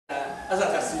Sasa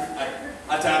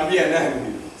ataambia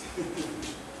nani?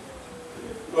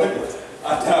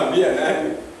 Ataambia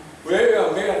nani? Wewe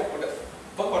ongea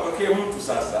mpaka watokee mtu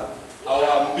sasa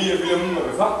awaambie vile Mungu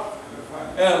amefanya.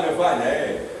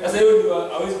 Sasa hiyo ndio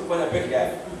hawezi kufanya peke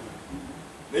yake.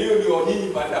 Na hiyo ndio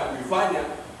nyinyi baada ya kuifanya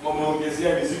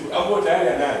mmeongezea mizigo. Hapo tayari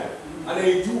anayo.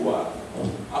 Anaijua.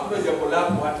 Hakuna jambo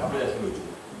lako hata moja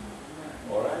silojua.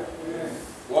 Alright?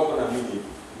 Wako na mimi.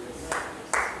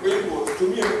 Kwa hivyo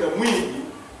tumie muda mwingi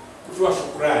kutoa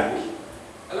shukrani.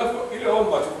 Alafu ile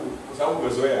omba tu kwa sababu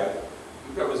umezoea.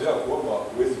 Mtu amezoea kuomba,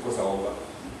 huwezi kosa omba.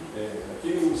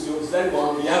 Lakini usiozani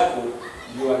maombi yako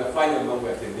ndio anafanya mambo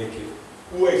yatendeke.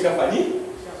 Huwa ishafanyika.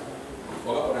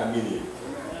 Wako na mimi.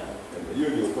 Hiyo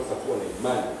ndio kosa kuwa na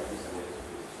imani kabisa.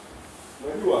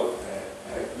 Unajua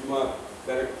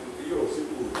hiyo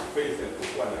siku faith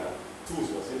ilikuwa na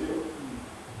tuzo, si ndio?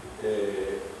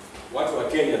 Watu wa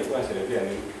Kenya walikuwa wanasherehekea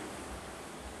nini?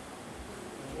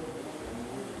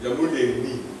 Jamhuri ya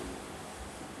nini?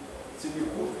 Si ndio?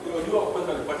 Unajua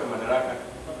kwanza walipata madaraka.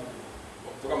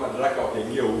 Kutoka madaraka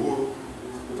wakaingia uhuru.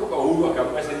 Kutoka uhuru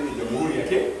wakapata nini? Jamhuri ya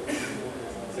Kenya.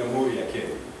 Jamhuri ya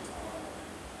Kenya.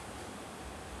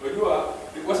 Unajua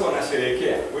ilikuwa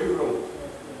wanasherehekea, wewe ndio.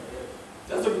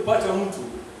 Sasa ukipata mtu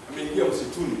ameingia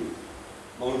msituni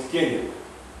Mount Kenya,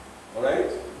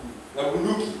 alright? Na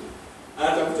bunduki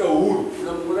anatafuta uhuru,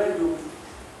 unamgoraje huko?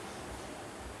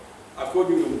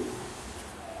 Akodi huko.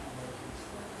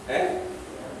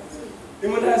 Ni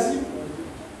mwanadamu.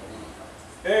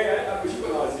 Akishika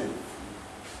na wazimu.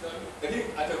 Lakini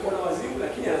atakuwa na wazimu,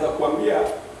 lakini anaweza kuambia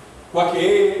kwake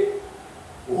yeye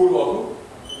uhuru wako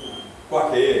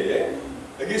kwake yeye,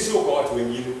 lakini sio kwa watu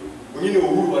wengine. Wengine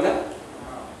uhuru wana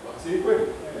si kweli.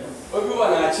 Kwa hivyo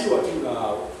wanaachiwa tu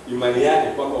na imani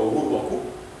yake kwamba uhuru wako.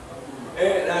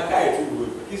 Na akae tu hivyo.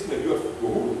 Kisi tunajua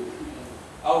uhuru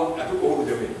au hatuko uhuru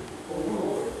jamani.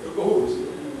 Tuko uhuru sio?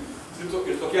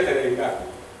 Kilitokea tarehe ngapi?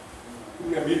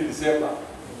 12 Disemba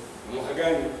mwaka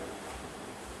gani?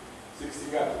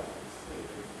 60 ngapi?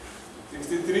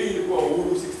 63 ilikuwa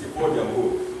uhuru, 64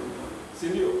 jamhuri. Si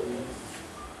ndio?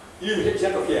 Hiyo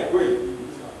imeshatokea kweli?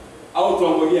 Au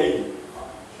tuangojea hivi?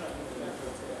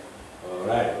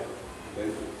 Alright.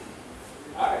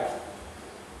 Haya.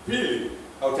 Pili,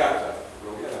 au tatu.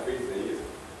 Tunaongea na faith za Yesu.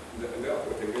 Ndio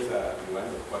kutengeneza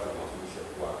imani kupata mafundisho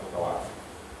kwa kutoka wapi.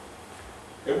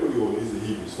 Hebu niulize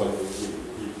hivi swali hili.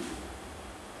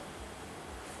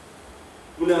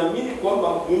 Unaamini kwamba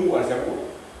Mungu anachagua?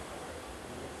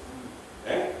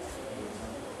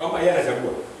 Kama yeye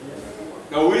anachagua.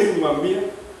 Na uwezi nimwambia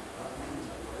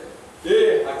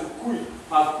hatukui.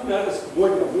 Hakuna hata siku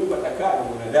moja Mungu atakaa na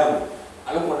mwanadamu.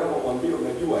 Alafu mwanadamu amwambie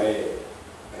unajua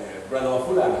brother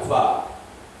Wafula anafaa.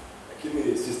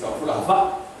 Lakini sister Wafula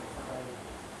hafaa.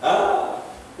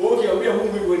 Wewe ukiambia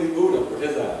Mungu hivyo ni wewe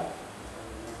unapoteza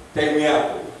time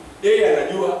yako. Yeye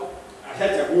anajua,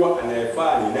 ashachagua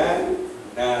anayefaa ni nani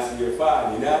na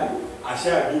asiyefaa ni nani.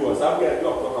 Ashajua sababu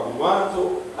anajua kutoka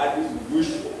mwanzo hadi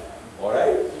mwisho.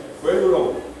 Alright? Kweli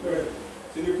unaona?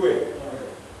 Si ni kweli?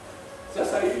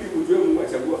 Sasa ili kujua Mungu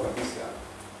achagua kabisa.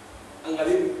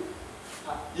 Angalieni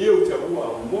yeye uchagua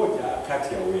mmoja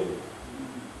kati ya wengi.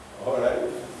 Alright?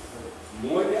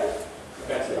 Mmoja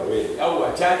kati ya wengi au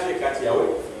wachache kati ya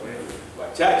wengi.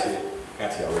 Wachache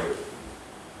kati ya wengi.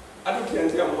 Hata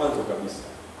ukianzia mwanzo kabisa.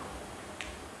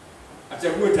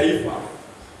 Achague taifa.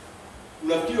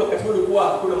 Unafikiri wakati ule kulikuwa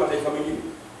hakuna mataifa mengine?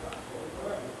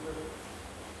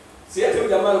 Si hata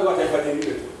jamaa alikuwa taifa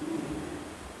jingine tu.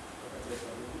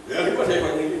 Alikuwa taifa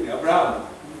jingine, Abraham.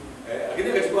 Lakini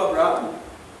akachukua Abraham.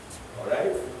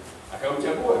 Alright?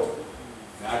 Akamchagua tu.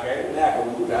 Na akaendelea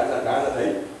akamkuta hata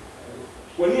taifa.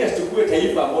 Kwa nini asichukue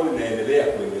taifa ambalo linaendelea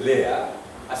kuendelea?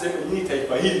 Aseme ni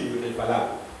taifa hili ndio taifa langu.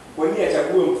 Kwa nini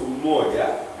achague mtu mmoja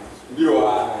ndio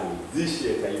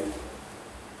aanzishe taifa?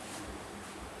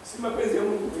 Si mapenzi ya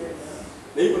Mungu.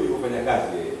 Na hivyo ndivyo kufanya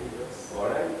kazi yeye.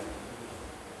 Alright?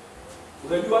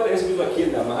 Unajua hata Yesu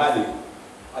akienda mahali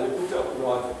alikuta kuna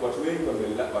watu wengi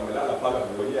wamelala pale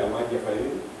kungojea maji ya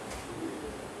farini.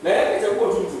 Na yeye akachagua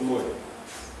tu mtu mmoja.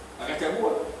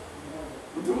 Akachagua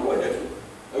mtu mmoja tu.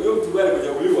 Na huyo mtu gani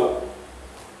alichaguliwa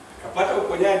akapata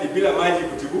uponyaji bila maji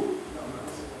kutibu.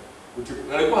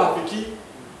 Na alikuwa hafiki.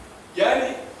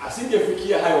 Yaani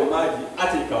asingefikia hayo maji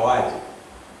hata ikawaje.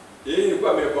 Yeye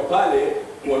alikuwa amewekwa pale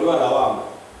kuondoa lawama.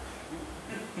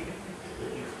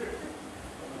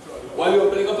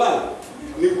 Waliopeleka pale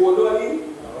ni kuondoa nini?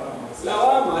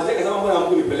 Lawama. Asika kama mbona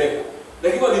Mungu nipeleka.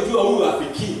 Lakini walijua huyu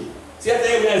hafiki. Si hata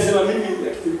yeye mwenyewe alisema mimi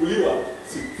nikifunguliwa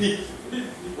sifiki.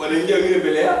 Wanaingia wengine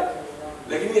mbele yake.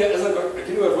 Lakini sasa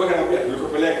watu wake anambia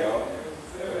tulikopeleka.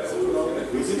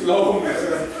 Sisi tulaumu.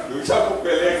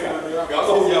 Nimeshakupeleka. Kama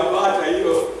hujapata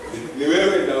hiyo ni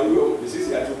wewe na huyo,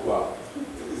 sisi hatuko hapa.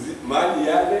 Maji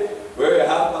yale wewe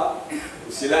hapa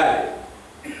usilale.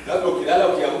 Labda ukilala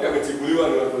ukiamka umetibuliwa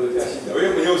ndio unakuletea shida. Wewe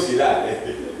mwenyewe usilale.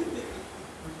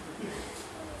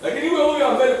 Lakini huyo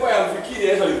ambaye alikuwa yamfikiri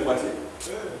Yesu alimpatia.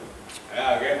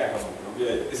 Akaenda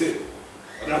akamwambia, "Sisi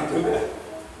anatembea.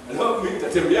 Ndio mimi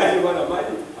nitatembea hiyo bwana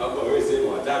maji au wewe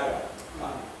sema wataka."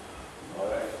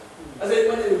 Alright. Sasa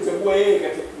ilikuwa ni mchagua yeye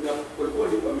katika kulikuwa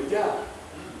ni pamejaa.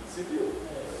 Si ndio?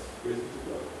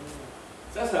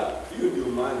 Sasa hiyo ndio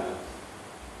maana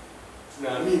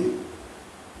tunaamini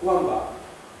kwamba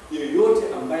yeyote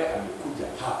ambaye amekuja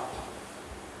hapa,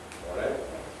 alright,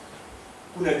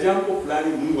 kuna jambo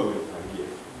fulani Mungu amempangia.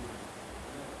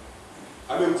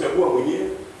 Amemchagua mwenyewe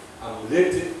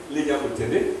amlete ile jambo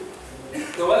tendeke.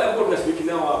 Na wale ambao tunashiriki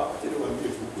nao hapa, tena waambie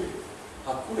tu kweli.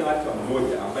 Hakuna hata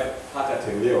mmoja ambaye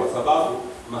hatatendewa, sababu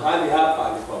mahali hapa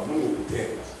alikuwa Mungu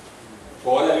kutenda.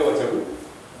 Kwa wale waliowachagua.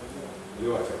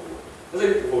 Sasa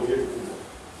ni tofauti yetu kubwa.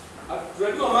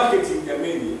 Tunajua marketing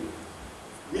jameni.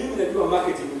 Mimi najua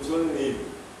marketing msoni ni hivi.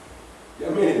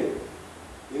 Jameni.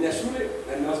 Nina shule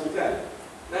na nina hospitali.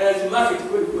 Na yazi market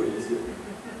kweli kweli sio.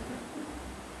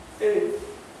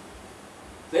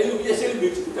 Sasa hiyo biashara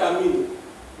utaamini.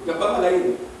 Utapanga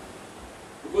laini.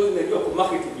 Because unajua kwa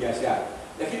marketing biashara.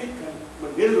 Lakini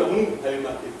neno la Mungu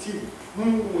halimarketing.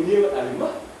 Mungu mwenyewe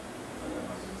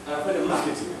anafanya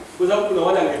marketing. Kwa sababu kuna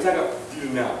wale angetaka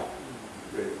kudeal nao.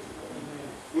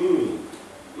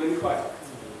 Mnanipata?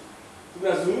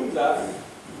 Tunazungumza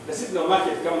na sisi tuna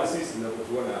market kama sisi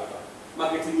tunapotuona hapa.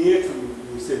 Marketing yetu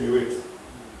ni usemi wetu.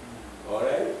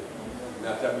 Alright?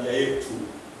 Na tabia yetu.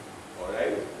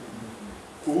 Alright?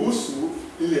 Kuhusu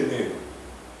ile neno.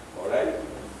 Alright?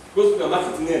 Kwa sababu tuna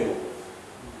market neno.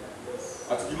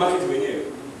 Hatujimarket wenyewe.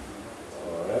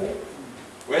 Alright?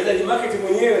 Waweza ni market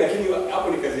mwenyewe lakini hapo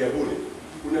ni kazi ya bure.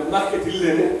 Una market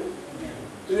ile neno.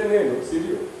 Ile neno, si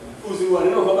ndio? Usiwa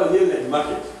neno kwamba yeye ni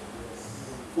market.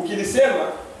 Ukilisema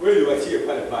wewe uachie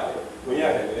pale pale. Mwenyewe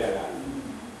ataendelea nayo.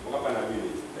 Wakapa na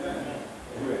mimi.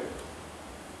 Amen.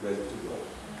 Praise God.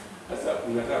 Sasa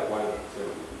unataka kuanza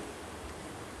kusema.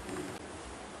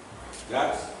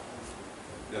 That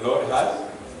the Lord has.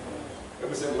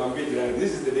 Hebu sema mwambie jirani,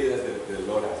 this is the day that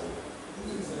the Lord has made.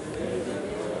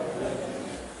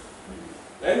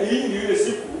 Yaani hii ni ile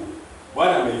siku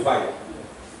Bwana ameifanya.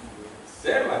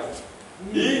 Sema tu.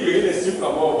 Hii ndio ile siku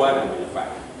ambayo Bwana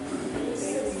ameifanya.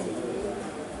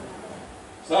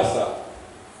 Sasa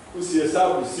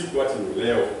usihesabu siku ati ni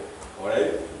leo.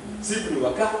 Alright? Siku ni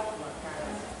wakati.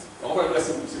 Wakati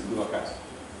siku ni wakati.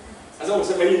 Sasa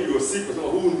unasema hii ndio siku, sema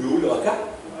huu ndio ule wakati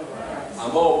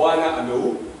ambao Bwana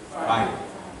ameufanya.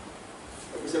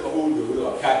 Unasema huu ndio ule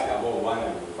wakati ambao Bwana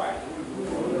ameufanya.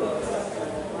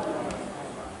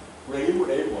 Kuna hivyo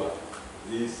na hivyo.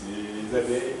 This is the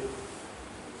day.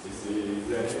 This is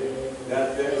the day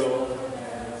that the Lord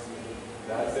has made.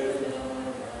 That the Lord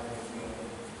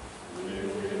we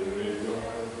will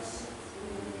rejoice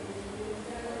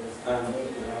and be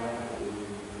glad.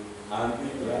 And be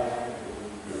glad.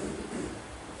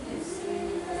 This is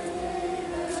the day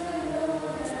that the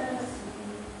Lord has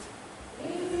made.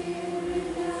 We will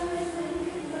rejoice and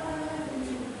be glad.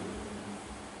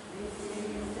 This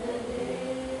is the day.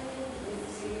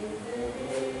 This is the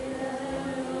day that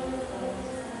the Lord has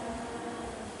made.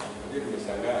 Ndio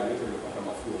nimeshangaa leo tumepata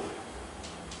mafua.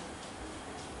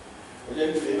 Ngoja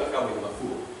niimba kama ni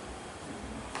mafua.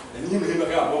 Na nini niimba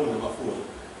kama bomu na mafua.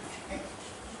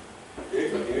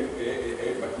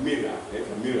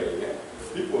 Mirror, yeah?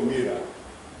 People mirror.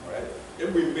 Alright?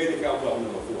 Every baby comes out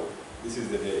number 4. This is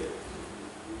the day.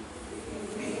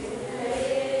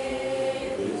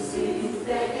 This is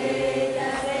the day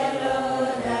that the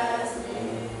Lord has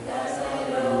made. That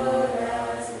the Lord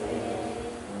has made.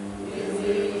 We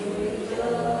will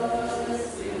rejoice.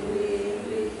 We will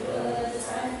rejoice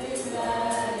and be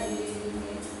glad in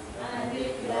it. And be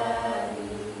glad in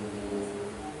it.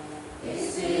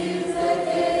 This is the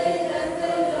day that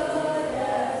the Lord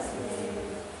has made.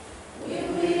 We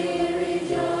will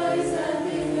rejoice and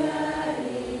be glad in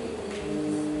it.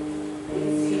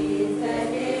 This is the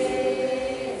day.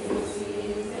 This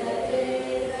is the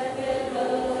day that the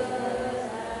Lord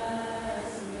has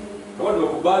made. Kama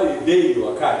tunakubali day ni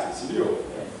wakati, si ndio?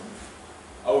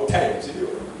 Au time, si ndio?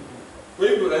 Kwa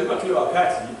hivyo lazima kila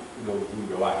wakati una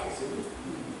ujumbe wake, si ndio?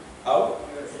 Au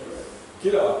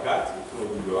kila wakati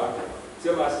una ujumbe wake.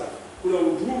 Sema sasa, kuna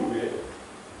ujumbe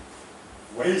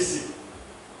wa hii siku.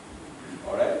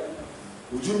 Alright?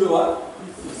 Ujumbe wa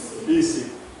hii siku.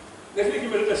 Lakini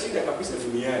kimeleta shida kabisa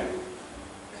duniani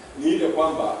ni ile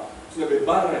kwamba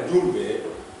tunabebana na jumbe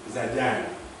za jana.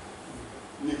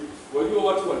 Wajua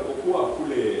watu walipokuwa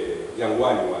kule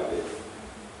jangwani wale,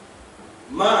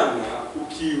 mana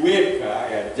ukiweka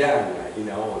ya jana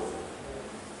inaoza.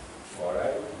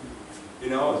 Alright?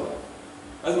 Inaoza.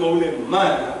 Lazima ule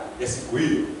mana ya siku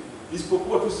hiyo.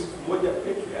 Isipokuwa tu siku moja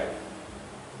peke yake.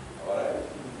 Alright?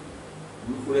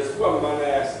 Unachukua mana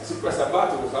ya siku ya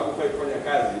Sabato kwa sababu kufanya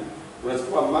kazi,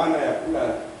 unachukua mana ya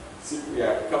kula siku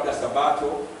ya kabla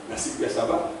Sabato na siku ya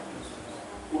Sabato.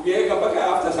 Ukiweka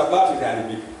mpaka after Sabato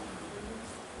itaharibika.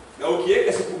 Na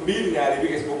ukiweka siku mbili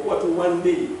inaharibika, isipokuwa tu one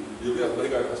day ndio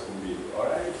kubalika kwa siku mbili.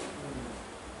 Alright?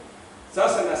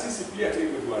 Sasa na sisi pia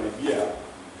tumetuharibia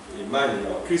imani ya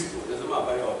Wakristo. Lazima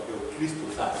habari ya Wakristo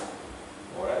sasa.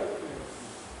 Alright?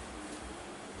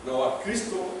 Na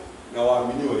Wakristo na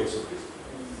waamini wa Yesu Kristo.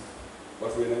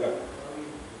 Watu wengi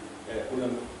kuna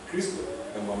Kristo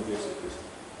na muamini Yesu Kristo.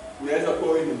 Unaweza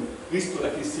kuwa wewe ni Mkristo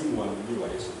lakini si muamini wa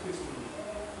Yesu Kristo.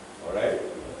 Alright?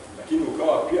 Lakini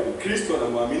ukawa pia Mkristo na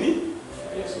muamini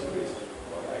Yesu Kristo.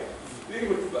 Alright? Ndio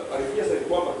tunabariki sasa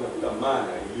kwamba tunakula mana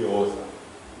iliyooza.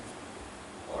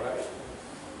 Alright?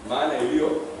 Mana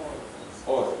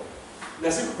iliyooza.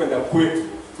 Na siku kwenda kwetu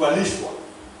twalishwa.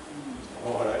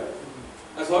 Alright?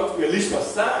 Na sababu tumelishwa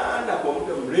sana kwa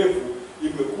muda mrefu,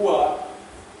 imekuwa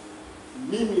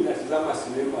mimi natazama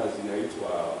sinema zinaitwa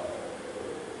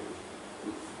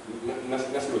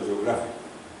National Geographic.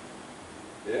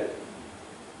 Yeah?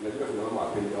 Najua kuna mama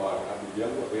apenda hadithi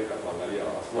yangu apenda kuangalia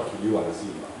watu wakiliwa na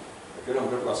simba. Akiona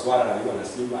mtoto wa swara analiwa na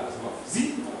simba anasema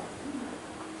zima.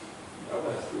 Labda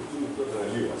mtoto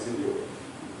analiwa, si ndio?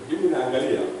 Mimi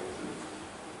naangalia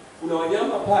kuna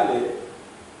wanyama pale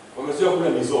wamezoea kula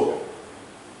mizoga.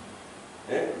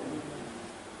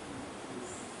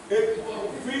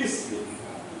 Fisi.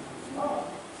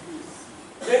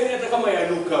 Hata kama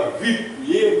yanuka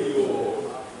vipi, yeye ndio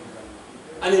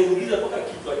anaingiza mpaka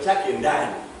kichwa chake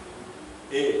ndani.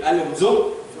 Ale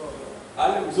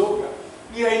mzoga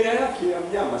ni aina yake ya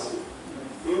mnyama, si?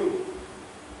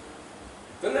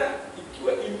 Tena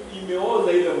ikiwa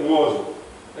imeoza ile muozo,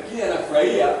 lakini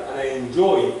anafurahia,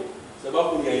 anaenjoy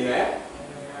sababu ni aina yake.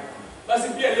 Basi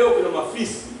pia leo kuna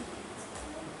mafisi.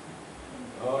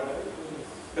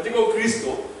 Katika Ukristo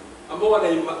ambao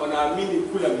wanaamini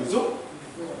kula mizoga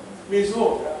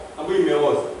ambayo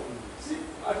imeoza.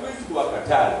 Hatuwezi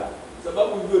kuwakataza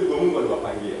sababu ndio ndio Mungu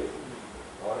aliwapangia.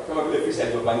 Kama vile fisi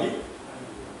aliwapangia.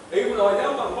 Kuna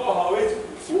wanyama ambao hawawezi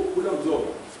kula mzoga.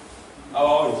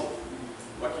 Hawaonji.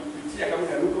 Wakipitia kama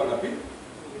inanuka wanapita.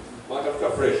 Wanatafuta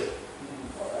fresh.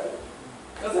 Alright.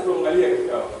 Sasa tuangalie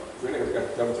katika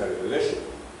kitabu cha Revelation.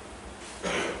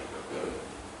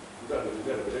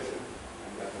 Revelation.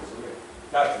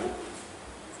 Tatu.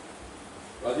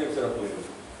 Wazia msara kwenye.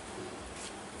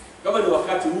 Kama ni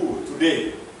wakati huu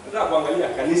today, nataka kuangalia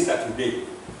kanisa today.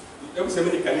 Hebu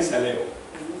semeni kanisa leo.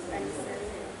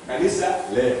 Kanisa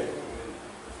leo.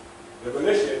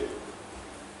 Revelation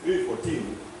 3:14.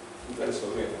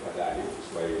 Mtasomea tafadhali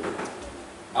Kiswahili.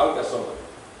 Au tasoma.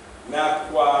 Na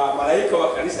kwa malaika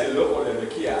wa kanisa lililoko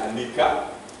Laodikia andika,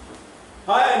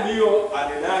 haya ndiyo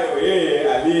anenayo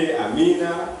yeye aliye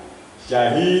amina,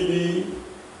 shahidi,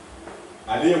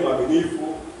 aliye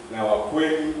mwaminifu na wa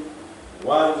kweli,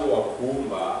 mwanzo wa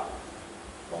kuumba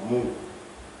wa Mungu.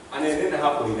 Anaenena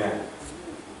hapo ni nani?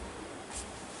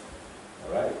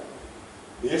 Alright?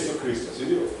 Ni Yesu Kristo, si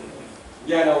ndio?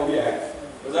 Ndiye anaongea,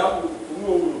 kwa sababu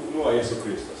ufunuo wa Yesu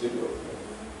Kristo, si ndio?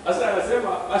 Sasa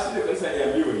anasema basi ile kanisa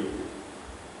liambiwe hivi.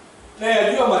 Na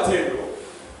yajua matendo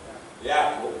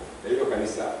yako na hilo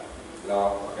kanisa la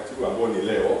wakati huu ambao ni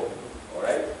leo.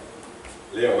 Alright?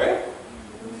 Leo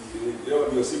leo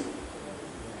ndio siku.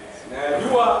 Na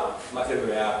yajua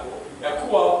matendo yako ya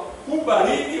kuwa hu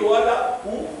baridi wala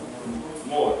hu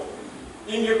moto.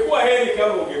 Ingekuwa heri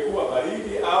kama ungekuwa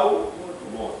baridi au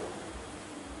moto.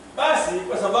 Basi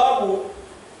kwa sababu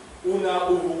una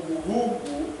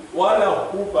uvuguvugu wala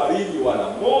hu baridi wala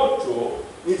moto,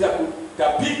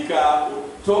 nitakutapika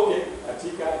utoke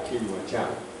katika kinywa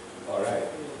changu. Alright.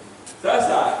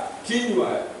 Sasa kinywa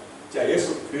cha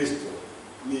Yesu Kristo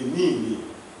ni nini?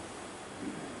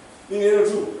 Ni neno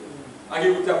tu.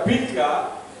 Akikutapika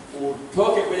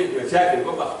utoke kwenye kinywa chake ni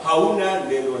kwamba hauna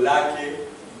neno lake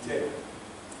tena.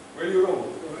 Kweli urongo?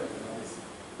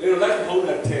 Neno lake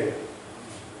hauna tena.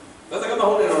 Sasa kama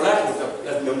hauna neno lake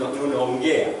lazima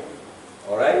unaongea.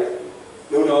 Alright?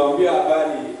 Na unawaambia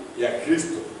habari ya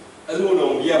Kristo. Lazima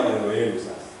unaongea maneno yenu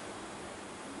sasa.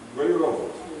 Kweli urongo?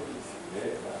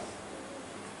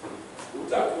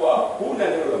 Utakuwa huna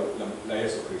neno la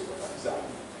Yesu Kristo kabisa.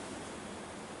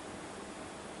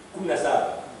 17.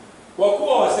 Kwa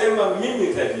kuwa wasema mimi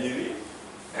ni tajiri.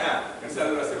 Kanisa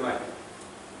leo nasemaje?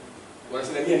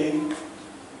 Wanasimamia nini?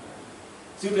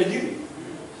 Si utajiri?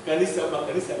 Kanisa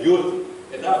makanisa yote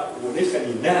yanataka kuonesha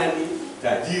ni nani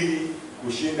tajiri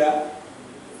kushinda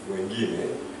wengine.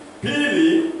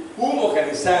 Pili, humo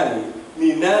kanisani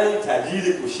ni nani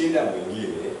tajiri kushinda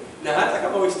mwingine, na hata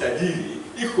kama wewe tajiri,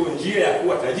 iko njia ya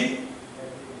kuwa tajiri.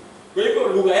 Kwa hivyo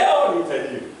lugha yao ni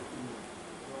tajiri.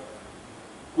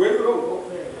 Kweli roho?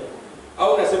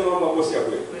 Au nasema mambo mabosi ya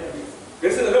kweli?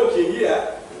 Kanisa leo ukiingia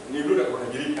ni ndio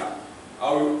kutajirika.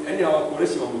 Au yani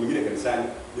hawakuoneshi mambo mengine kanisani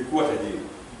ni kuwa tajiri.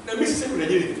 Na mimi sisemi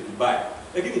utajiri kitu kibaya,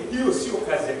 lakini hiyo sio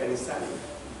kazi ya kanisani.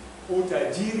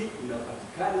 Utajiri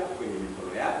unapatikana kwenye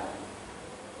mikono yako.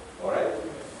 Alright?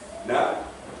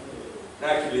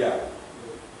 Na akili yako.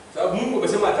 Sababu Mungu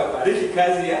amesema atabariki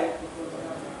kazi ya,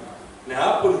 na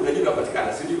hapo ndio utajiri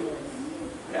unapatikana, si ndio?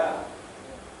 Yeah.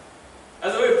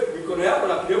 Sasa wewe mikono yako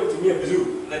na akili yako kutumia vizuri,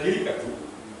 utajirika tu.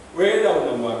 Wewe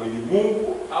unamwamini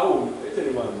Mungu au acha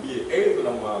nimwambie,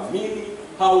 unamwamini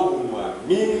au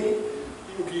humwamini,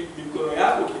 mikono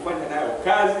yako ukifanya nayo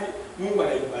kazi, Mungu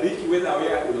anaibariki wewe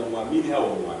unamwamini au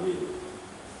humwamini.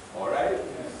 Alright?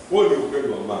 Huo ni ukweli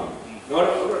wa mambo. Na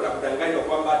watu wanakudanganya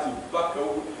kwamba ati mpaka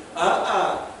huko.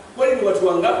 Kwani ni watu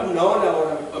wangapi mnaona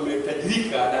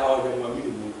wametajirika na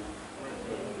hawajamwamini Mungu?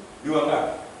 Ni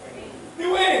wangapi? Ni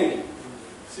wengi.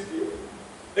 Sivyo?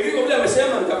 Lakini kwa vile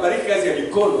amesema nitabariki kazi ya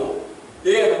mikono,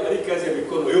 yeye anabariki kazi ya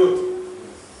mikono yote.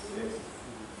 Yes.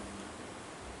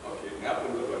 Okay, na hapo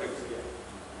ndio watakusikia.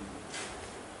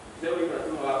 Leo hivi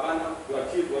tunasema hapana,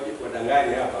 tuachilie waje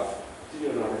tuwadanganye hapa. Sisi ndio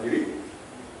tunatajirika.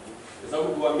 Kwa sababu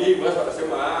kuamini basi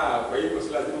watasema kwa hivyo si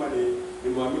lazima ni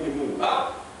muamini Mungu.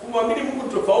 Kumwamini Mungu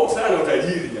tofauti sana na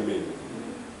utajiri jamani.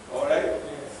 Alright?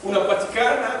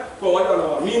 Unapatikana kwa wale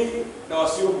wanaoamini na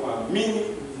wasiomwamini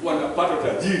wanapata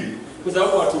utajiri kwa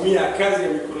sababu watumia kazi ya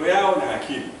mikono yao na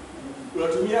akili.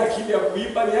 Unatumia akili ya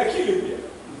kuiba ni akili pia.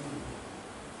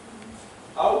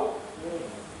 Au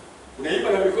unaiba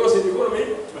na mikono si mikono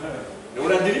umeiba. Na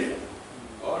unadirika.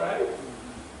 Alright?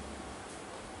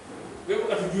 Wewe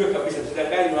unatujua kabisa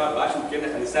tutangani hapa basi ukienda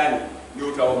kanisani ni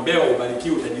utaombewa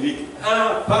ubarikiwe utajiriki.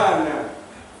 Hapana.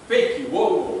 Fake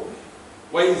wongo.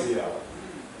 Waizi hao.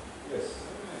 Yes.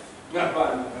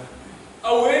 Hapana.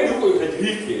 Au wewe huko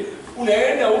utajirike,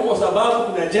 unaenda huko sababu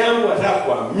kuna jambo unataka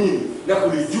kuamini na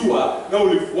kulijua na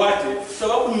ulifuate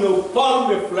sababu ni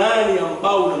ufalme fulani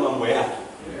ambao una mambo yake.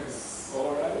 Yes.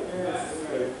 Alright.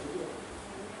 Yes.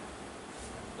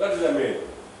 That is amazing.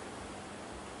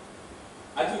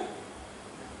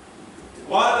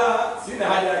 Wala sina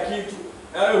haja ya kitu,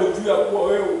 na wewe hujua kuwa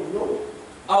wewe unyonge.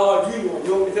 Hawajui ni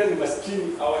wanyonge, tena ni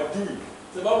maskini, hawajui.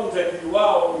 Sababu utajiri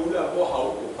wao ni ule ambao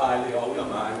hauko pale, hauna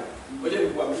maana. Ngoja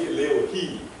nikwambie leo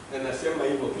hii, na nasema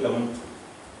hivyo kila mtu.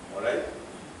 Alright?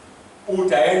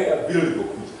 Utaenda bila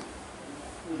ulivyokuja.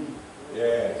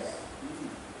 Yes.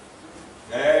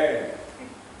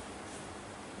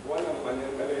 Bwana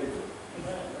mwanangalia hivyo.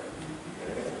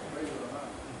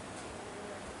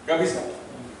 Kabisa.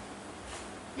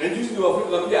 Na juzi ni wafuta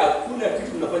kwambia hakuna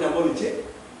kitu tunafanya ambao ni che.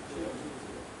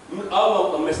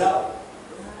 Au mmesahau.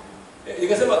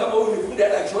 Nikasema kama huyu ni fundi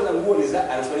hata akishona nguo ni za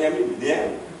anafanya mimi ni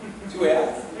yangu. Sio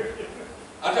yake.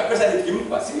 Hata pesa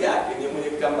nikimpa si yake, ni mwenye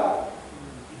kitambaa.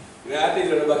 Na hata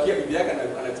ile anabakia bibi yake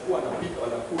anachukua anapika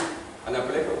anakula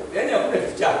anapeleka. Yaani hakuna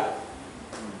kitu chake.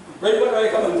 Kwa hiyo wewe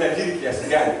kama mtajiri kiasi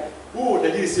gani, huu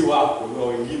utajiri si wako, ni wa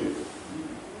wengine.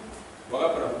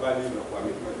 Wangapi wanakubali na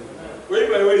kuamini. Kwa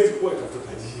hiyo haiwezi kuwa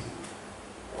tajiri.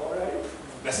 Alright.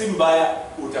 Na si mbaya,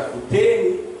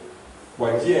 utafuteni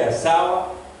kwa njia ya sawa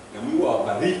na Mungu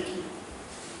awabariki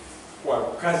kwa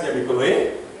kazi ya mikono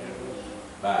yenu.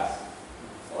 Basi.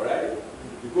 Alright?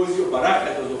 Because hiyo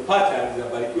baraka tunazopata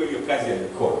zinabarikiwa hiyo kazi ya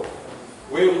mikono.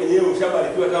 Wewe mwenyewe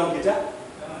ushabarikiwa tangu kitambo.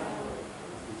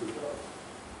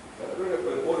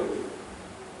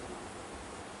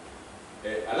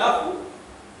 Alafu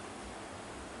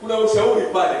kuna ushauri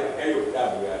pale katika hiyo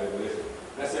kitabu ya Revelation.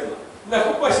 Nasema,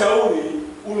 nakupa shauri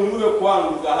ununue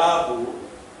kwangu dhahabu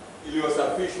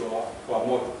iliyosafishwa kwa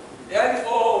moto. Yaani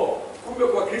kumbe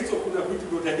kwa Kristo kuna vitu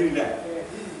vya utajiri ndani.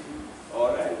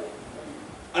 Alright.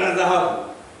 Ana dhahabu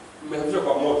imesafishwa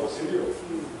kwa moto, si ndio?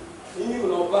 Hii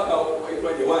unaopaka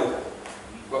waitwaje wanja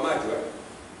kwa macho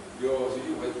ndio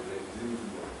sijui kwa hiyo.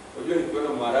 Unajua nikiona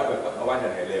Mwarabu akapaka wanja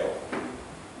naelewa.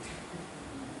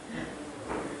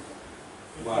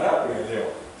 Mwarabu naelewa.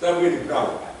 Sababu wewe ni brown.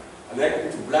 Anaweka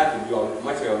kitu black ndio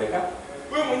macho yaonekana.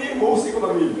 Wewe mwenyewe mweusi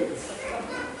kama mimi.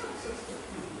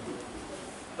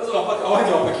 Sasa unapaka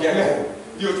wanja wapakia gani?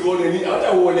 Ndio tuone nini?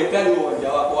 Hata uonekane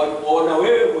uwanja wako, waona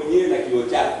wewe mwenyewe na kioo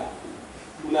chako.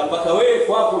 Unapaka wewe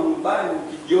kwako nyumbani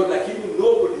ukijiona, lakini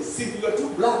nobody see you are too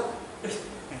black.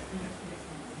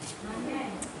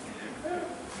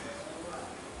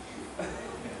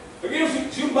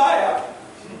 si mbaya.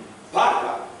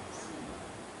 Paka.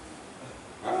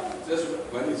 Sasa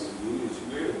kwani si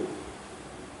wewe?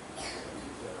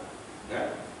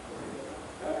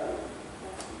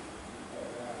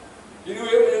 Ili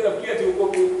wewe unafikia tu uko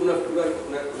una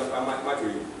macho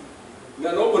hivi.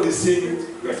 Na nobody see it.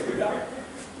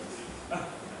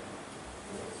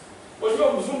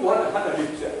 Unajua mzungu hana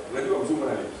lips. Unajua mzungu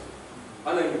hana lips.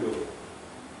 Hana mdomo.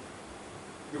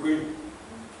 Yuko hivi.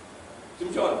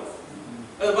 Simchona.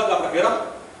 Sasa baka pakera.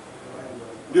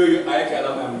 Ndio ayake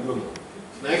alama ya mdomo.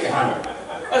 Na yake hana.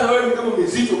 Sasa wewe kama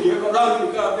mzito kiweka ndani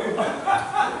nikaa.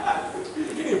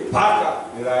 Lakini paka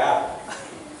ni raha.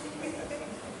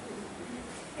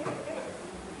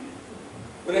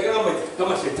 Unaona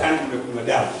kama shetani umekunywa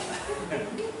damu.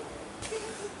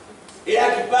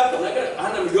 Akipata unaona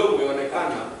hana mdomo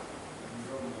inaonekana.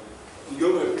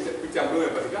 Mdomo picha mdomo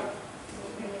inapatikana.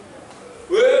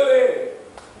 Wewe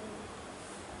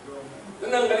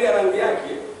unaangalia rangi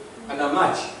yake ana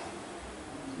machi.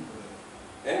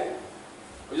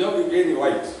 Unajua ni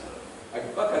white.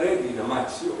 Akipaka red ina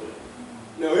machi sio.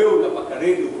 Na wewe unapaka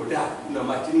red uko dark una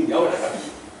machi nini au unataka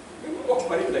kwa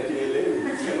kufariki lakini elewi.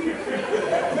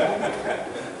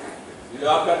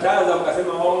 Ndio akataza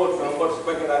mkasema tunaomba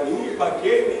tusipake rangi hii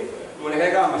pakeni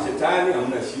muonekane kama mashetani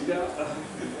hamna shida.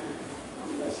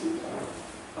 Hamna shida.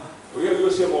 Wewe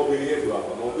ndio sema mahubiri yetu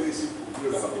hapa. Mahubiri si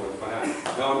kule kama tunafanana.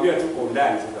 Naambia tu kwa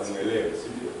ndani sasa muelewe, si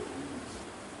ndio?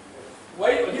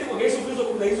 Lakini kwa Yesu Kristo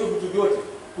kuna hizo vitu vyote.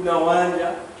 Kuna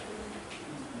wanja,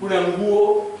 kuna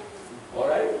nguo,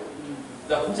 alright?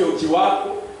 Za kucha uchi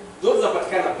wako, zote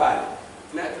zapatikana pale.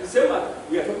 Na tulisema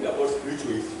we are talking about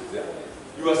spiritual issues. Yeah?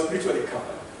 You are spiritually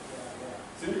covered.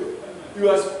 See you? You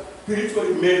are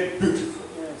spiritually made beautiful.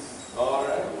 Yes.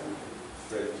 Alright?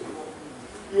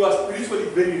 You are spiritually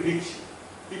very rich.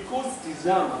 Because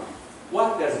tizama,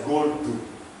 what does gold do?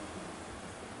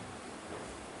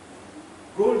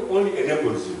 Gold only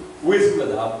enables you. Huwezi kula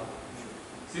dhahabu.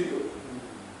 Sio?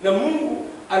 Na Mungu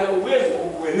ana uwezo wa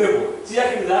kuenable. Si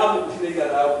yake ni dhahabu kushinda ile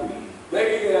dhahabu.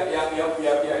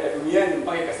 Ya duniani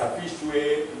mpaka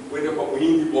ikasafishwe, uende kwa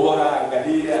muhindi bora,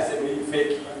 angalia aseme hii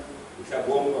fake.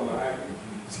 Ushagonga mahali.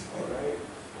 Alright.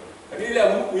 Lakini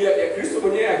ile ya Kristo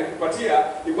mwenyewe akikupatia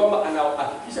ni kwamba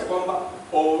anahakikisha kwamba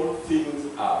all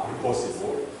things are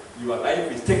possible. Your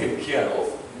life is taken care of.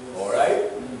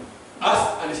 Alright?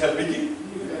 Ask and it shall be given.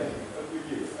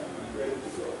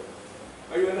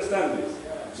 You understand this?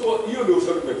 So hiyo ndio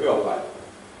ushauri tumepewa pale.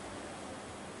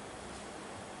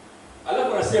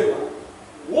 Alafu anasema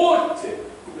wote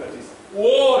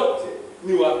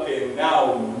ni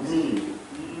wapendao mimi.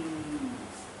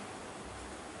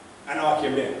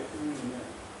 Anawakemea.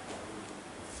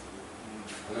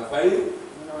 Anafanya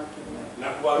na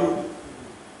kuwarudi.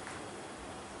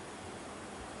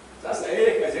 Sasa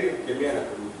yeye kazi yake kukemea na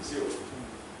kurudi, sio?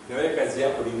 Na wewe kazi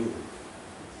yako ni nini?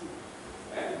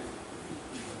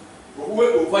 Uwe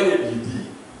ufanye bidii.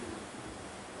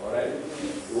 Alright?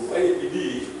 Ufanye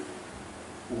bidii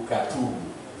ukatubu.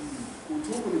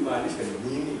 Kutubu ni maanisha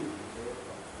ni nini?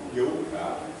 Kugeuka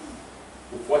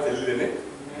ufuate lile neno.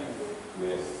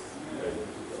 Yes.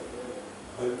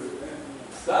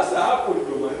 Sasa hapo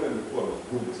ndio maneno yalikuwa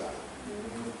magumu sana.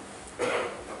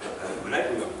 Maana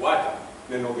unafuata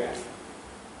neno gani?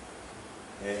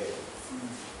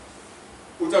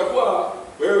 Utakuwa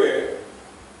wewe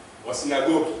wa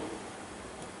sinagogi.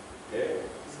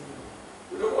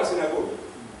 Utakuwa sinagogi.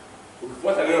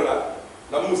 Ukifuata neno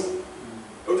la Musa,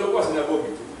 utakuwa sinagogi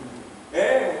tu.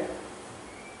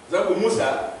 Sababu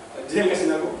Musa alijenga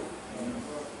sinagogi.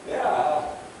 Yeah.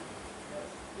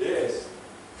 Yes.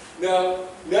 Na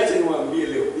niache niwaambie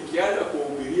leo, nikianza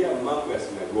kuhubiria mambo ya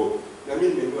sinagogi, na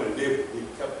mimi nimenua ndevu,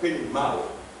 nikapeni mawe.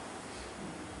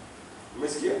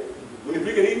 Umesikia?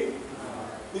 Unipige nini?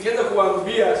 Nikianza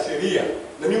kuambia sheria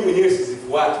na mimi mwenyewe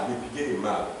sizifuati, nipigeni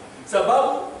mawe.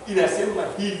 Sababu inasema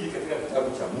hivi katika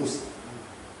kitabu cha Musa.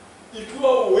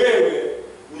 Ikiwa wewe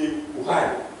ni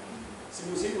kuhani, si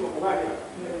msingi wa kuhani hapa.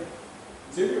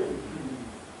 Sio?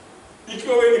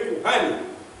 Ikiwa wewe ni kuhani,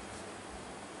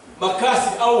 makasi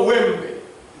au wembe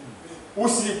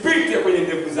usipite kwenye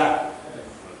ndevu zako.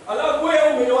 Alafu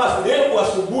wewe umenyoa ndevu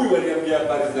asubuhi waniambia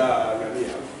habari za nani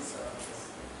hapa.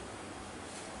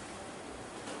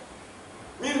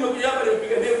 Mimi nimekuja hapa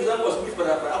nipiga ndevu zangu asubuhi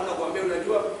barabara. Au nakwambia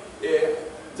unajua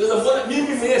sasa mbona mimi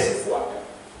mwenyewe sifuata?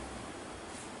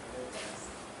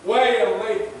 Why am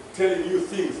I telling you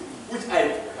things which I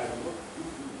cannot do?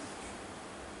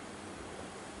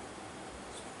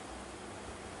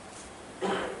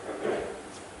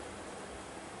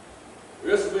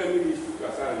 Yesu ndiye mimi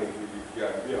nishtuka sana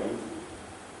nikiambia mtu.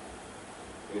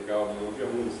 Nikamwambia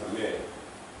Mungu nisamehe.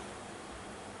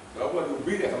 Sababu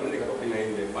alihubiri akamaliza katoka ina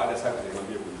ile baada sasa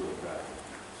nikamwambia kujua brother.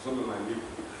 Tusome maandiko.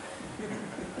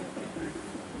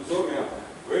 Tusome hapa.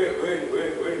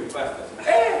 Wewe ni pastor.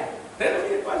 Tena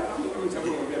mimi pastor kama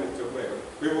mchagua mwambia nichagua.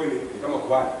 Wewe ni kama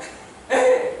kuhani.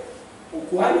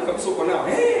 Ukuhani kabisa uko nao.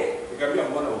 Nikamwambia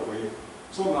mbona uko hivi?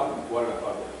 Soma hapo kuhani hapa.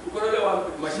 Uko na wale wa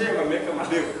mashehe wameweka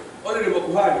madevu. Wale ni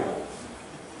makuhani.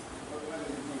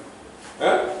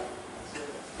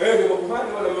 Ni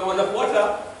makuhani wale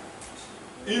wanafuata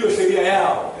hiyo sheria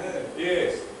yao.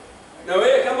 Yes. Na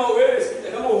wewe kama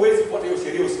huwezi kufuata hiyo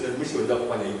sheria usilazimishe wenzako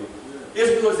kufanya hivyo.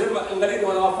 Yesu anasema angalieni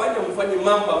wanawafanya mfanye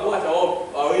mambo ambayo hata wao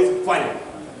hawawezi kufanya.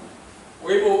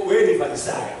 Kwa hivyo wewe ni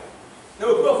farisayo. Na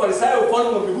ukiwa farisayo ufanye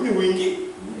mbinguni wingi.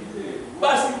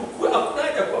 Basi hakuna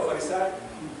haja kuwa farisayo.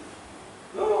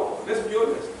 No, let's be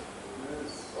honest.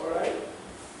 Yes. All right?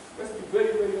 Let's be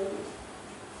very, very honest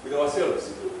with ourselves.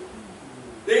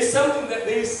 There is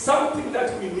something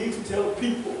that we need to tell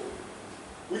people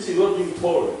which is not being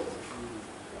told.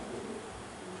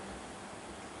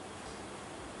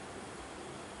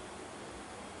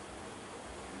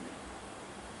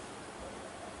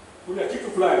 Kuna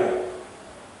kitu fulani hapa.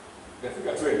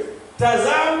 Nafika 20.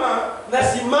 Tazama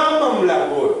nasimama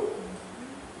mlangoni.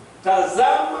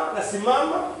 Tazama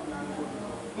nasimama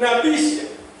nabisha.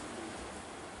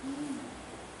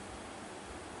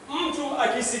 Mtu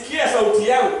akisikia sauti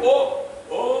yangu,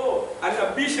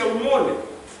 anabisha umone.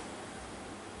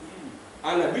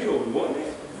 Anabisha umone.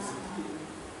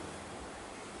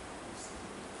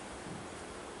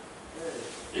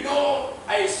 You know,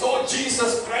 I saw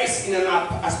Jesus Christ in an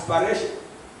aspiration.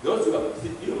 Those who have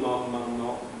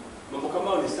mambo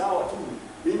kama ni sawa tu.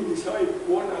 Mimi nishawahi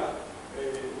kuona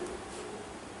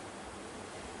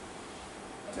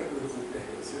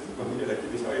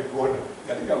lakini nishawahi kuona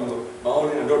katika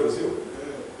maono na ndoto sio.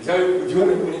 Nishawahi kujiona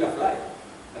mimi nina fly.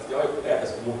 Na sijawahi kutaka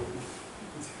siku moja.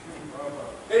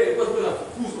 Kwa sababu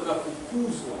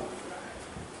nafukuzwa.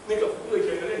 Nikafukuzwa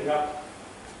ikiangalia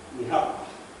ni hapa.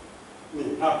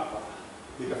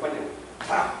 Nikafanya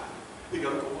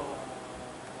nikaruka.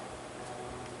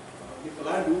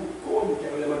 Nikalala huko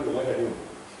nikiangalia mambo moja nyuma.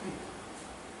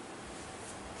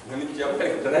 Na nikiamka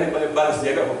nikutana pale basi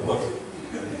sijaenda popote.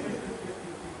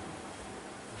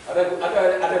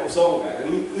 Hata kusonga,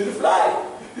 ni fly.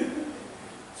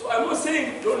 So I'm not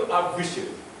saying don't have vision.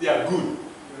 They are good.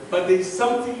 But there is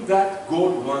something that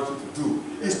God wants you to do,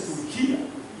 is to hear.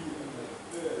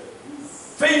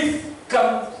 Faith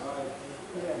comes.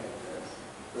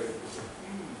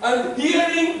 And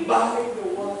hearing by the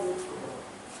word of God.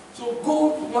 So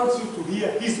God wants you to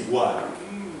hear His word.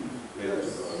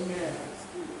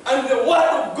 And the word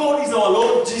of God is our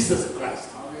Lord Jesus Christ.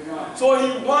 So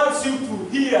He wants you to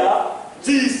hear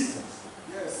Jesus.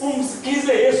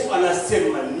 Umsikize Yesu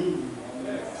anasema nini.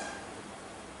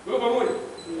 Wewe pamoja?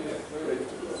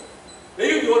 Na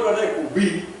hiyo ndio watu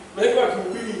wanayohubiri. Na hiyo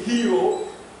wakihubiri hiyo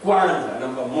kwanza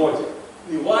namba moja.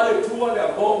 Ni wale tu wale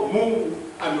ambao Mungu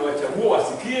amewachagua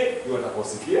wasikie, ndio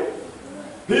watakaosikia.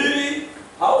 Pili,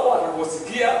 hao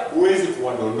watakaosikia huwezi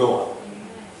kuwadondoa.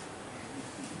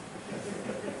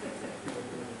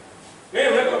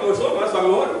 Mleka msoma sasa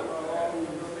ameona.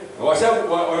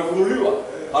 Wamefunuliwa,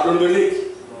 hadondoleki.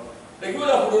 Lakini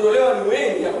wala kudondolewa ni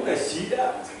wengi, hakuna shida.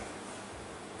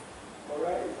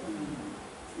 Alright.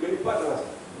 Umenipata sasa?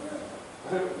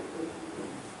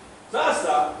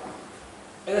 Sasa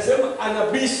anasema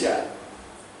anabisha,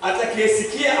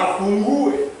 atakayesikia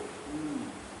afungue.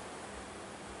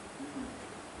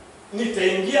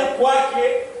 Nitaingia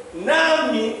kwake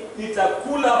nami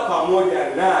nitakula pamoja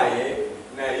naye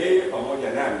na yeye pamoja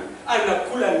nami.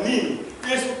 Anakula nini?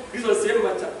 Yesu Kristo alisema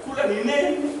chakula ni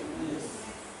nini?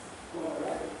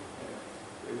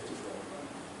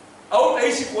 Au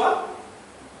utaishi kwa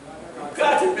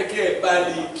mkate pekee,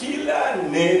 bali kila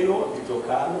neno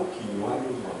litokalo kinywani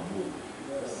mwa Mungu.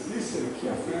 Listen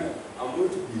carefully. I'm going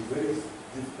to be very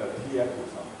difficult here for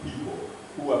some people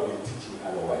who have been teaching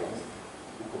otherwise.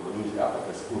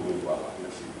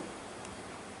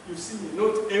 You see,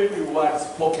 not every word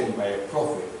spoken by a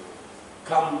prophet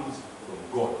comes from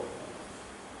God.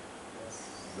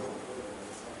 No.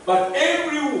 But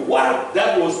every word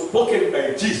that was spoken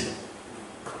by Jesus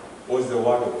was the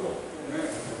word of God.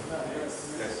 Yes.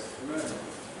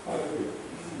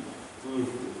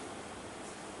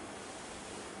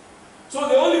 So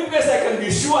the only place I can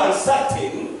be sure and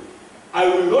certain I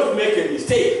will not make a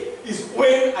mistake is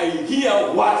when I hear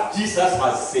what Jesus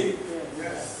has said.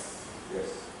 Yes. Yes.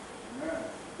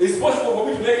 It's possible for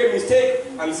me to make a mistake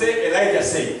and say Elijah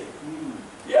said.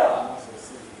 Yeah.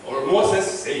 Or Moses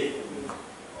said.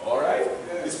 Alright?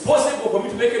 It's possible for me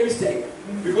to make a mistake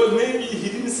because maybe he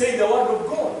didn't say the word of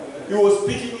God. He was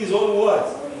speaking his own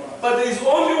words. But there is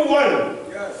only one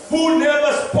who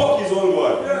never spoke his own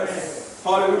word.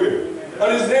 Hallelujah.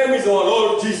 And his name is our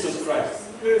Lord Jesus Christ.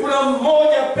 Kuna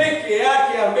mmoja peke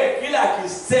yake ambaye kila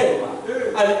akisema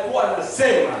alikuwa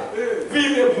anasema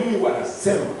vile Mungu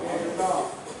anasema.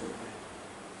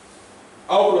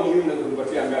 Au kuna mwingine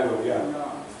anakupatia ngano ya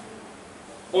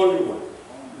only one.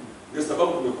 Ndio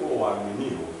sababu tumekuwa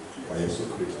waaminio kwa Yesu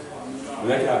Kristo.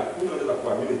 Maana hakuna anaweza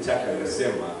kuamini chake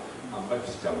anasema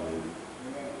ambacho si cha Mungu.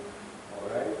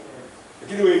 Alright?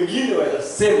 Lakini wengine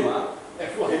wanasema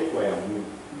yakiwa haikuwa ya Mungu.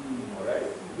 Alright?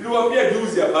 Niliwaambia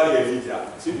juzi habari ya Elijah,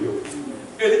 sivyo?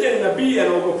 Elijah ni nabii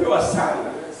anaogopewa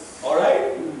sana. Alright?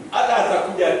 Hata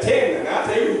atakuja tena na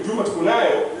hata hii ujumbe tuko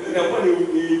nayo inakuwa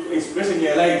ni expression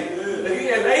ya Elijah. Lakini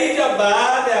Elijah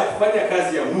baada ya kufanya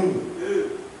kazi ya Mungu,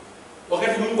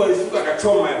 wakati Mungu alishuka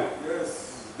akachoma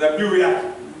dhabihu yake,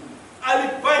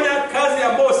 alifanya kazi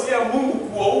ambayo si ya Mungu,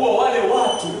 kuwaua wale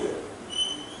watu.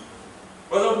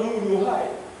 Kwa sababu Mungu ni uhai.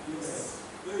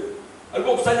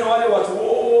 Alipokusanya wale watu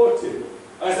wote,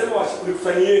 anasema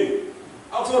washikukusanyeni.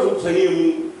 Au kusema tukusanyie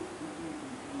Mungu.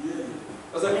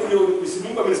 Sasa mimi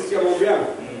Mungu amenisikia maombi yangu.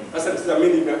 Sasa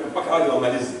nisameni mpaka wale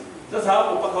wamalize. Sasa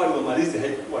hapo mpaka wale wamalize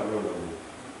haikuwa neno la Mungu.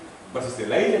 But it's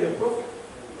Elijah the prophet.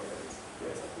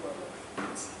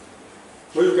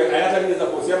 Kwa hiyo hata mimi naweza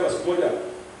kusema siku moja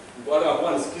wale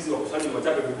wapana sikizi wakusanye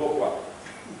machape viboko hapo.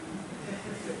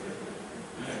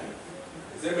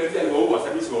 Sema eti aliwaua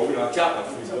sabisi waue na wachapa tu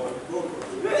viboko.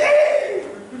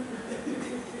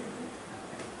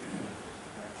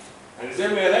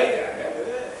 Anasema Elijah.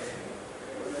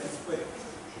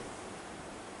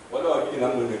 Wale wengine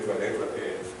ndio wanaitwa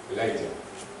Elijah.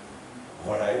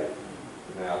 Alright.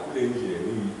 Na kule nje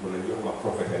mimi kuna ndio kama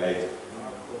prophet Elijah.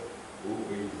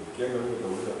 Ukiangalia ndio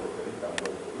unaweza prophetika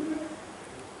hapo.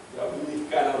 Ya mimi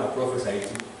kana na prophesy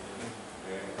tu.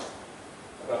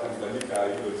 Hata katika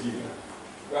hilo jina.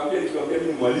 Nikiwaambia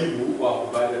mimi mwalimu wa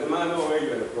kubali, the man know where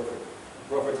you are the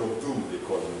prophet of doom they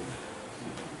call me.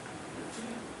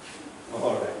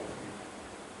 Alright.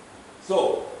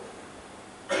 So,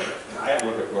 I am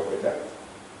not a prophet.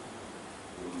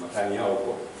 Matani yao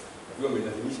huko. Ndio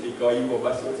mnalazimisha ikawa hivyo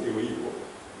basi wote iwe hivyo.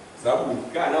 Sababu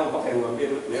nikikaa nao mpaka niwaambie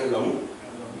neno la Mungu.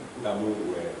 Na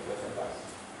Mungu wewe basi.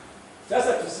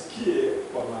 Sasa tusikie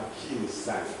kwa makini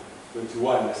sana.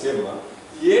 21 nasema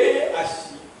yeye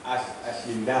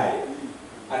ashindaye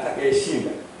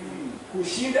atakayeshinda.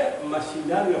 Kushinda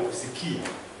mashindano ya kusikia.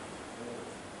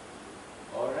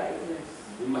 Alright.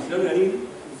 Ni mashindano ya nini?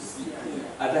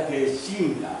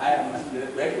 Atakayeshinda haya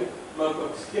mashindano yake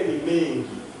kusikia ni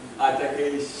mengi.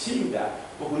 Atakayeshinda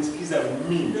kwa kunisikiza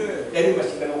mimi. Yaani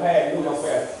mashindano haya ni mambo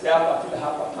ya hapa kila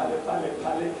hapa pale.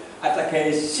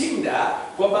 Atakayeshinda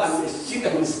kwamba ameshinda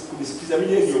kunisikiza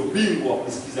mimi, ndio bingwa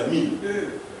kunisikiza mimi.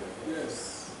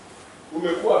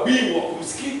 Umekuwa bingwa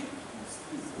kumsikiza.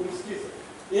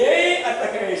 Yeye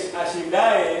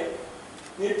atakayeshindaye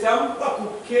nitampa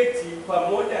kuketi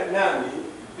pamoja nami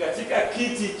katika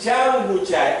kiti changu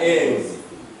cha enzi.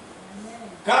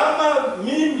 Kama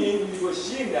mimi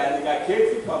nilivyoshinda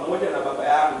nikaketi pamoja na Baba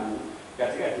yangu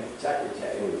katika kiti chake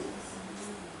cha enzi.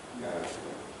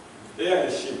 Yeye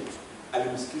alishinda,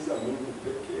 alimsikiza Mungu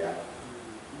peke yake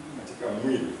katika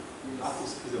mwili,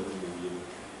 hakusikiza mtu mwingine.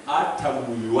 Hata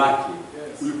mwili wake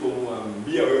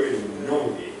ulipomwambia wewe ni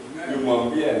mnyonge,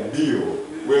 ulimwambia ndio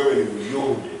wewe ni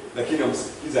mnyonge, lakini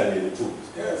amsikiza aliyetuma.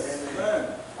 Amen.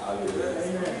 Hallelujah.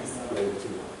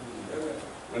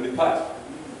 Unanipata?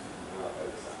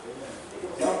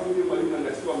 Sababu yule mwalimu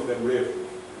anachukua muda mrefu.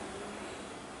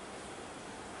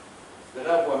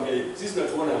 Nataka kuambia sisi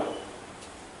tunatuona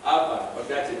hapa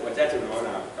wachache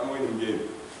unaona kama wewe ni mgeni,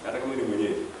 hata kama ni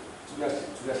mwenyeji.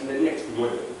 Tunashindania kitu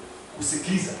kimoja,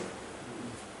 kusikiza.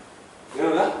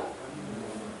 Unaona?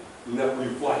 Na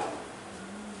kuifuata.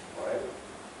 Alright?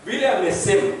 Vile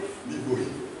amesema ndivyo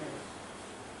hivyo.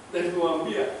 Na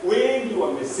nimewambia wengi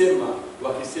wamesema,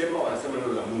 wakisema wanasema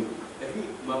neno la Mungu, lakini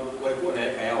walikuwa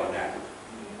wanaweka yao ndani.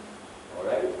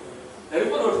 Alright? Na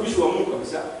walikuwa na watumishi wa Mungu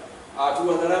kabisa.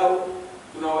 Tuwadharau,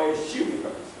 tunawaheshimu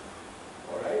kabisa.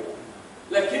 Alright?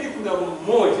 Lakini kuna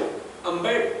mmoja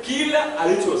ambaye kila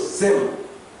alichosema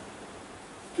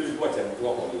kilikuwa cha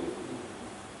kutoka kwa Mungu.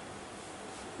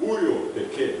 Huyo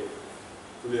pekee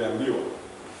tuliambiwa,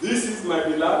 this is my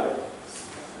beloved.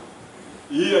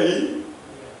 Hii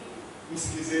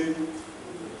msikizeni.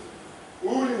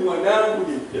 Huyu ni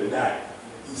mwanangu nimpendaye,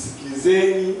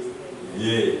 msikizeni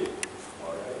yeye.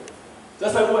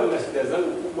 Sasa huwa nina shida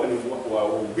zangu kubwa ni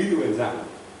wahubiri wenzangu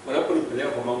wanaponipeleka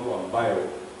kwa mambo ambayo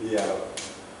ya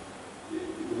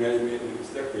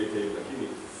nimesikia kuita hivi, lakini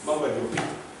mambo ndio.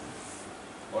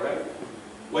 Alright?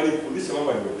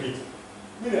 kwamba nimepita.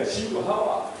 Mimi nashindwa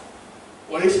hawa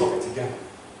wanaishi wakati gani?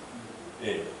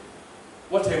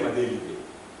 What time are they living?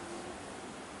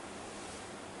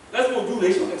 Lazima ujue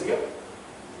unaishi wakati gani?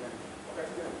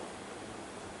 Wakati gani?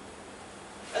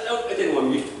 Acha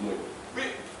niwaambie kitu kimoja.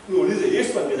 Niulize,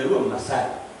 Yesu angezaliwa Masai,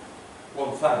 kwa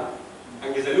mfano,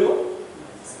 angezaliwa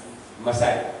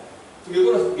Masai,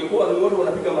 tungekuwa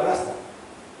wanapiga marasta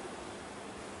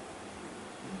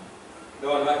na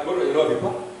wanaelewa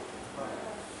vipa,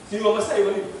 si wa Masai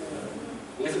walipo.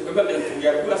 Ungesema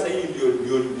tungeambiwa sasa hii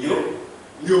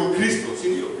ndio Kristo, si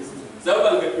ndio? Sababu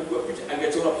angepigwa picha,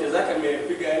 angechora picha zake,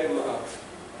 amepiga yale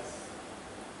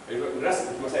rasta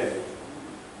kwa Masai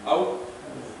au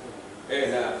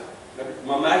na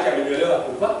mama yake amenyolewa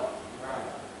kupa.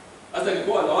 Sasa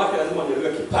nilikuwa wanawake lazima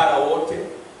wanyolewe kipara wote.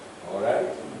 Alright.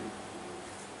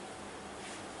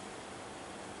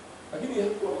 Lakini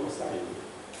hakuwa Masai.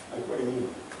 Alikuwa ni Mungu.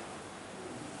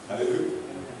 Haleluya.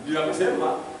 Ndio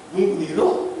akasema Mungu ni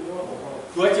roho.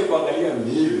 Tuache kuangalia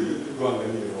miili,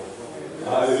 tuangalie roho.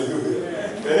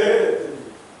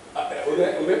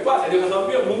 Haleluya. Umepata ndio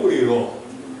nakwambia Mungu ni roho.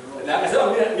 Na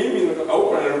akasema mimi nimetoka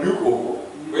huko na narudi huko.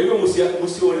 Kwa hivyo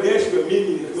msionyeshwe mimi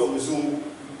nikiwa mzungu.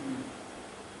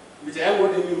 Picha yangu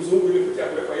ni mzungu, ile picha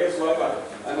kwa Yesu hapa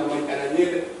anaonekana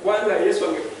nyele. Kwanza Yesu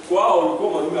kwao alikuwa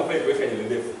mwanaume afai kuweka nyele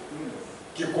ndefu.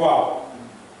 Kikwao.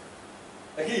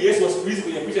 Lakini Yesu asiku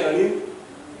kwenye picha na nini?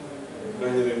 Na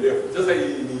nyele ndefu. Sasa ni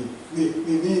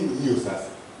nini hiyo sasa?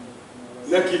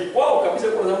 Na kikwao kabisa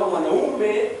kwa sababu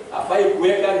mwanaume afai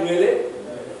kuweka nywele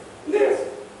ndefu.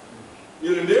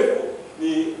 Nywele ndefu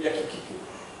ni ya kikike.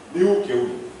 Ni uke ule.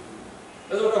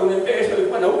 Sasa unaniambia Yesu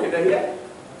alikuwa na uke ndani yake?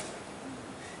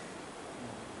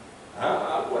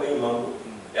 Alikuwa ni mambo.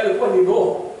 Alikuwa ni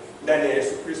roho ndani ya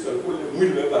Yesu Kristo, alikuwa ni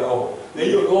mwili umebeba roho. Na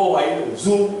hiyo roho haina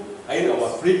uzungu, haina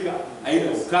Uafrika,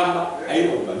 haina Ukamba,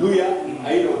 haina Ubaluya,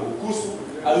 haina Ubukusu,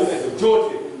 haina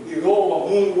chochote. Ni roho wa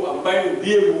Mungu ambaye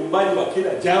ndiye muumbaji wa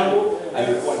kila jambo,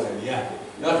 alikuwa ndani yake.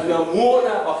 Na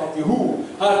tunamuona wakati huu,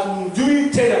 hatumjui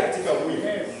tena katika mwili.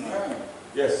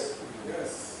 Yes.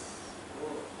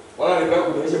 Wala nilikuwa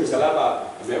kuonyesha msalaba,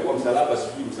 amewekwa msalaba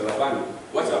sijui msalabani,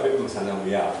 wacha wabebe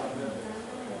msanamu yao.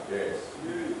 Yes.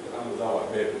 Sanamu zao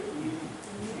wabebe.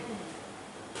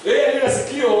 Lina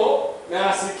sikio na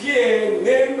asikie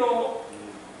neno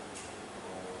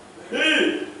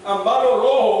hii ambalo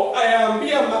Roho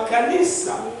ayaambia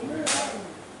makanisa.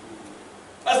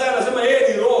 Sasa anasema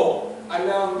yeye ni Roho,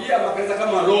 anaambia makanisa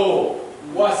kama Roho,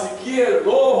 wasikie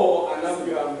Roho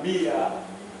anavyoambia.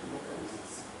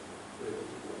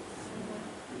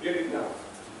 Get it now.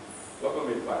 Wako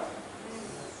mepata.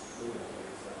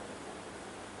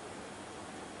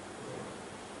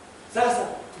 Sasa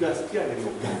tunasikia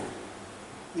neno gani?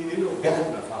 Ni neno gani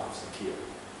tunafaa kusikia?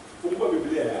 Fungua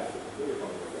Biblia yako.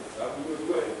 Sababu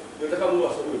nataka Mungu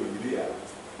asome Biblia.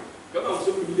 Kama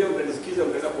msomi Biblia mtanisikiza,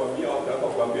 mtaweza kuambia au mtaweza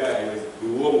kuambia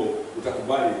ni uongo,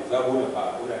 utakubali sababu una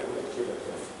kichwa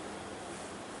cha.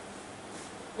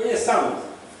 Kwenye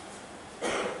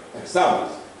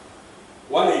Psalms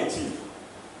 118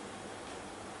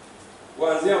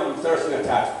 kuanzia mstari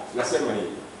 23 nasema hivi.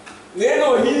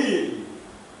 Neno hili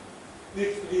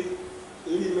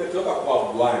limetoka kwa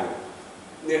Bwana.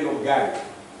 Neno gani?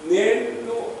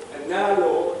 Neno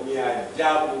nalo ni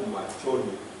ajabu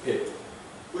machoni petu.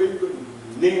 Kwa hivyo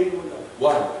neno la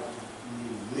Bwana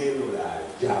ni neno la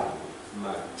ajabu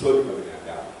machoni pa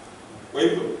binadamu. Kwa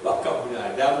hivyo mpaka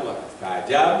binadamu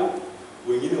wakastaajabu,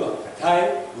 wengine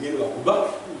wakatae, wengine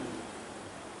wakubali.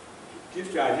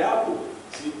 Kitu cha ajabu,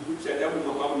 si kitu cha ajabu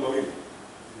na mambo mawili.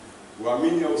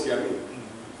 Uamini au usiamini.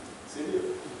 Si ndio?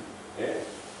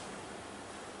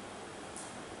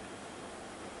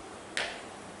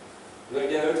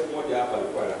 Kijana wetu mmoja hapa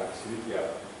alikuwa anashiriki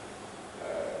hapa.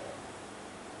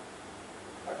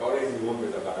 Akaona hizi ng'ombe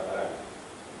za barabarani.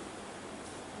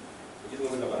 Hizi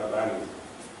ng'ombe za barabarani.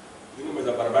 Hizi ng'ombe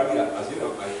za barabarani hazina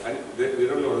they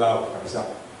don't know love kabisa.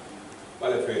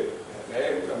 Wale fed. Na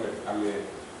yeye mtu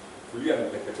kulia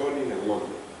mteketoni na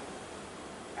ng'ombe.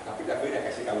 Akapita kwenda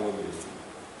akashika ng'ombe.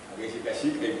 Akashika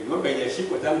hivi. Ng'ombe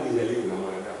haijashikwa tangu izaliwe na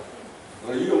mwanadamu.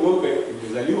 Na hiyo ng'ombe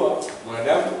ilizaliwa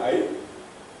mwanadamu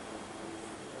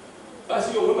basi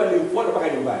hiyo ng'ombe alimfuata mpaka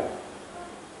nyumbani.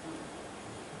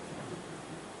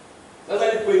 Sasa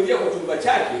alipoingia kwa chumba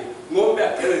chake, ng'ombe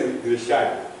akaenda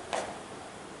dirishani.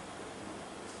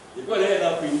 Ilikuwa anaenda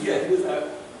kuingia sasa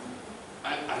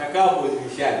akakaa kwa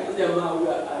dirishani. Sasa jamaa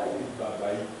huyo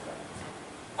alibabaika.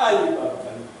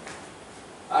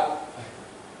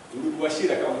 Ndugu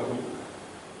Washira kama huyu.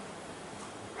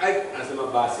 Anasema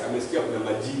basi amesikia kuna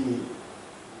majini.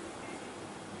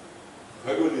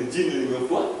 Kwa hiyo ni jini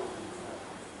limekuwa.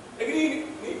 Lakini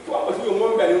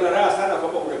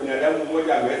binadamu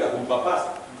mmoja ameweza kumpapasa.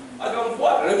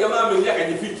 Akamfuata na jamaa ameingia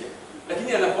akajificha.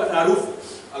 Lakini anafuata harufu.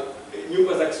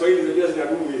 Nyumba za Kiswahili zinajua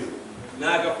zinadumu hizo.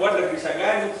 Na akafuata kisha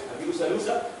gani,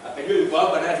 akirusarusa, akajua yuko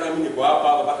hapa naye mimi niko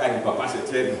hapa mpaka anipapase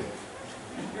tena.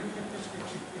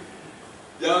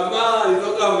 Jamaa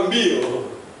alitoka mbio.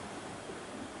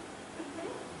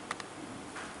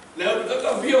 Na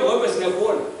ukitoka mbio ng'ombe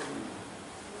zinakuona.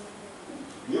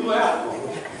 Nyuma yako.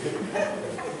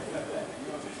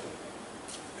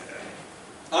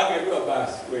 Akajua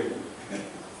basi kweli.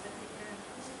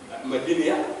 Majini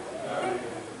ya.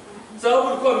 Sababu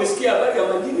alikuwa amesikia habari ya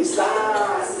majini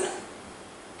sana.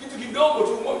 Kitu kidogo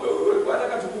tu ng'ombe huyo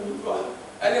anataka tukugundua.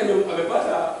 Yaani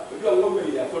amepata kujua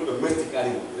ng'ombe ya kondo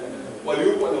domestically.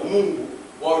 Waliumbwa na Mungu,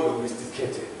 wao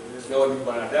domesticated. Na wao ni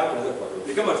wanadamu wanaweza kuwa.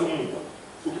 Ni kama tu Mungu.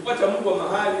 Ukipata Mungu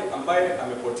mahali ambaye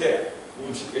amepotea,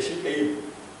 umshike hivi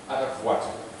atakufuata.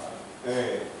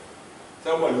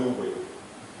 Sababu aliumbwa hivyo.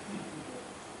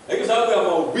 Lakini sababu ya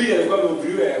mahubiri alikuwa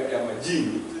amehubiriwa ya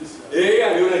majini.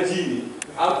 Aliona jini,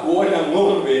 hakuona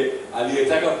ng'ombe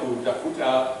aliyetaka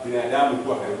kutafuta binadamu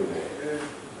kuwa karibu naye.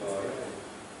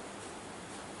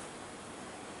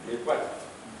 Nipata.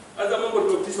 Sasa mambo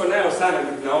tunatishwa nayo sana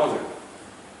ndio tunaona.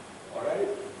 Alright?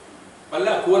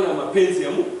 Badala kuona mapenzi ya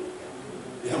Mungu.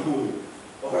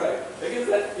 Alright. Lakini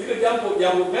ile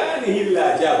jambo gani hili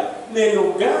la ajabu?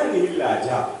 Neno gani hili la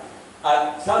ajabu?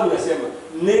 Sasa nasema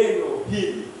neno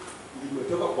hili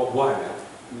limetoka kwa Bwana,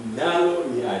 nalo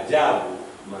ni ajabu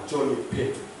machoni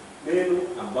petu. Neno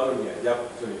ambalo ni ajabu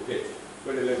machoni petu.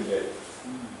 Tuendelee mbele.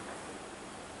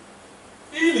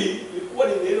 Ili ilikuwa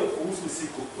ni neno kuhusu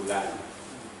siku fulani.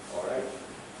 Alright?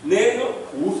 Neno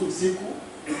kuhusu siku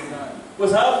fulani. Kwa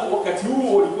sababu wakati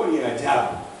huo ulikuwa ni ajabu.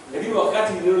 Lakini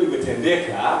wakati neno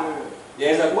limetendeka,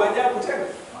 yaweza kuwa ajabu tena.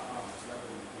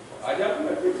 Ajabu na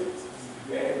kitu.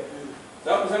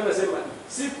 Sababu sana nasema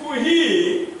siku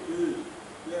hii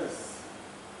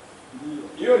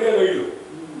hiyo neno hilo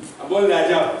ambalo ni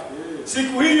ajabu.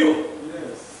 Siku hiyo.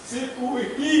 Siku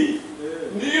hii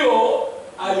ndio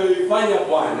aliyoifanya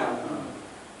Bwana.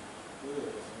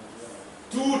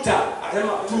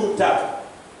 Anasema tuta.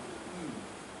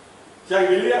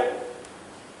 Shangilia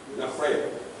na furahi.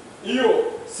 Hiyo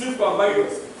siku ambayo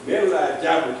neno la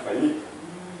ajabu lifanyika.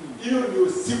 Hiyo ndio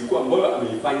siku ambayo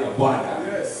ameifanya Bwana.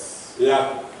 Ya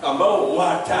ambao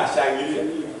watashangilia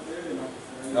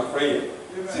na furahi.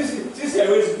 Sisi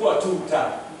haiwezi kuwa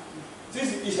tuta.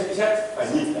 Sisi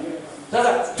ishafanyika.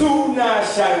 Sasa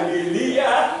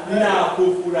tunashangilia na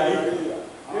kufurahia.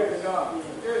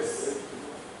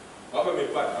 Hapa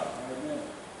umepata.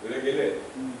 Rejelea.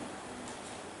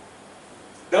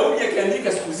 Daudi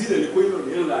akiandika siku zile ilikuwa hilo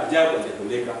neno la ajabu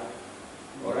linatendeka.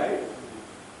 Alright?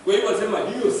 Kwa hiyo anasema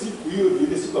hiyo siku hiyo ni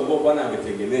ile siku ambayo Bwana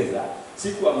ametengeneza,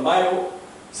 siku ambayo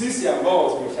sisi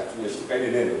ambao tumeshtuka ile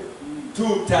neno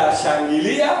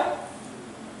tutashangilia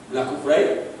na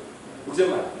kufurahia.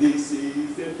 Ukisema this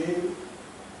is the day,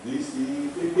 this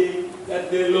is the day that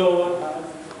the Lord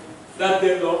has,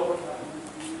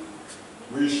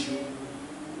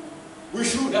 we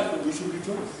should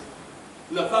rejoice.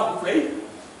 Unafaa kufurahia.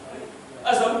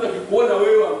 Sasa mtu akikuona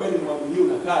wewe ambaye ni mwabudu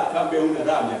unakaa kambe una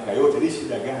raha miaka yote, ni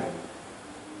shida gani?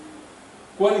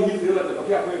 Kwani hivi ndio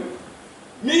litatokea kwenu?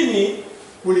 Mimi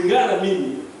kulingana na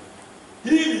mimi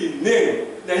hili neno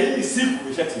na hii siku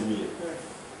imeshatimia.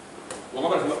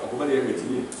 Wangapi wakubali ile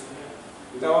imetimia?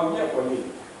 Nitawaambia kwa nini.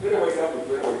 Ndio waita hapo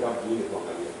kwa nini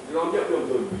kuangalia. Ninawaambia kwa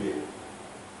mtu Biblia.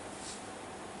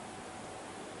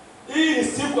 Hii ni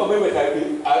siku ambayo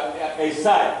imetabiriwa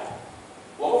Isaya.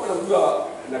 Wakati tunamjua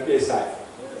nabii Isaya.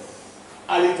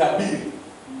 Alitabiri.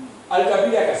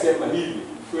 Alitabiri akasema hivi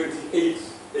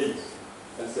 28:8.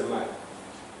 Alisema.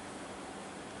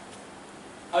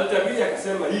 Alitabiri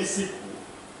akasema hii siku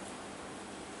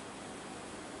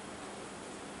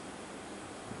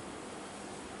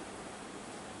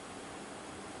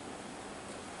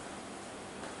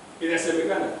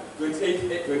inasemekana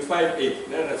 25:8.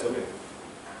 Nani anasomea?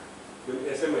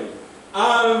 Inasema hivi.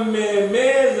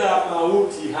 Amemeza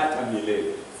mauti hata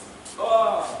milele.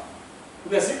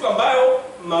 Kuna siku ambayo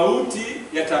mauti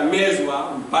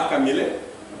yatamezwa mpaka milele.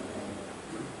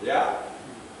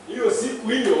 Hiyo siku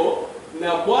hiyo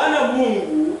na Bwana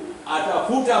Mungu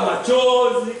atafuta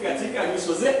machozi katika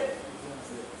nyuso zetu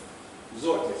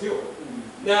zote, sio?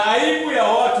 Na aibu ya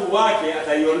watu wake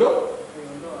ataiondoa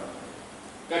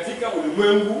katika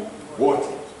ulimwengu wote.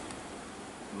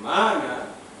 Maana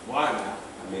Bwana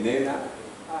amenena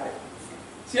haya.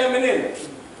 Si amenena?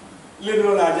 Ile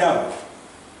neno la ajabu.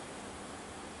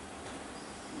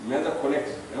 Mmeanza connect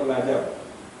neno la ajabu.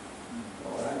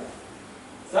 Alright.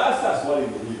 Sasa swali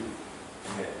ni hili.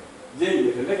 Je,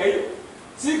 imetendeka hiyo?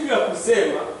 Siku ya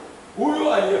kusema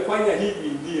huyo aliyefanya hivi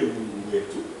ndiye Mungu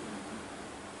wetu.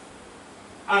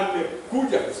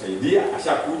 Amekuja kusaidia,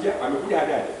 ashakuja, amekuja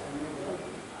hajaje.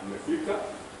 Amefika.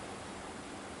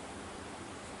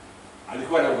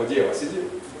 Alikuwa anangojewa, si ndio?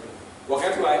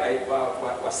 Wakati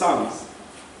wa Psalms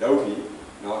Daudi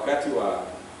na wakati wa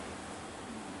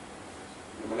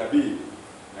manabii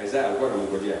Isaiah alikuwa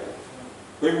anamngojea.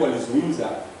 Kwa hivyo walizungumza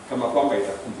kama kwamba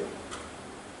itakuja.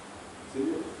 Si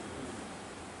ndio?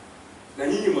 Na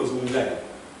nyinyi mzungumzaji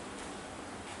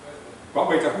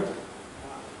kwamba itakuja.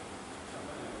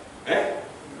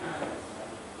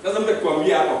 Sasa mtu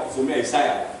akikwambia hapa kusomea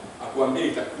Isaiah, akwambia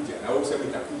itakuja na wewe useme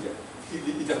itakuja.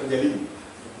 Itakuja lini?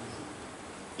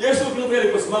 Yesu Kristo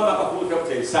aliposimama akafunga kitabu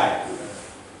cha Isaiah.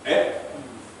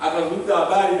 Akazungumza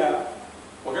habari ya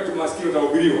wakati maskini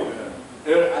utahubiriwa.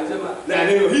 Anasema na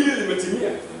neno hili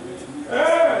limetimia.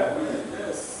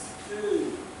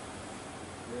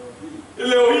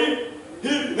 Leo hii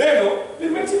hili neno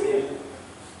limetimia.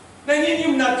 Na nyinyi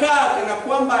mnakaa kana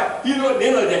kwamba hilo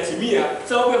neno halijatimia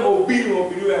sababu ya mahubiri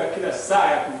ya kila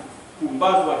saa ya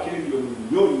kumbazwa akili ndio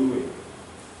milioni wewe.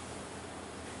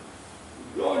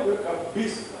 Ndio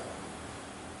kabisa.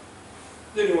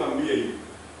 Tena niwaambie hivi.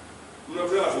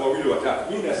 Mnaona watu wawili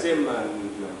watatu. Mimi nasema 1,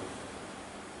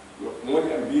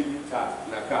 2, 3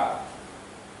 nakaa.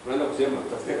 Unaanza kusema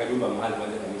tutafuta kanyumba mahali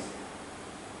moja kanisa.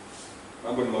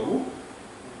 Mambo ni magumu.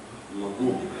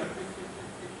 Magumu.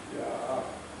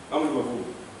 Mambo ni magumu.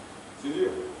 Si ndio?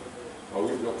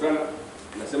 Wawili doktrana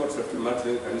nasema tutafuta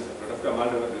mahali kanisa. Tutafuta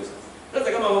mahali kanisa.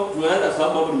 Sasa kama tunaanza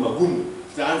sababu mambo ni magumu,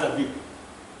 tutaanza vipi?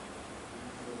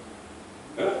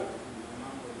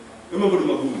 Mambo ni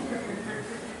magumu.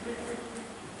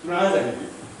 Tunaanza hivi.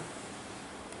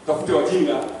 Tafute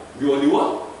wajinga ndio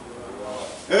waliwa.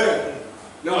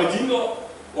 Na wajinga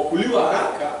wakuliwa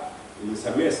haraka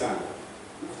unisamehe sana.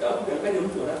 Ukitaka kudanganya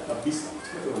mtu haraka kabisa,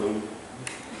 usipate wanaume.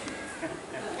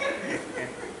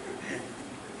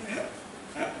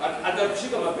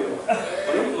 Atakushika mapema.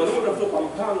 Wanaume wanafuta kwa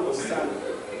mpango sana.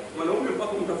 Wanaume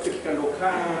mpaka mtafute kando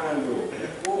kando.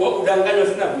 Wao kudanganywa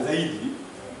sana zaidi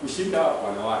kushinda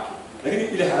wanawake. Lakini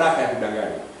ile haraka ya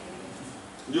kudanganya.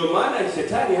 Ndio maana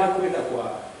shetani hakuenda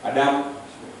kwa Adamu,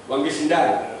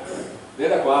 wangeshindana.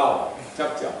 Nenda kwa hao,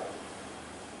 chap.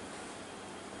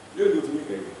 Ndio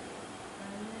tumika hivi.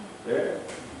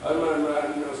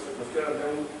 Nafikiri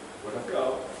Adamu watafika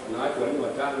wanawake wanne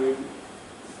watano hivi.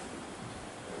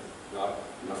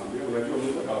 Naambia unajua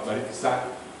Mungu atawabariki sana.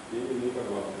 Yeye Mungu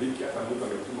atawabariki hata Mungu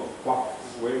ametuma kwako.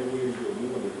 Wewe ndio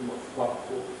Mungu ametuma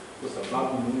kwako kwa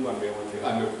sababu Mungu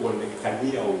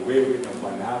amekuonekania wewe na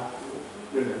bwanako.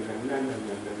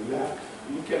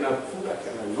 Mke anafunga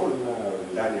kananona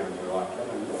ndani ya moyo wake,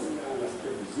 ananona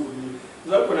anasikia vizuri.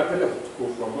 Sababu anapenda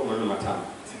kukuambia maneno matamu.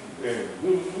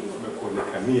 Mungu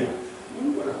amekuonekania.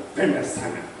 Mungu anapenda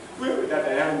sana. Wewe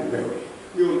dada yangu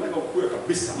wewe unataka ukue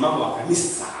kabisa mama wa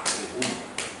kanisa.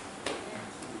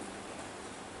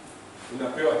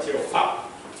 Unapewa cheo hapa.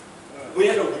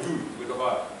 Wewe ndio ukijui umetoka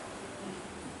wapi.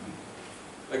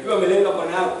 Lakini amelenga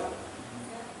bwana yako.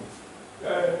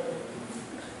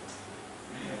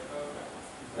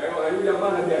 Yule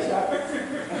jamaa na biashara.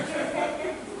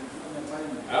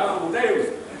 Mtayo.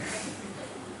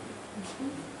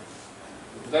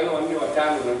 Mtano wanne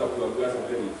watano unaanza kuambia sasa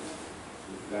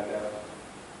dada.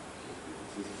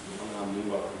 Sisi kama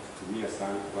Mungu akutumia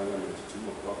sana kwanza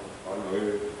ametutumia kwako. Kaona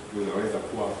wewe unaweza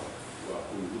kuwa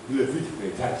vile vitu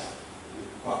unahitaji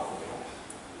kwako.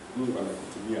 Mungu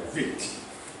amekutumia vitu.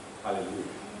 Haleluya.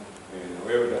 Na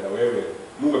wewe dada wewe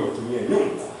Mungu amekutumia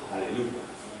nyumba. Haleluya.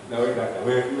 Na wewe dada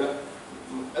wewe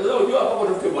sasa unajua hapo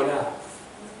tafute bwana.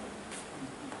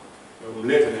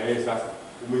 Umlete na yeye sasa.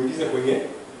 Umuingize kwenye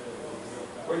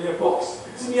box.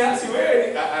 Si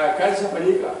wewe kazi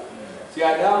shafanyika. Si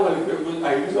Adamu alikuwa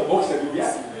aingizwa box ya bibi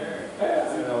yake.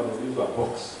 Anaingizwa box.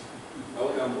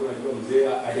 Naona mbona unajua mzee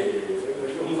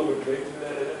unajua Mungu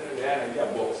ametuletea anaingia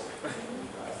box.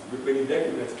 Vipeni vyake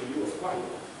vinachukuliwa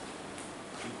kwanza.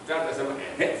 Tata sema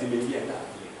zimeingia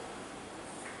ndani.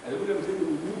 Alikuja mzee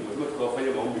mgumu, lazima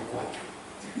tukawafanya maombi kwake.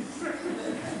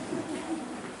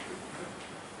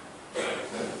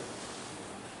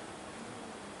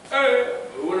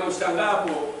 Unamshangaa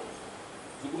hapo.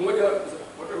 Siku moja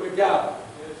watu wamejaa.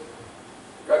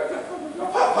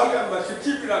 Papa kama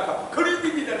shikipi na kapa.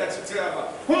 Karibu bila tatiaba.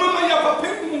 Mama ya papa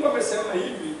Mungu amesema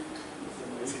hivi.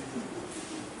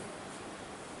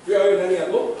 Wewe ndani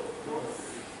yako?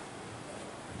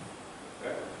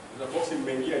 Na boxi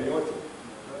mmeingia nyote.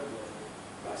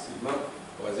 Basi mama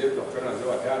wazee tunakutana wazee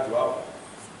watatu hao.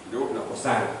 Ndio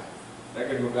tunakosana.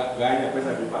 Lakini ndio ganya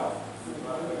pesa vibao.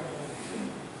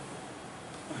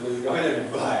 Unazigawanya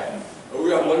vibaya.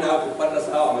 Huyu amwona hakupata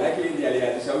sawa, maana yake ndiye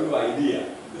alianzisha huyu idea.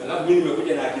 Alafu mimi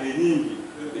nimekuja na akili nyingi.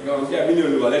 Nikamwambia mimi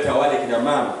niliwaleta wale kina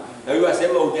mama. Na huyu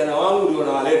asema ujana wangu ndio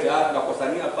nawaleta,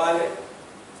 tunakosania pale.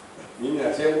 Mimi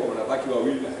nasema wanabaki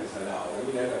wawili na kanisa lao.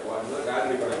 Mimi naenda kuanza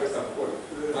kazi kwa pesa mkono.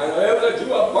 Anaweza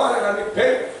jua Bwana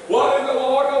kanipenda. Wale ndio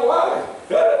waona wale.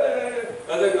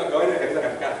 Sasa tunagawanya kanisa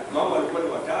katikati. Mama alikuwa ni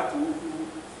watatu huku.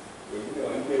 Wengine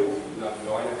wanne huku na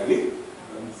tunagawanya kanisa.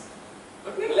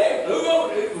 Lakini leo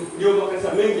ndio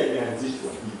makanisa mengi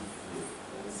yameanzishwa hivi.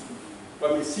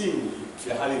 Kwa misingi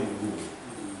ya hali ngumu.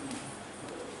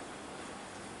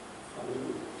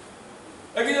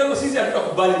 Lakini leo sisi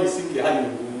hatutakubali misingi ya hali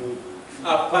ngumu.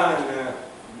 Hapana.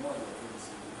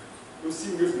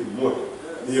 Msingi ni mmoja,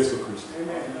 ni Yesu Kristo.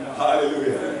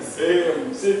 Haleluya.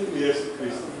 Msingi ni Yesu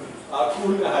Kristo.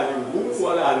 Hakuna hali ngumu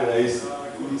wala hali rahisi.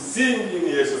 Msingi ni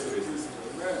Yesu Kristo.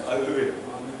 Haleluya.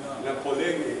 Na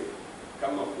poleni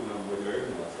kama kuna mmoja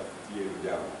wenu wasafikie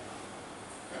jambo.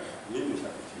 Mimi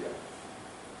nishapitia.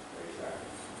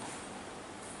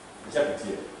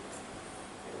 Nishapitia.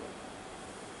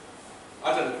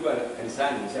 Hata nikiwa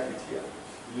kanisani nishapitia.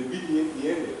 Ilibidi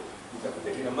niende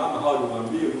nitakuta kina mama hao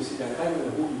niwaambie usidanganywe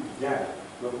na huyu kijana.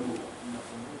 Unakumbuka?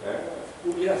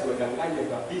 Huyu asiwadanganye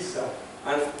kabisa.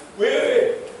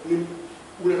 Wewe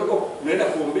unatoka unaenda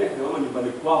kuombea na mama nyumbani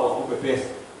kwao wakupe pesa.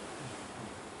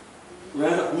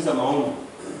 Unaanza kuuza maombi.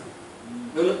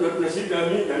 Tunashinda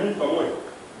mimi pamoja.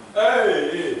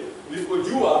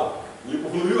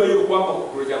 Nilipofunuliwa hiyo kwamba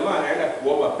kuna jamaa anaenda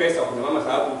kuomba pesa kwa mama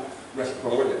sababu tunashika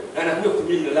pamoja. Na anakuja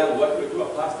kutumia jina langu, watu wajua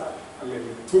pastor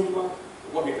amenituma.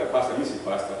 Kwa hiyo pastor mimi si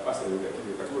pastor, pastor ni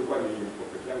lakini kwa sababu ni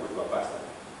prophet yangu kwa pastor.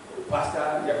 Pastor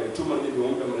amenituma nije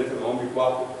niombe mlete maombi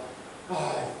kwako.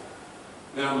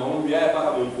 Na maombi haya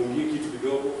mpaka mumpungie kitu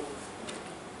kidogo.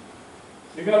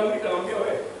 Nikamwambia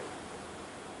wewe.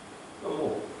 Kama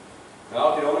na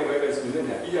wao kinaona kwa siku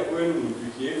zingine akija kwenu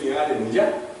mpikieni yale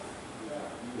njaa.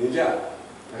 Njaa.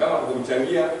 Na kama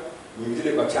kumchangia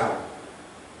mwingine kwa chama.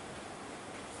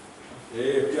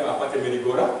 Pia apate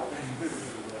merigora.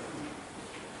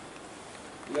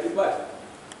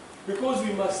 Because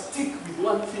we must stick with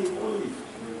one thing only.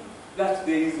 That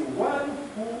there is one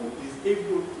who is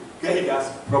able to guide us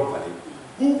properly.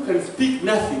 Who can speak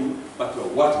nothing but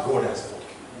what God has spoken.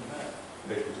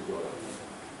 Let it to God.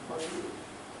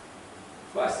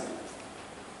 Firstly,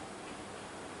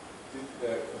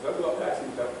 kwa sababu wakati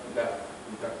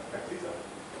nitakatiza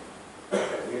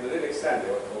niendelee next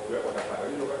Sunday watapata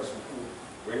nini wakati sikukuu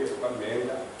wengi kwa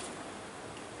mmeenda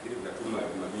ili tunatuma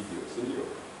video, si ndio?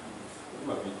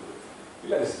 Tuma video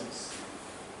ila ni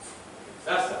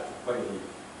sasa tufanye hivi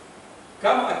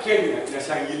kama Kenya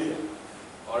inashangilia,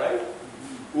 alright,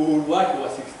 uhuru wake wa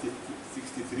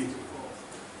 63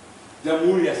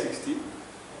 jamhuri ya 64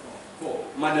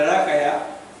 madaraka ya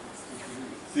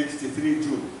 63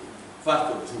 June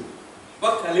 1st of June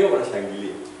mpaka leo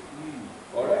wanashangilia,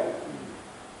 alright.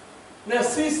 Na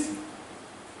sisi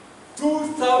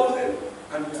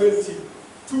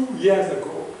 2022 years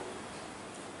ago,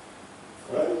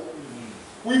 right?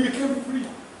 We became free.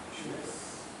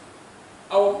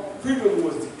 Our freedom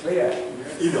was declared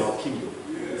in our kingdom.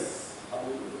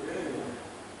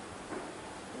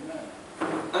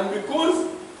 And because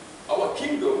our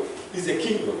kingdom is a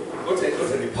kingdom, not a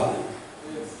republic.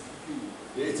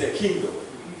 It's a kingdom.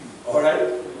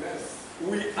 Alright?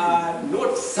 We are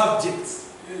not subjects.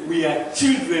 We are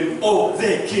children of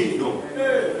the kingdom.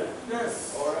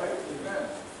 Yes. Alright?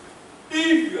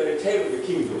 If you are a child of the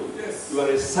kingdom, you are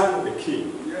a son of the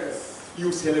king. Yes.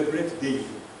 You celebrate daily.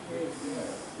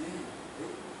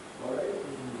 Alright?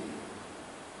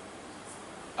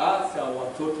 Hata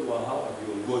watoto wa hawa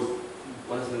viongozi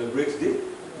wana celebrate day.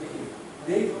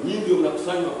 Nyinyi ndio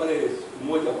mnakusanywa pale siku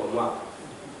moja kwa mwaka.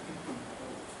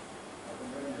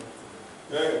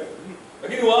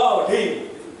 Lakini wao day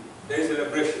there is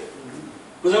celebration.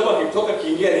 Kwa sababu akitoka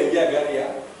kiingia anaingia gari ya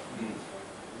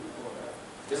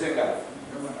serikali.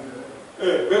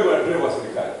 Wewe wa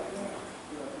serikali.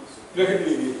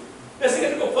 Lakini sisi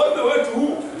katika ufalme wetu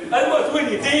huu lazima tuwe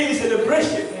ni daily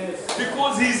celebration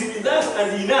because he is with us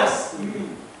and in us.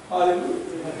 Hallelujah.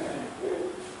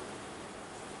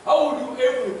 How would you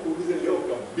ever kuuliza leo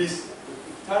kabisa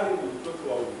ukutane na mtoto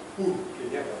wa Uhuru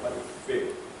Kenyatta pale Fed?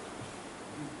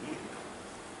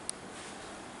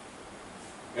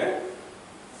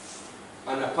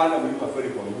 Anapanda mlima Feri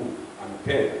kwa mguu,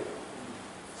 amependa.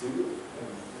 Si ndio?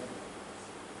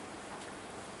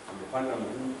 Amepanda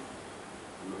mguu,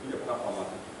 amekuja kwa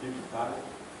pikipiki pale,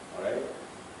 alright?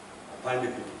 Apande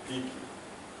pikipiki.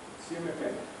 Si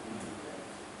amependa.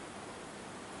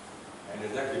 Aende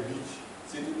zake beach,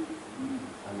 si ndio?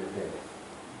 Amependa.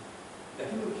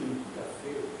 Lakini ukimkuta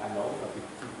feo anaomba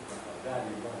vitu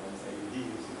tafadhali Bwana nisaidie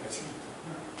sikachiki.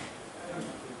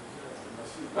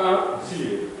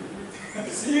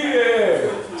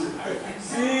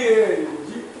 Sie.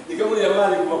 Ni kama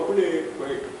jamani kwa kule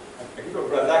akiwa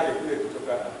brother yake kule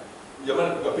kutoka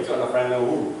jamani tukapita wanafanya na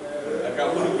Uhuru.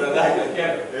 Akaamua brother yake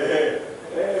akienda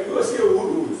kwa sio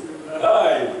Uhuru.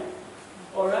 Hai.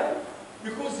 All right?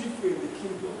 Because if we're in the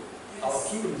kingdom, our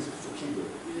kingdom is a kingdom.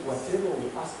 Whatever we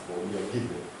ask for, we are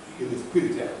given in the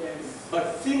spirit. But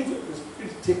things of the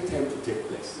spirit take time to take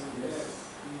place.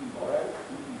 All right?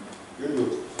 You know.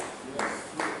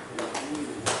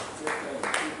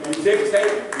 It takes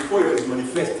time before it is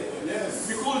manifested.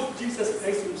 Because Jesus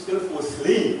Christ himself was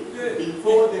slain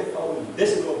before the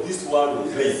foundation of this world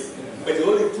was laid. But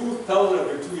only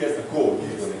 2,002 years ago, he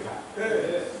was on the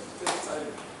earth.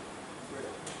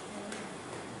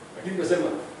 Lakini tunasema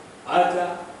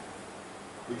hata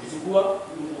ukichukua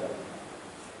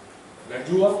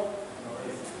najua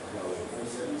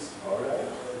alright.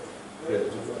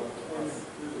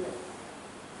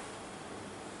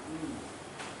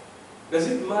 Does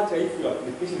it matter if your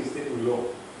application is taken low?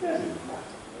 It doesn't matter.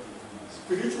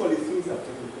 Spiritually things have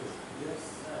taken place. Yes.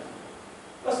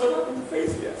 That's what happened to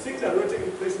face here. Things are not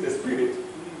taking place in the spirit.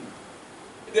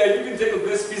 They are even taking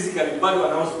place physically. Bad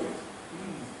announcement.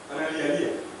 Analialia.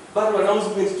 Bado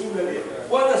announcement tu ndio.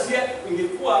 Kwanza si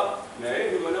ingekuwa na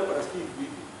yeye mwanangu anasikia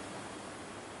hivi.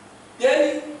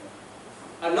 Yaani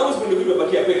announcement ndio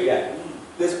imebakia peke yake.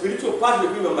 The spiritual part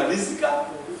ndio imemalizika,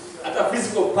 hata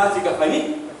physical part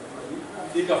ikafanyika.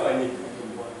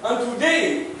 And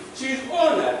today she is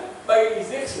honored by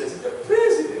His Excellency the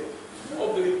President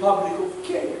of the Republic of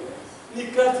Kenya. Ni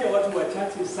kati ya watu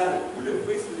wachache sana ule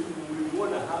face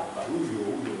mlimuona hapa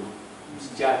huyo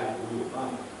msichana huyo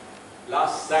mama.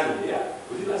 Last Sunday, yeah?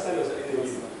 Was it last Sunday or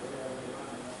Sunday?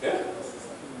 Yeah?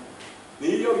 Ni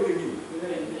hiyo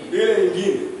ile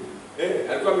nyingine.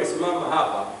 Alikuwa amesimama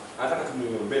hapa, anataka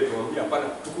tumuombe, tumwambia hapana,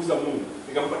 tukuza Mungu.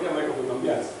 Nikampatia maiko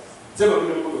kumwambia, sema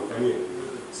vile Mungu akufanyia.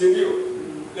 Si ndio?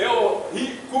 Leo hii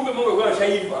kumbe Mungu alikuwa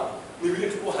anashaiba, ni vile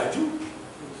tuko hajui.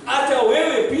 Hata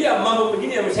wewe pia mambo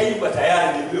mengine yameshaiba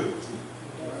tayari ni vile.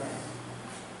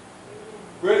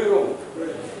 Kweli Mungu.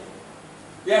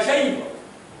 Yashaiba.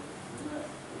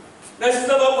 Na si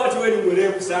sababu watu wewe ni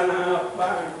mrefu sana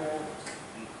hapa.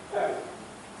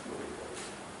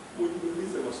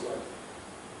 Muulize maswali.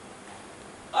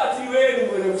 Ati wewe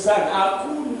ni mrefu sana,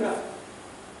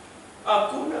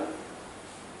 hakuna.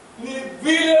 Ni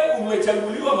vile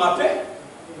umechaguliwa mapema.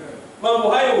 Mambo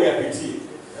hayo uyapitie.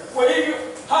 Kwa hivyo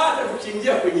hata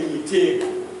kuchingia kwenye mitego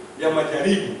ya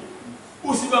majaribu,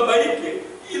 usibabaike.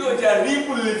 Hilo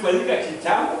jaribu lilifanyika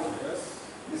kitambo.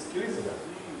 Nisikilize.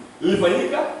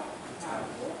 Lilifanyika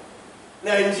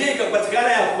na njia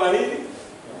ikapatikana ya kufanya nini?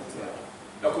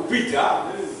 Na kupita.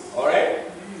 Alright?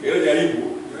 Hilo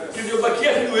jaribu.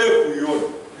 Kilichobakia ni wewe kuiona.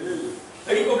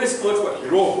 Lakini kwa sisi watu wa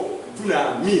kiroho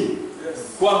tunaamini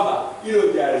kwamba hilo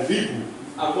jaribu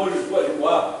ambalo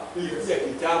lilikuwa lilikuja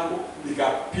kitambo,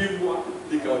 likapimwa,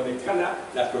 likaonekana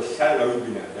na toshana na wewe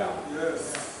binadamu. Yes.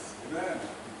 Amen.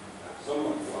 Soma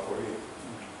kwa Korintho.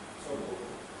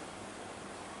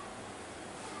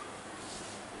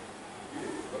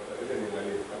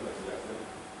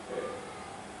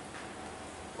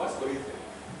 What's Korintho?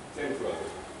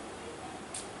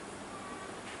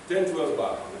 10:12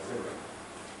 back.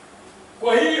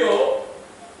 Kwa hiyo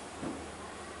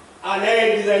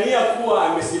anayedhania kuwa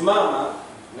amesimama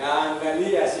na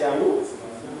angalia asianguke.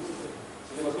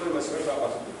 Sema maswali hapa.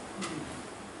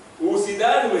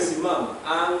 Usidhani umesimama,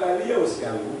 angalia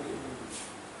usianguke.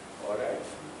 Alright.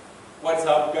 What's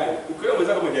up gani? Ukiwa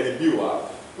unaweza kama jaribiwa,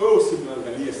 wewe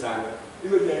usimwangalie sana.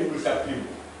 Hilo jaribu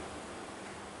litapimwa.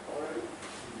 Alright.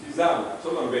 Tizama,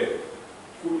 soma mbele.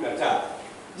 13.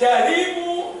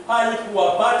 Jaribu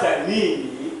halikuwapata ninyi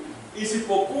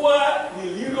isipokuwa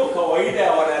lililo kawaida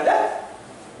ya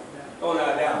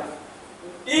wanadamu.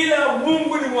 Ila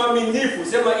Mungu ni mwaminifu.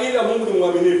 Sema ila Mungu ni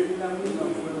mwaminifu.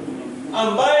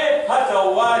 Ambaye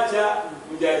hatawacha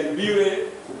mjaribiwe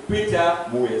kupita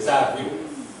muwezavyo.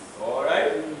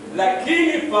 Alright?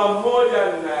 Lakini pamoja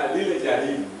na lile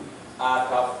jaribu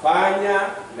atafanya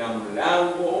na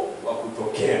mlango wa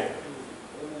kutokea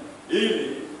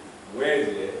ili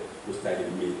mweze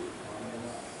kustahimili.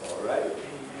 Alright?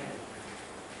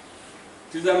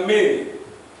 Tazameni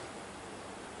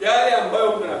yale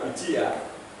ambayo mnapitia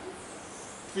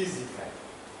physically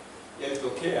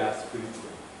yalitokea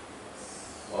spiritually.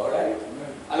 Alright?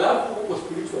 Alafu huko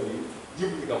spiritually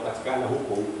jibu likapatikana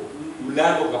huko.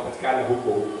 Mlango ukapatikana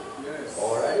huko.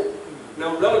 Alright? Na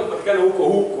mlango ukapatikana huko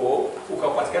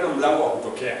ukapatikana mlango wa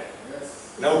kutokea.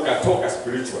 na ukatoka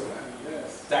spiritual.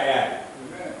 Tayari.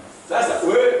 Sasa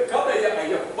wewe kabla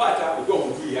ya kupata ukiwa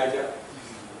hujui haja.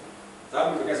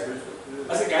 Sababu umekaa spiritual.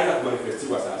 Sasa kaanza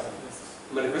kumanifestiwa sasa.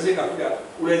 Manifestation kakuja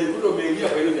unajikuta umeingia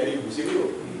kwa hilo jaribu, si ndio?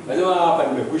 Lazima hapa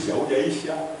nimekwisha,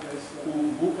 hujaisha.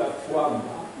 Kumbuka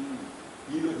kwamba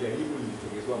hilo jaribu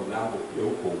lilitengenezwa mlango ya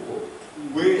huko.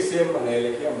 Wewe sema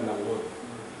naelekea mlangoni.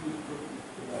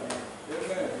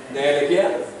 Naelekea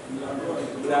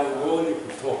mlangoni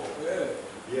kutoka.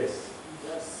 Yes.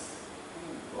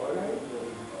 Alright.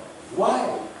 Why?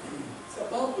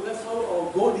 Sababu that's how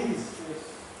our God is.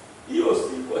 Hiyo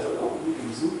si kwa sababu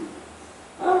ni mzuri.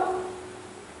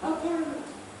 Hapana.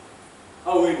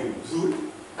 Au wewe ni mzuri?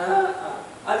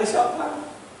 Alishapanga.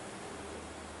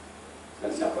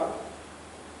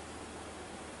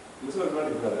 Msema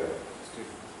nani brother?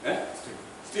 Steve.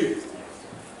 Steve.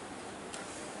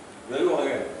 Nani wa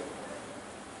gani?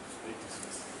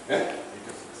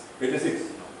 86.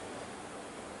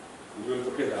 Ndio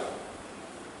tokea hapo.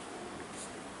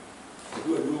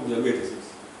 Ndio 86.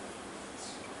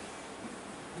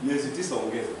 Miezi 9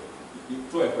 ongeza.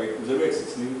 Itoe kwa mzaliwa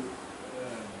 6 nini?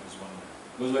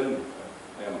 Mwezi wa 4.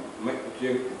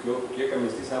 Ukiweka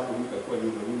miezi 9 hapo itakuwa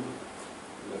nyuma.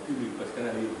 Lakini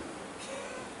ilipatikana nini?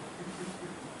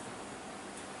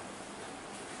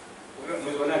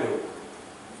 Mwezi wa 8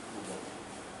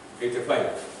 85.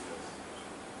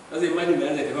 Sasa imagine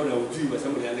unaanza tena na ujui kwa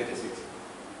sababu unaanza 86.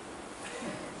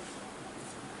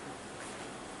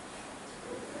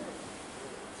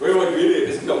 Wewe watu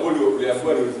ile ndio ambao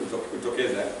uliambiwa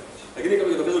kutokeza. Lakini kama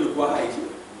kutokeza ulikuwa hai.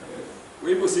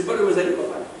 Wewe ipo si bado umezaliwa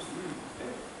pale.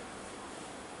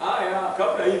 Haya,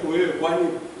 kabla hivyo wewe kwani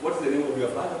what is the name of your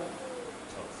father?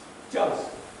 Charles.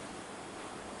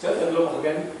 Charles ndio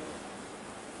gani?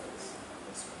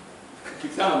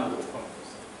 Kitambo.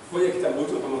 Kwa kitambo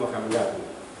tu kama makamu yako.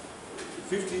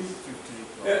 50.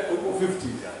 Uko 50.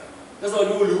 Sasa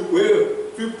wewe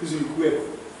 50 zilikuwepo.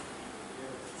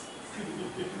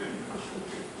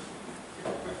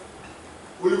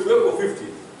 Ulikuwepo 50.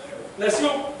 Na sio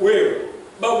wewe,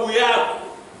 babu yako.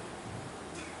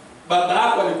 Baba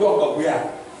yako alikuwa babu yako.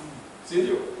 Si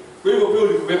ndio? Kwa hivyo wewe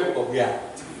ulikuwepo babu yako.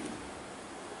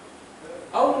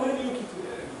 Au mwenye hiyo kitu.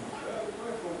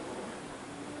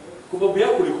 Kwa babu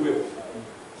yako ulikuwepo.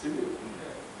 Si ndio?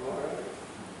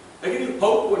 Lakini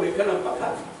haukuonekana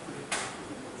mpaka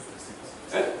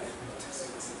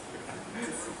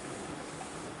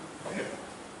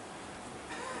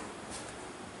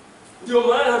ndio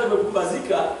maana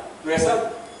tumekumbazika tunahesabu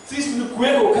sisi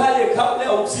tulikuwepo kale kabla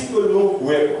ya msingi ulimwengu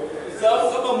kuwepo.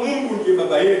 Sababu kama Mungu ndiye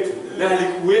baba yetu na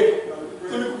alikuwepo,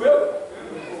 tulikuwepo.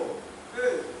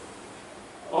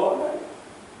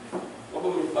 Baba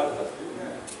mlipata.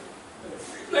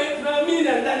 Tunaamini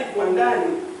ndani kwa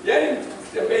ndani, yaani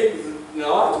mtembei na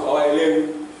watu hawaelewi.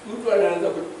 Mtu anaanza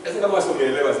sasa kama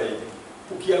wasomeelewa zaidi.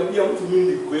 Ukiambia mtu mimi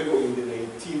nilikuwepo in the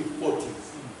 1940s.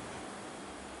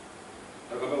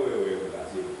 Kama wewe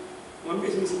lazima. Mwambie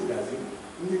mimi si lazima.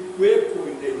 Nilikuwepo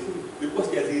in the because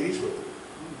sijadhihirishwa.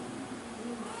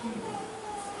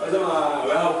 Sasa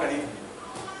wewe karibu.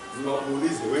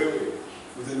 Niwaulize wewe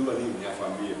uzaliwa lini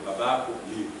nikwambie babako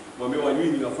ni. Mwambie wajui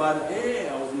ni your father.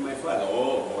 I was my father.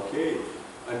 Oh, okay.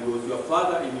 And was your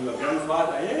father and your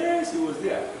grandfather? Yes, he was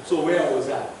there. So where was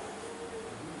I?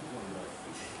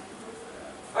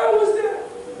 I was there.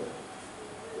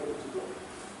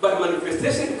 But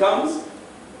manifestation comes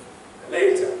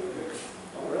later.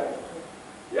 All right.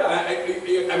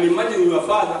 Yeah, I'm imagining your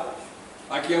father.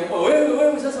 Akiamua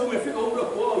wewe sasa umefika umri wa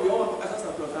kuoa unaoa mpaka sasa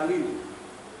tunasalini.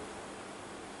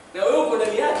 Na wewe uko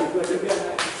ndani yake tunatembea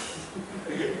naye.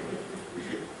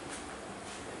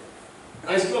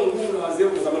 Anashika ngumu na wazee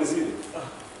kwa zamani zile.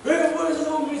 Wewe mbona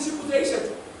sasa umesiku taisha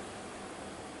tu?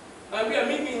 Anambia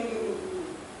mimi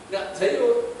na sasa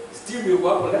hiyo Steve yuko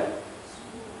hapo ndani.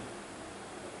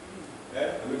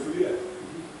 Ametulia.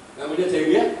 Na mmoja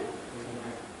tayari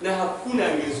na hakuna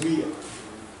angezuia.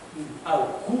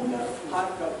 Hakuna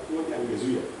hata mmoja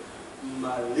angezuia.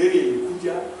 Malaria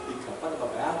ilikuja ikapata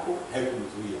baba yako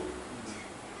haikumzuia.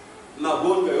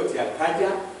 Magonjwa yote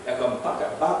yakaja yakampaka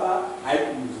baba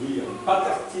haikumzuia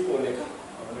mpaka Steve onekana.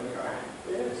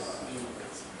 Yes.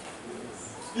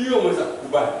 Hiyo mweza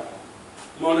kukubali.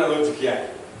 Umeona logic yake.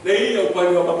 Na hii ya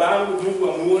upande wa baba yangu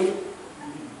Mungu amuone.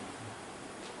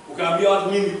 Ukaambia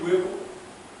watu mimi nikuwepo.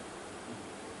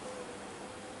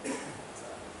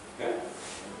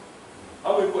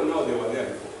 How many people know they were there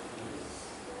before?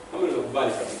 How many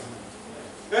wanakubali kabisa?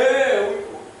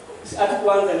 Hata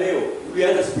kuanza leo,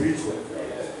 tulianza spiritual.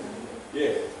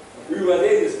 Yes. We were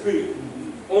there in the spirit.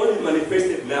 Only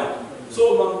manifested now.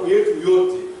 So mambo yetu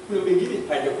yote, kuna mengine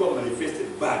hayajakuwa manifested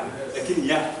bado, lakini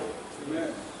yako.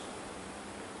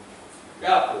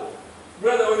 Yapo.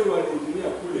 Brother wewe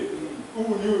wanaengineer kule.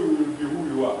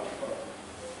 Huyu wako.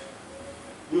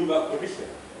 Nyumba kodisha.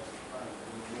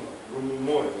 Room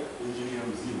moja, engineer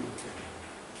mzima.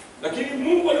 Lakini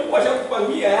Mungu alikuwa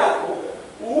ashakupangia yako.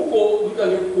 Huko mtu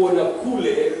angekuona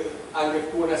kule,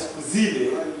 angekuona siku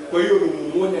zile. Kwa hiyo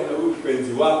room moja na huyu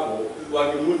mpenzi wako,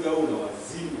 wangemuuliza wewe una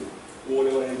wazimu.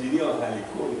 Wale wa engineer wa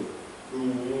Kalikoni. Room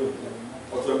moja.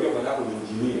 Watuambia bwana ni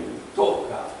engineer.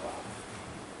 Toka hapa.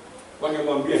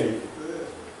 Wangemwambia hivi.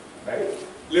 Right?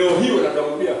 Leo hiyo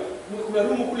natamwambia kuna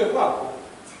room kule kwako.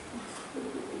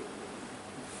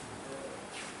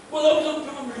 Kwa sababu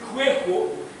mlikuweko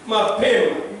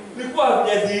mapema. Nilikuwa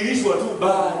hajadhihirishwa tu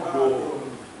bado.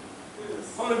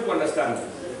 How many people understand this?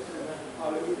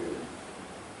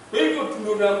 Kwa hivyo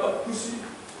tunaomba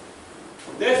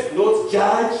let's not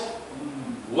judge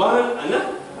one another.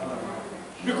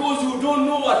 Because you don't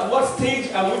know at what stage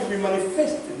I'm going to be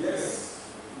manifested. Yes.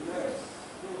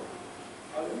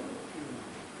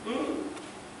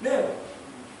 Never.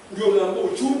 Ndio unaambiwa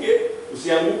uchunge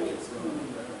usianguke.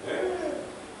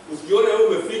 Usijione wewe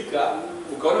umefika,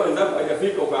 ukaona wenzako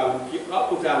hajafika ukaangukia,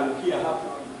 hapo utaangukia hapo.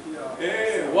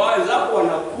 Wenzako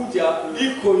wanakuja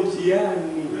iko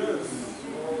njiani.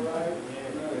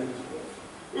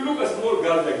 You look at small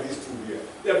girls like these two here.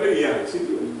 They are very young, see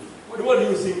you. What do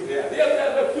you think they are? They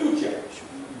are the future.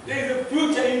 There is a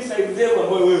future inside them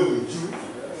ambayo wewe hujui.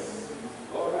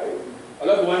 Alright.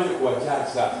 Alafu uanze kuwajudge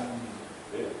sasa.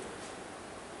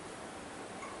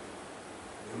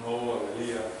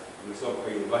 Angalia, umesoma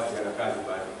kwa university ana kazi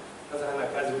bado. Sasa hana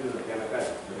kazi wewe unataka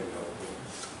kazi.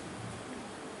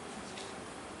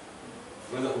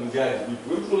 Unaweza kumjaji vipi?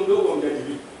 Wewe mtu mdogo umjaji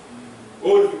vipi?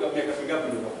 Wewe unafika miaka mingapi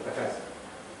ndio unapata kazi?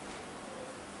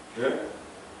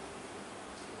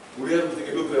 Ulianza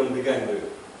kutegemea kwa umri gani wewe?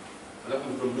 Alafu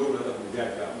mtu mdogo anaanza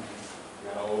kumjaji hapo.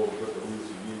 Na mtoto huyu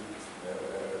sijui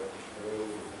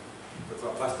mtoto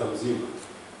wa pasta mzima.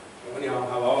 Kwani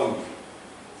hawaoni?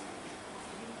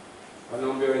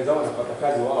 Wanaomba wenzao wanapata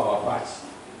kazi wao hawapati.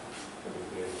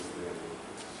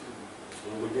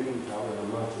 Ngojeni mtaona na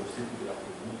macho usiku bila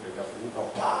kuvuka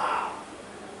pa.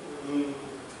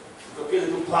 Tokeze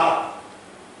tu pa.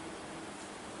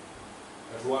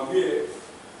 Atuambie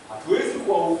hatuwezi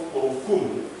kwa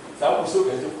hukumu sababu sio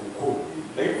kazi kuhukumu.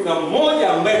 Lakini kuna mmoja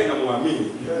ambaye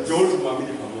tunamwamini, ndio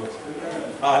tumwamini pamoja.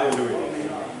 Hallelujah.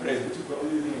 Praise God.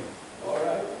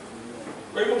 Alright.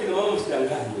 Kwa hivyo kina mama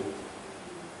msidanganywe.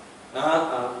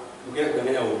 Mkienda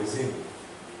kudanganya waulizeni.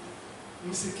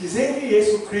 Msikizeni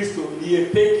Yesu Kristo ndiye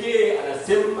pekee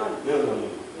anasema neno la Mungu.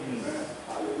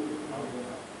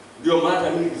 Ndio maana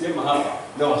mimi nikisema hapa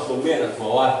na wasomea na kwa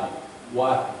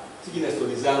wapi. Siki na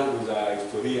story zangu za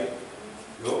historia.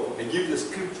 No, I give the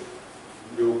scripture.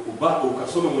 Ndio ubako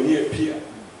ukasome mwenyewe pia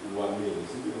uamini.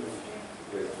 Sio?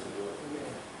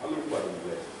 I'm not quite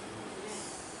blessed.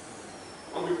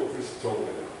 I'm people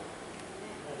stronger now.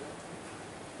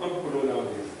 Some people know now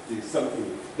there's something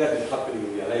that is happening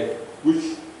in their life which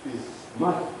is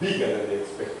much bigger than they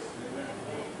expect.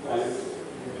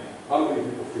 How many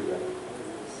people feel that?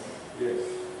 Yes.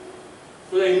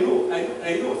 So I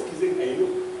know, skizeni, I know.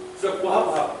 Tutakuwa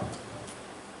hapa.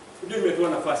 Ndio nimetoa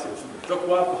nafasi ya shule.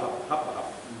 Tutakuwa hapa.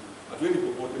 Hatuendi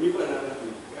popote. Mimi bwana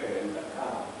naenda.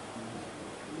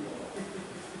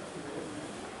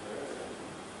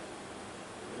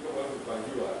 Ndio watu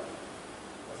kupangiwa.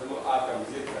 Sababu hata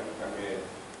mzee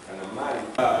kana mali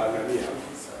nania.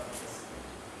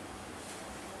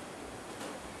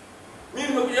 Mimi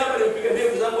nimekuja hapa nipiga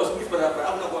ndevu zangu asubuhi barabara.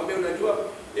 Hapo nakwambia unajua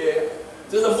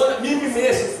sasa mbona mimi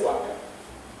mwenyewe sifuata.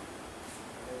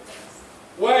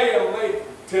 Why am I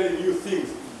telling you things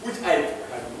which I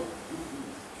cannot do?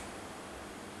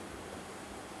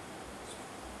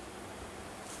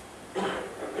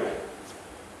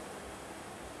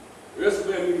 Yesu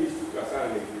ndiye mimi nishuka sana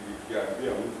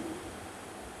nikiambia mtu.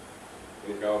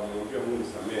 Nikamwambia Mungu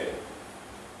nisamehe.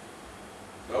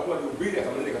 Sababu alihubiri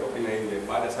akamwambia katoka nje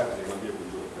baada ya saa kumwambia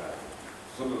kunjoka.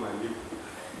 Soma maandiko.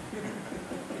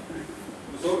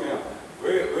 Msome hapa.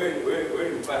 Wewe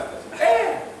ni pastor.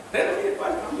 Tena mimi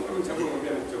pastor mchagua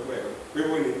mwambia mchagua.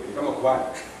 Wewe ni kama kuhani.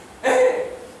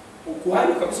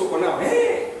 Ukuhani kabisa uko nao.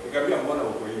 Nikamwambia mbona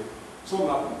uko hivi?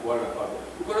 Soma hapo kuhani hapa.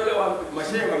 Uko na wale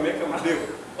mashehe wameweka madevu.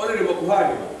 Wale ni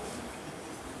makuhani.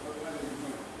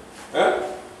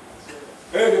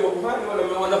 Ndio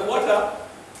makuhani wanafuata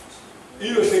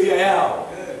hiyo sheria yao.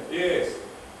 Yes.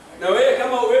 Na wewe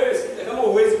kama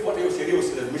huwezi kufuata hiyo sheria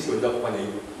usilazimishe wenzako kufanya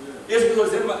hivyo. Yesu Kristo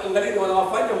alisema angalieni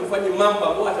wanawafanya mfanye mambo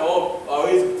ambayo hata wao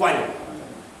hawawezi kufanya.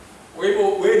 Kwa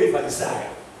hivyo wewe ni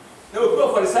farisayo. Na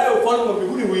ukiwa Farisayo ufalme wa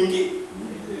mbinguni huingii.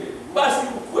 Basi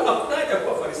hakuna haja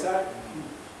kuwa Farisayo.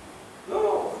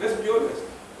 No, let's be honest.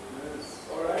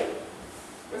 All right?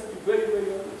 Let's be very,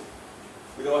 very honest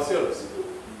with ourselves.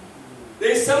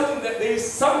 There is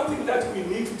something that we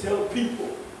need to tell people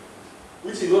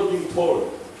which is not being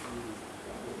told.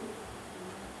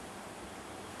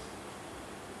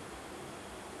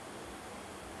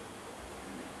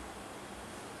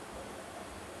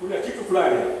 Kuna kitu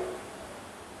fulani hapa.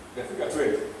 Nafika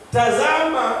 20.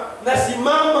 Tazama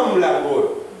nasimama mlangoni.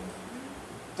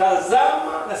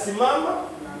 Tazama nasimama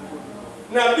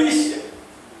nabisha.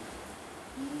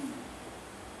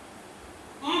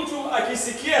 Mtu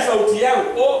akisikia sauti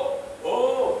yangu,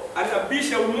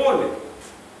 anabisha umone.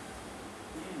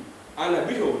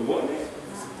 Anabisha umone.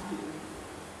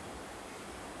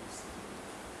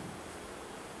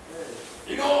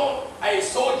 You know, I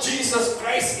saw Jesus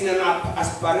Christ in an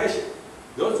aspiration.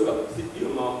 Those who have seen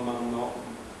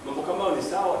mambo kama ni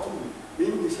sawa tu.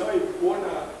 Mimi nishawahi kuona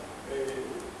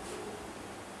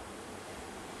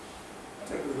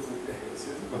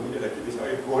lakini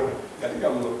nishawahi kuona katika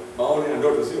maoni na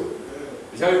ndoto, sio?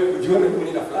 Nishawahi kujiona mimi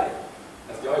nina fly.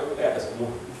 Na sijawahi kufly hata siku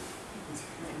moja.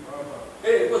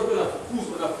 Kwa sababu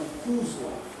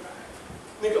nafukuzwa.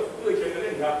 Nikafukuzwa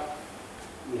kiangalia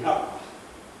ni hapa.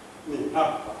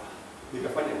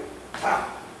 Nikafanya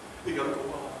nikaruka.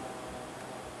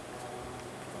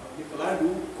 Nikalandi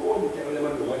huko nikiangalia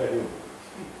mambo moja nyuma.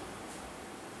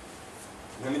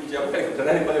 Na nikiamka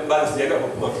nikutana pale basi sijaenda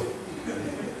popote.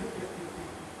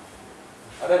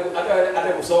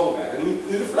 Hata kusonga,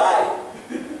 fly.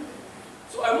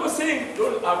 So I'm not saying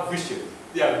don't have vision.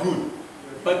 They are good.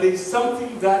 But there is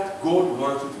something that God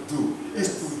wants you to do, is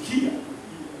to hear.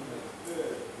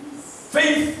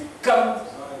 Faith comes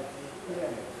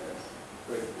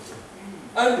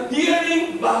and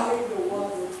hearing by the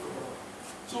word of God.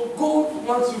 So God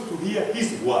wants you to hear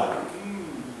His word.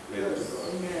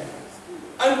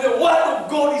 And the word of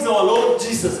God is our Lord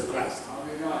Jesus Christ.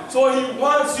 So He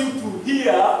wants you to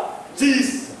hear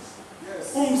Jesus.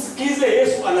 Umsikize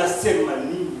Yesu anasema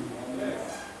nini.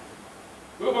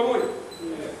 Kwa pamoja.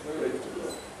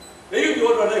 Na hiyo ndio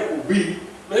watu wanataka kuhubiri.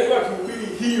 Na hiyo wakihubiri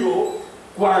hiyo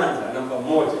kwanza namba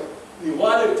moja ni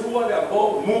wale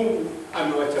ambao Mungu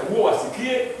amewachagua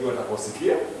wasikie, ndio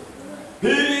watakosikia.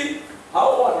 Pili,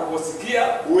 hao watakosikia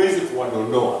huwezi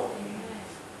kuwadondoa.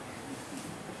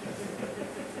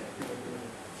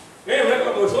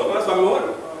 Mnaka msoma basi wameona.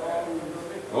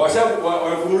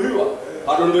 Wamefunuliwa,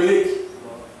 hadondoleki.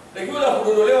 Lakini wala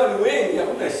kudondolewa ni wengi,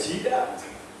 hakuna shida.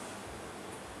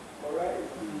 Alright.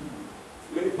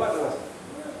 Mmenipata sasa?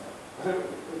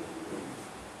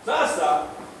 Sasa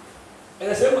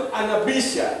anasema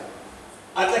anabisha,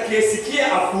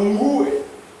 atakayesikia afungue.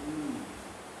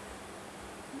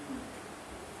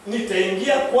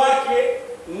 Nitaingia kwake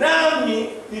nami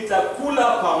nitakula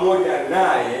pamoja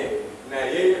naye na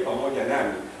yeye pamoja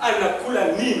nami. Anakula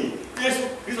nini? Yesu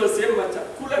Kristo sema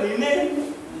chakula ni neno.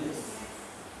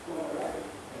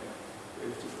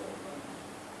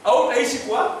 Au utaishi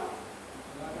kwa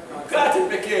mkate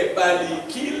pekee, bali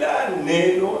kila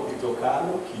neno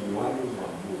litokalo kinywani mwa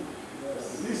Mungu.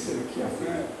 Listen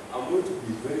carefully. I'm going to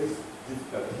be very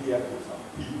difficult here to some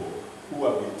people who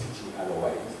have been teaching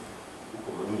otherwise.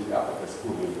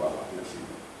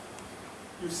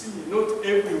 You see, not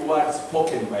every word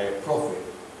spoken by a prophet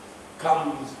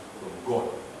comes from God.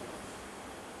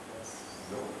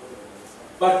 No.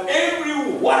 But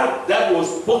every word that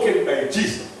was spoken by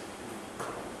Jesus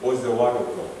was the word of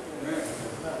God. Amen.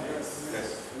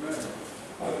 Yes. Amen.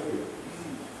 Hallelujah.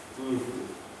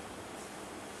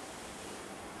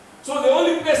 So the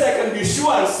only place I can be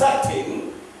sure and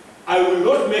certain I will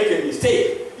not make a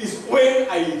mistake is when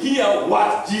I hear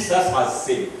what Jesus has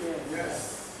said.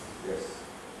 Yes. Yes.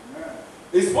 Amen.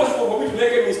 It's possible for me to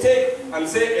make a mistake and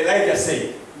say Elijah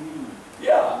said.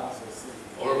 Yeah.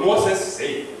 Or Moses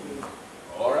said.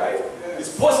 All right. Yes.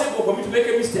 It's possible for me to make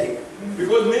a mistake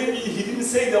because maybe he didn't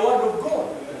say the word of God.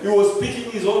 He was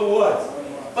speaking his own words.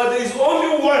 But there is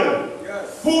only one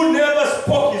who never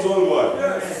spoke his own word.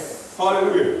 Yes.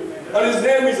 Hallelujah. And his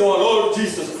name is our Lord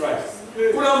Jesus Christ.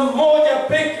 Kuna mmoja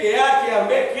peke yake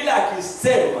ambaye kila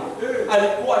akisema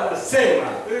alikuwa anasema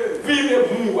vile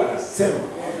Mungu anasema.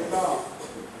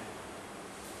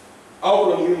 Au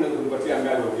kuna mwingine anakupatia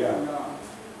ambaye anaongea.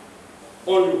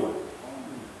 Only one.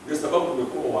 Ndio sababu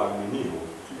tumekuwa waaminifu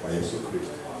wa Yesu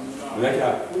Kristo. Maana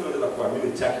hakuna anaweza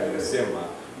kuamini chake anasema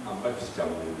ambacho si cha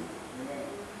Mungu.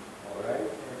 Alright?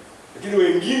 Lakini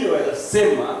wengine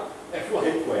wanasema akiwa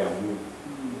haikuwa ya Mungu.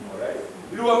 Alright?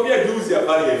 Niliwaambia juzi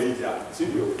habari ya Elijah, si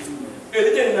ndio?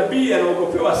 Elijah ni nabii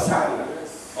anaogopewa sana.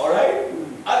 Alright?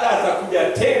 Hata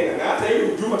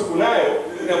huduma tuko nayo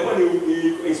inakuwa ni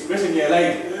inspiration ya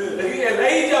Elijah. Lakini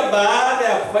Elijah baada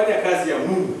ya kufanya kazi ya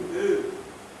Mungu,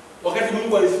 wakati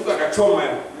Mungu alishuka akachoma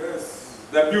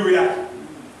dhabihu yake,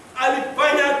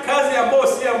 alifanya kazi ambayo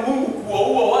si ya Mungu,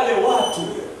 kuwaua wale watu.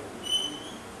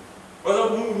 Kwa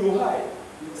sababu Mungu ni uhai.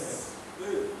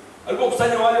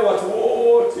 Alipokusanya wale watu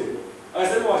wote,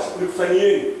 anasema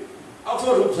washikukusanyeni. Au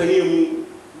sema tukusanyie Mungu.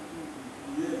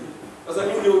 Sasa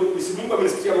mimi ndio Mungu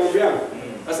amenisikia maombi yangu.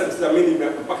 Sasa nisameni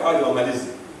mpaka wale wamalize.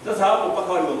 Sasa hapo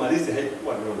mpaka wale wamalize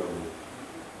haikuwa neno la Mungu.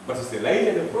 But it's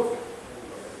Elijah the prophet.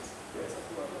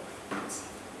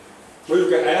 Kwa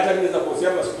hiyo hata ninaweza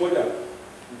kusema siku moja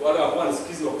wale ambao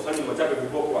wanasikiza wakusanye machape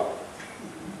viboko hapo.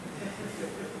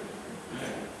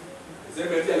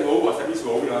 Sema eti aliwaua sabisi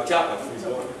waue na wachapa tu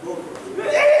hizo.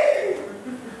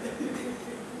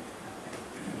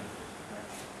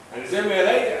 Anasema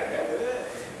Elijah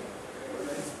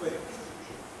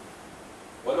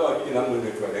wala wajini langu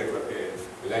ndio anaitwa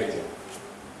Elijah.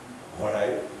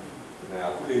 Alright. Na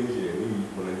kule nje mimi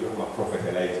mnajua kama prophet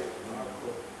Elijah.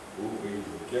 Huko hivi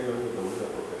kianga mtu anaweza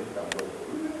prophet kama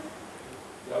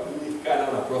sababu ni kana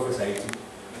na prophesy tu.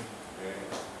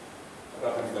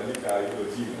 Hata kadhalika hilo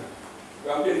jina.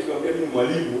 Nikiwaambia mimi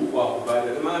mwalimu wa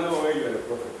kubali, the man know where you are the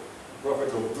prophet. Prophet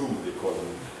of doom they call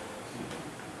me.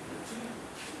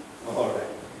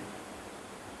 Alright.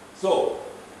 So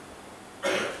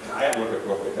I am not a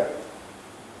prophet.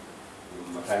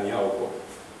 Matani yao huko.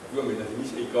 Ndio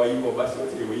mnalazimisha ikawa hivyo basi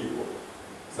wote iwe hivyo.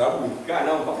 Sababu nikikaa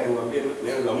nao mpaka niwaambie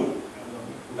neno la Mungu.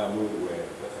 Na Mungu wewe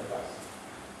basi.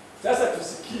 Sasa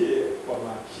tusikie kwa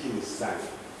makini sana.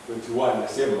 21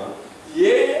 nasema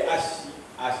yeye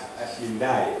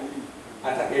ashindaye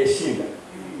atakayeshinda.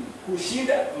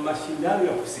 Kushinda mashindano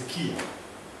ya kusikia.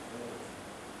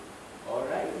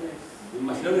 Alright. Ni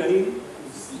mashindano ya nini?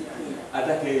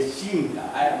 Atakayeshinda.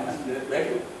 Haya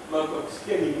mashindano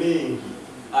kusikia ni mengi.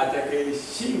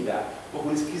 Atakayeshinda kwa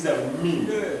kunisikiza mimi.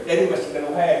 Yaani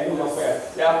mashindano haya ni mambo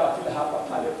ya hapa kila hapa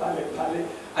pale.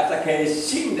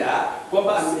 Atakayeshinda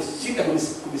kwamba ameshinda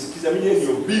kunisikiza mimi,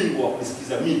 ndio bingwa wa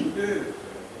kunisikiza mimi.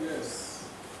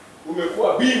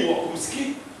 Umekuwa bingwa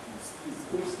kumsikiza.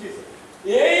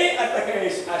 Yeye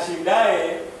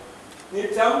atakayeshindaye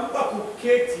nitampa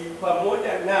kuketi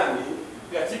pamoja nami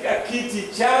katika kiti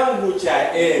changu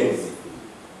cha enzi,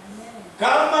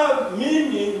 kama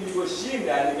mimi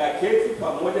nilivyoshinda nikaketi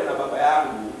pamoja na Baba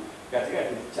yangu katika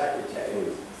kiti chake cha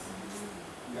enzi.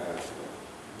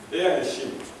 Yeye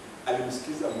alishinda,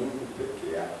 alimsikiza Mungu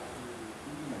peke yake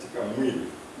katika mwili,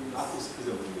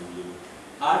 hakusikiza mtu mwingine.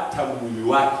 Hata mwili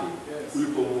wake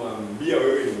ulipomwambia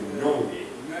wewe ni mnyonge,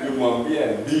 ulimwambia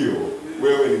ndio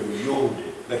wewe ni mnyonge,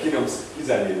 lakini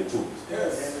amsikiza aliyetuma.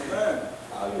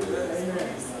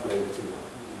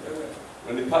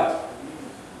 Unanipata?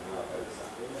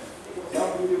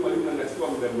 Sababu yule mwalimu anachukua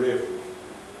muda mrefu.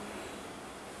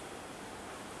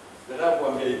 Nataka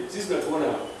kuambia sisi tunatuona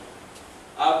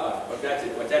hapa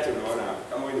wachache unaona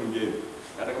kama wewe ni mgeni,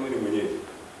 hata kama wewe ni mwenyeji.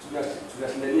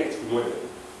 Tunashindania kitu kimoja,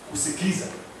 kusikiza.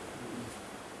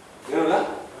 Neno la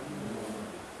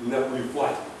na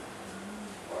kulifuata.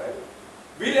 Alright.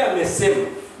 Vile amesema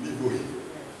ndivyo hivyo.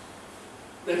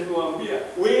 Na nimewambia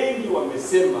wengi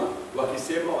wamesema,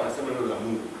 wakisema wanasema neno la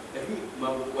Mungu, lakini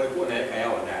walikuwa wanaweka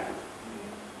yao ndani.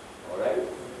 Alright.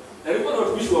 Na nilikuwa na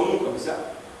watumishi wa Mungu kabisa.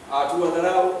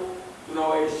 Tuwadharau,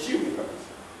 tunawaheshimu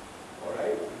kabisa.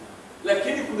 Alright.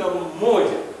 Lakini kuna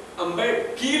mmoja ambaye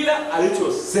kila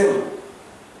alichosema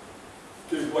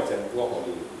kilikuwa cha kutoka kwa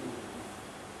Mungu.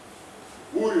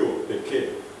 Huyo pekee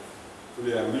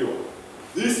tuliambiwa,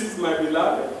 this is my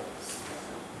beloved,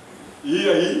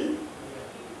 hii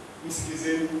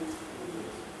msikizeni.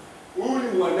 Huyu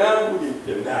ni mwanangu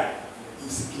nimpendaye,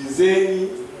 msikizeni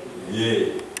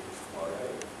yeye.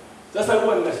 Sasa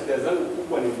huwa nina shida zangu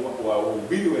kubwa ni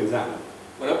wahubiri wenzangu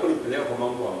wanaponipeleka kwa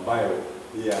mambo ambayo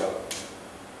ya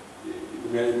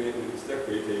sitaki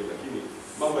kuita hivyo, lakini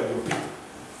mambo yaliyopita.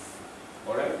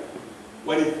 Alright?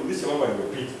 Wanifundisha mambo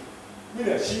yaliyopita. Mimi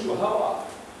nashindwa hawa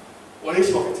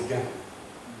wanaishi wakati gani?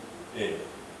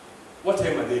 What time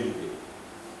are they living?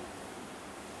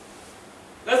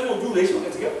 Lazima ujue unaishi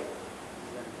wakati gani?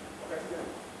 Wakati gani?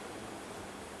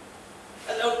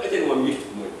 Acha niwaambie kitu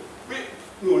kimoja.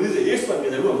 Niulize, Yesu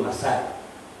angezaliwa Masai,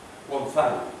 kwa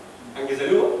mfano,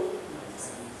 angezaliwa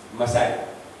Masai,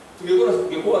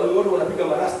 tungekuwa wote wanapiga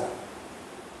marasta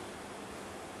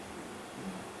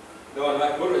na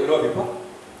wanawake wote wanyolewa vipa.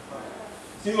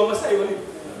 Si Wamasai walipo.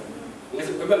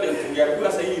 Ungesema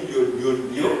tungeambiwa sasa hii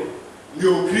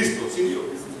ndio Ukristo, si ndio?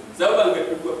 Sababu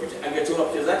angepigwa picha, angechora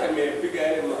picha zake amepiga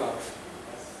yale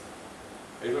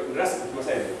ndio rasta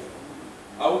Masai.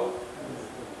 Au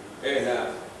na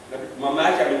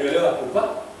kupa.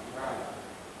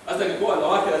 Hata nilikuwa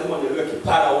wanawake lazima wanyolewe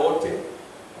kipara wote.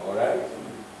 Alright.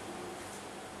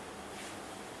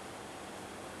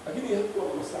 Lakini hakuwa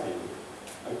Masai.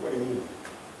 Alikuwa ni Mungu.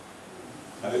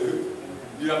 Haleluya.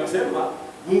 Ndio akasema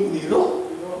Mungu ni roho.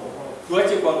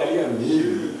 Tuache kuangalia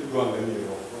miili, tuangalie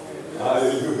roho.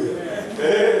 Haleluya.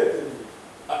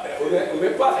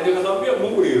 Umepata ndio kasambia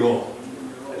Mungu ni roho.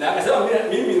 Na akasema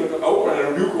mimi nimetoka huko na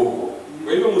narudi huko.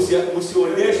 Kwa hivyo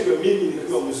msionyeshwe mimi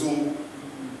nikiwa mzungu.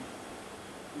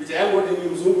 Picha yangu wote ni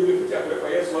mzungu ile picha kwa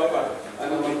Yesu hapa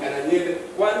anaonekana nyele.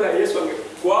 Kwanza Yesu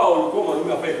kwao alikuwa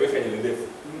mwanaume afai kuweka nywele ndefu.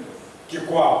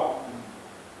 Kikwao.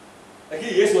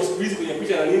 Lakini Yesu asipizi kwenye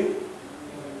picha na nini?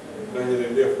 Na nywele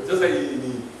ndefu. Sasa ni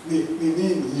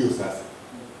nini hiyo sasa?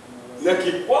 Na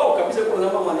kikwao kabisa kwa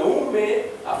sababu mwanaume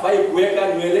afai kuweka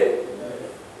nywele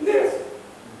ndefu.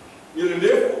 Nywele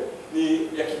ndefu ni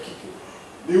ya kikike.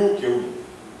 Ni uke ule.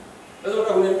 Sasa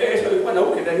unataka kuniambia Yesu alikuwa na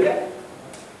uke ndani yake?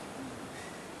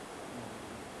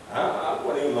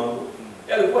 Hakuwa na hiyo mambo.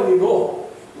 Yeye alikuwa ni roho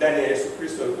ndani ya Yesu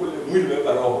Kristo, alikuwa mwili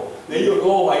umebeba roho. Na hiyo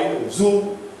roho haina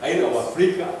uzungu, haina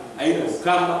Uafrika, haina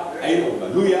Ukamba, haina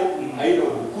Ubaluya, haina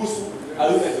Ubukusu,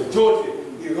 haina chochote.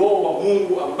 Ni roho wa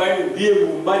Mungu ambaye ndiye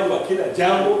muumbaji wa kila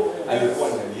jambo, alikuwa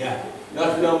ndani yake. Na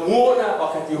tunamuona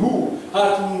wakati huu,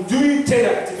 hatumjui tena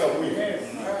katika mwili.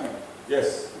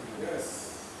 Yes.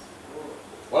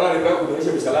 Wala nilikuwa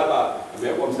kuonyesha msalaba,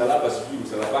 amewekwa msalaba sijui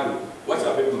msalabani, wacha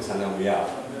wabebe msanamu yao.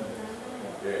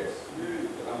 Yes.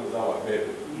 Sanamu zao wabebe.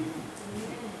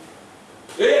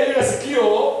 Yeye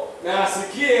sikio na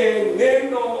asikie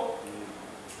neno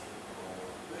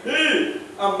hili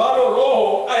ambalo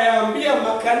Roho ayaambia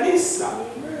makanisa.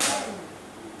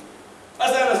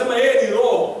 Sasa anasema yeye ni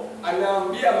Roho,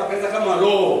 anaambia makanisa kama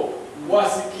Roho,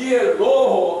 wasikie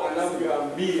Roho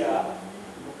anavyoambia.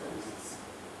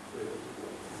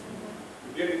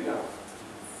 Get it now.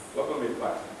 Wako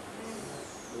mepata.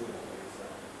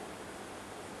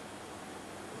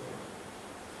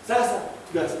 Sasa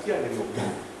tunasikia neno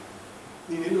gani?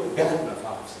 Ni neno gani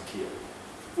tunafaa kusikia?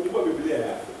 Fungua Biblia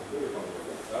yako.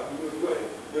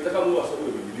 Nataka Mungu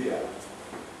asome Biblia.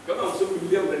 Kama msomi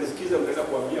Biblia mtanisikiza, mtaweza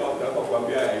kuambia au mtaweza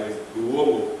kuambia ni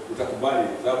uongo, utakubali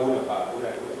sababu una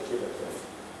shida sana.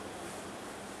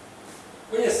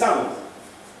 Kwenye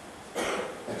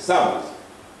Psalms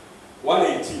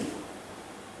 118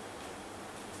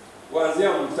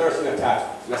 kuanzia mstari 23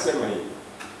 nasema hivi.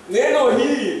 Neno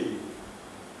hili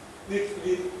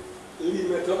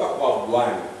limetoka kwa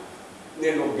Bwana.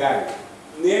 Neno gani?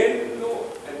 Neno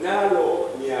nalo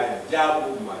ni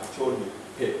ajabu machoni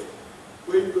petu.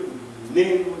 Kwa hivyo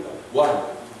neno la Bwana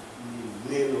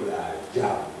ni neno la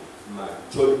ajabu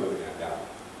machoni pa binadamu.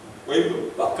 Kwa hivyo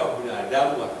mpaka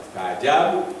binadamu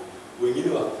wakastaajabu,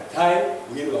 wengine wakatae,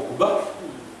 wengine wakubali.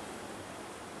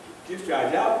 Kitu cha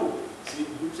ajabu, si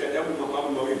kitu cha ajabu ni mambo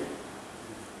mawili.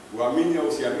 Uamini au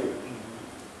usiamini.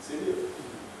 Si ndio?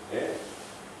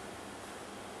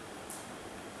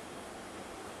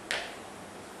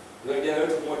 Kuna kijana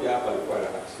wetu mmoja hapa alikuwa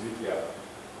anashiriki hapa.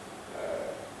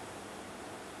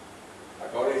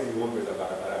 Akaona hizi ng'ombe za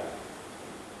barabarani.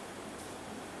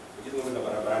 Hizi ng'ombe za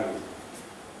barabarani.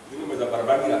 Hizi ng'ombe za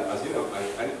barabarani hazina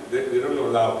they don't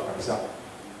know love kabisa.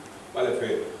 Wale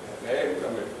fedha. Na yeye mtu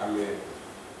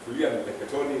ametulia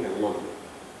mpeketoni na ng'ombe.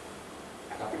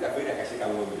 Akapita fedha akashika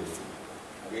ng'ombe.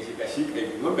 Akashika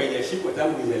hivi. Ng'ombe haijashikwa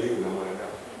tangu izaliwe na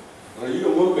mwanadamu. Na hiyo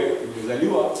ng'ombe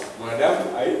imezaliwa mwanadamu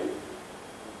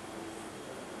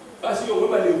basi hiyo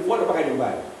ng'ombe alimfuata mpaka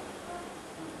nyumbani.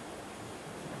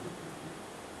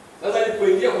 Sasa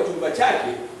alipoingia kwa chumba chake,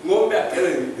 ng'ombe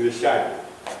akaenda dirishani.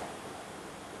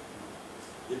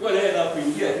 Ilikuwa naye za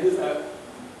kuingia, sasa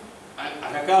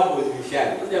akakaa hapo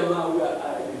dirishani. Sasa jamaa huyu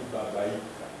alibabaika.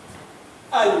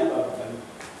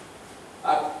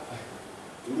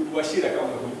 Nikuashira kama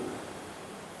huyu.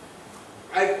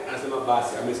 Anasema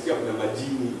basi amesikia kuna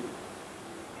majini.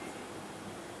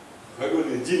 Kwa hiyo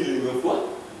ni jini limemfuata.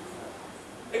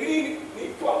 Lakini ni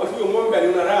kwamba huyo ng'ombe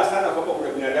aliona raha sana kwamba kuna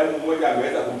binadamu mmoja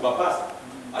ameweza kumpapasa.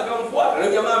 Akamfuata na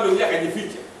jamaa ameingia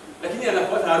akajificha. Lakini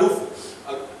anafuata harufu.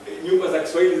 Nyumba za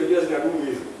Kiswahili zinajua zinadumu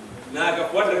hizo. Na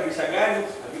akafuata dirisha gani,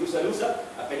 akirusa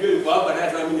akajua yuko hapa naye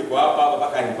hata mimi niko hapa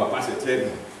mpaka anipapase tena.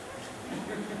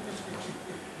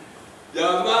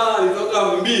 Jamaa alitoka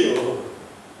mbio.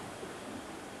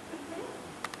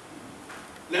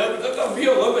 Na kutoka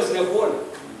mbio ng'ombe sinakuona.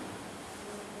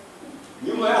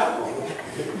 Nyuma yako.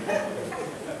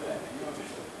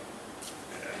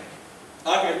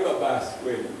 Akajua basi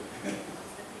kweli.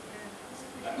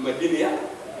 Majini ya?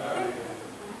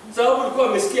 Sababu alikuwa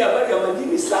amesikia habari ya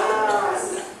majini sana.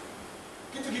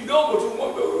 Kitu kidogo tu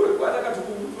ng'ombe huyo alikuwa anataka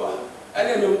tukugundua.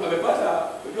 Yaani amepata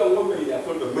unajua ng'ombe ya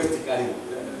kwa domestic animal.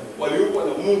 Waliumbwa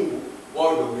na Mungu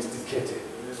wao domesticated.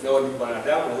 Na wao ni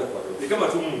wanadamu wanaweza kuwa. Ni kama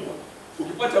tu mbwa.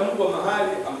 Ukipata mbwa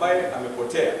mahali ambaye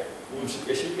amepotea,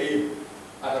 umshike hivi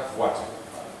atakufuata.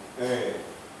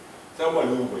 Sababu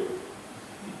aliumbwa hivyo.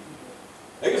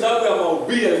 Lakini sababu ya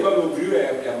mahubiri alikuwa amehubiriwa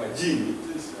ya majini.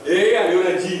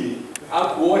 Aliona jini,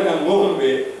 hakuona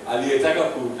ng'ombe aliyetaka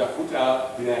kutafuta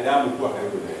binadamu kuwa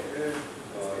karibu naye.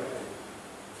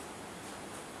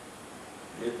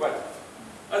 Nipata.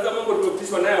 Sasa mambo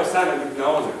tunatishwa nayo sana ni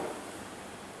tunaona.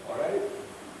 Alright?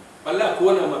 Bala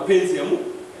kuona mapenzi ya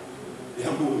Mungu.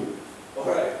 Ya Mungu.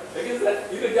 Alright? Lakini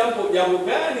ile jambo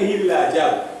gani hili la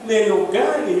ajabu? Neno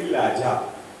gani hili la ajabu?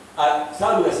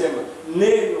 Sababu nasema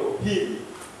neno hili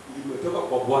limetoka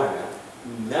kwa Bwana,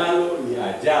 nalo ni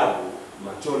ajabu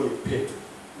machoni petu.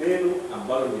 Neno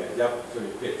ambalo ni ajabu machoni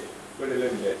petu. Tuendelee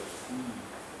mbele.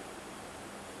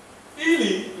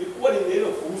 Ili ilikuwa ni neno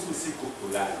kuhusu siku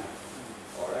fulani.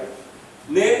 Alright?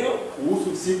 Neno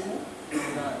kuhusu siku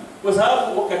fulani. Kwa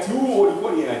sababu wakati huo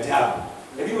ulikuwa ni ajabu.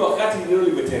 Lakini wakati neno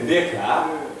limetendeka,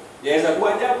 yaweza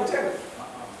kuwa ajabu tena.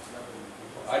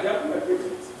 Ajabu na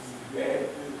kitu.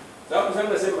 Sababu sana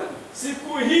nasema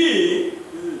siku hii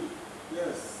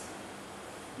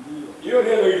hiyo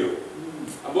neno hilo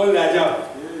ambalo ni ajabu.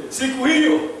 Siku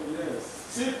hiyo.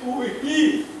 Siku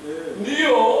hii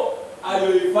ndio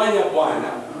aliyoifanya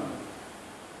Bwana.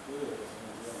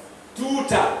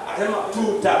 Anasema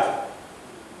tuta.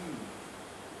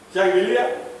 Shangilia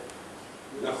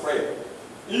na furahi.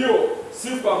 Hiyo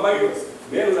siku ambayo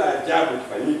neno la ajabu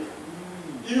lifanyika.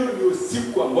 Hiyo ndio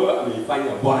siku ambayo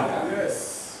ameifanya Bwana.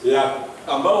 Ya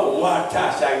ambao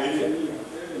watashangilia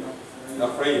na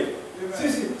furahi.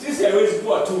 Sisi haiwezi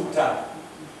kuwa tuta.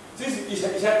 Sisi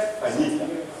ishafanyika.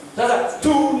 Sasa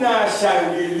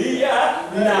tunashangilia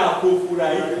na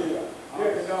kufurahia.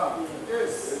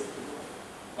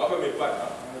 Hapa umepata.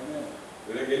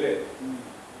 Turegelee.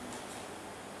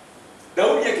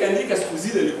 Daudi akiandika siku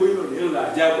zile ilikuwa hilo neno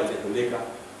la ajabu litatendeka.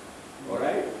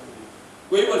 Alright?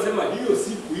 Kwa hivyo anasema hiyo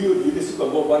siku hiyo ni ile siku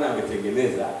ambayo Bwana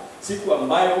ametengeneza, siku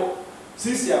ambayo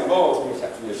sisi ambao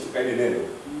tumeshika ile neno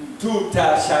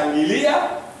tutashangilia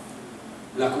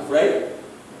na kufurahia.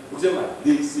 Unasema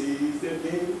this is the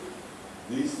day.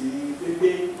 This is the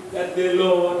day that the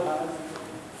Lord has.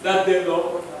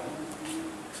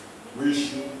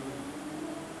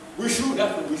 We should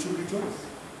rejoice.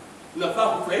 Unafaa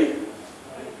kufurahi.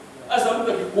 Sasa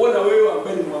mtu akikuona wewe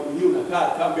ambaye ni mwamini unakaa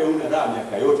kama una raha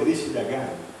miaka yote, ni shida gani?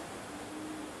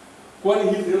 Kwani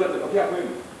hizi ndio zitatokea kwenu?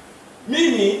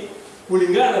 Mimi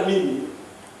kulingana na mimi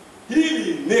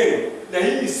hili neno na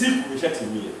hii siku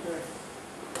ishatimia.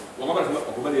 Wakati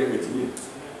tunakubali ile imetimia.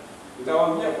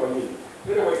 Nitawaambia kwa nini.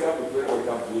 Ndio kwa sababu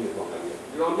nini kuangalia.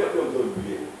 Ninawaambia kwa mtu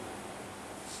Biblia.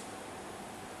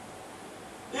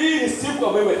 Hii siku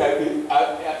ambayo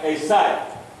imetabiriwa Isaya.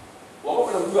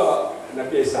 Wakati tunamjua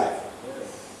nabii Isaya.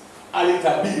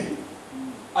 Alitabiri.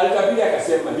 Alitabiri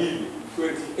akasema hivi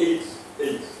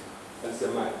 28:8.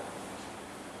 Alisema.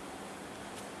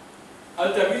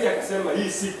 Alitabiri akasema hii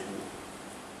siku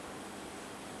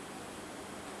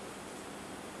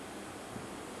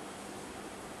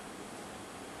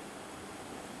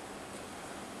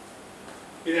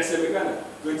inasemekana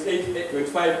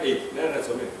 25:8. Nani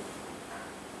anasomea?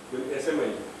 Inasema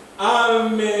hivi.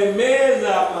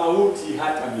 Amemeza mauti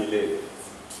hata milele.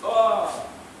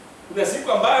 Kuna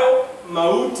siku ambayo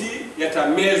mauti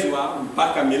yatamezwa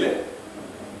mpaka milele.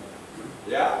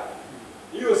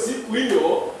 Hiyo siku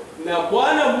hiyo na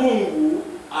Bwana Mungu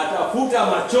atafuta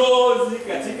machozi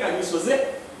katika nyuso zetu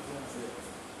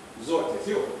zote,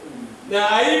 sio? Na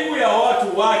aibu ya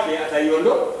watu wake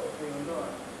ataiondoa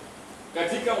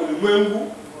katika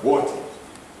ulimwengu wote.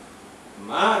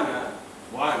 Maana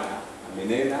Bwana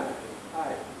amenena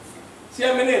haya. Si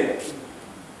amenena?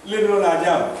 Ile neno la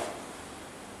ajabu.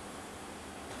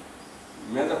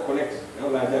 Umeanza connect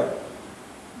neno la ajabu.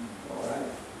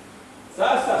 Alright.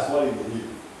 Sasa swali ni hili.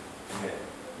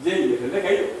 Je, imetendeka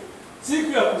hiyo?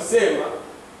 Siku ya kusema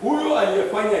huyo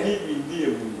aliyefanya hivi ndiye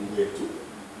Mungu wetu.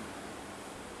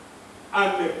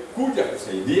 Amekuja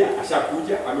kusaidia,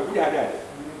 ashakuja, amekuja hadi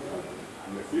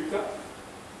amefika.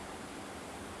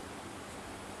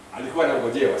 Alikuwa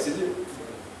anangojewa, sivyo?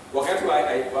 Wakati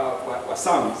wa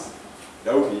Psalms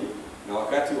Daudi na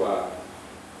wakati wa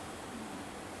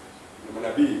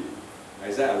manabii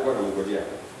Isaya alikuwa anamngojea.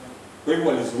 Kwa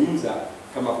hivyo walizungumza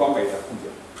kama kwamba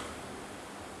itakuja.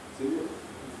 Sivyo?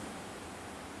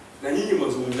 Na nyinyi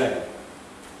mzungumzaji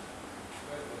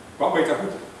kwamba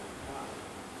itakuja.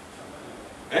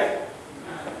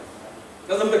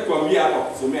 Sasa mtu akikwambia hapa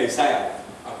kusomea Isaya,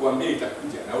 akwambia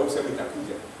itakuja na wewe useme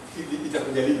itakuja.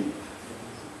 itakuja lini?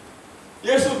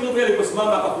 Yesu Kristo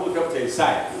aliposimama akafunga kitabu cha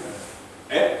Isaya,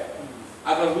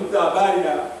 akazungumza habari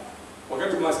ya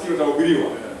wakati maskini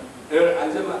utahubiriwa.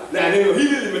 Anasema na neno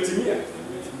hili limetimia.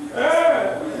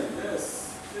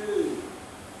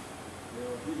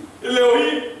 Leo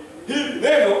hii hili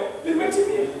neno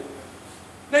limetimia.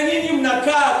 Na nyinyi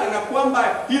mnakaa kana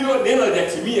kwamba hilo neno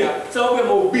halijatimia sababu ya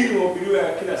mahubiri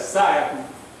ya kila saa ya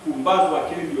kumbazwa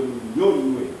akili ndio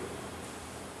mnyonywe.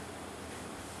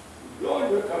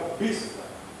 Nyonywe kabisa.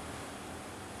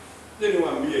 Ndio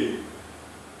niwaambie hivi.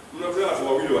 Mnaona watu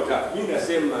wawili watatu. Mimi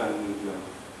nasema 1,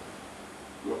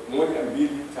 2,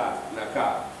 3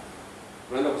 nakaa.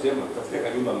 Unaanza kusema tutafuta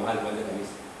nyumba mahali kwanza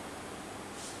kanisa.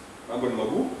 Mambo ni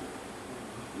magumu.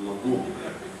 Magumu.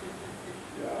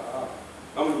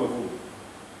 Kama ni magumu.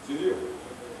 Si ndio?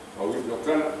 Au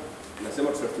tunakutana nasema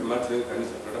tutafute mahali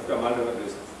kanisa. Tunatafuta mahali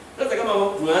kanisa. Sasa kama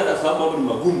tunaanza sababu mambo ni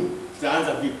magumu,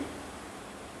 tutaanza vipi?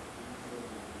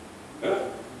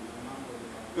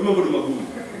 Mambo ni magumu.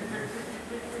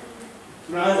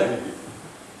 Tunaanza hivi.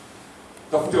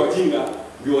 Tafute wajinga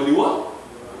ndio waliwa.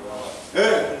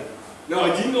 Na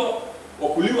wajinga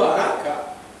wakuliwa haraka,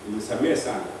 nimesamea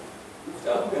sana.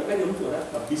 Ukitaka kudanganya mtu haraka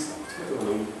kabisa, mtoto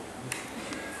mwanaume.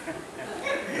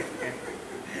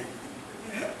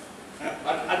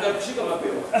 Atakushika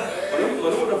mapema. Mwanaume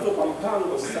utafuta kwa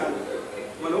mpango sana.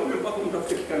 Mwanaume mpaka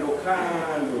mtafute kando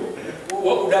kando.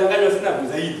 Wao kudanganywa sana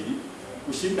zaidi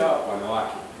kushinda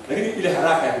wanawake. Lakini ile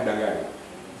haraka ya kudanganya.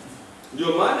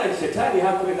 Ndio maana shetani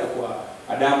hakwenda kwa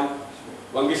Adamu,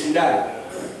 wangeshindana.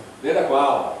 Nenda kwa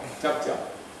hao, chap chap.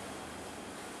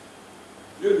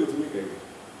 Hiyo ndio tumika hiyo.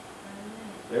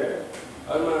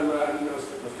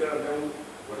 Nafikiri Adamu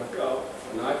watakaa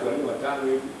wanawake 4 5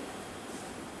 hivi.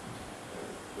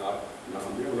 Na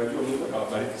naambia unajua Mungu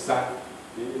atawabariki sana.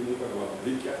 Mungu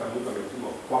atawabariki hata Mungu ametuma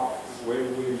kwako. Wewe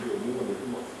ndio Mungu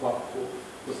ametuma kwako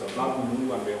kwa sababu Mungu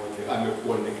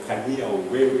amekuonekania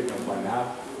wewe na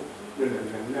bwanako.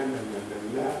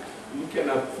 Mke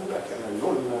anafunga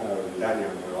kananona ndani ya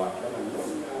moyo wake,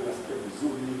 ananona, anasikia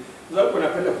vizuri. Sababu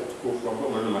anapenda kukuambia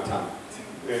maneno matamu.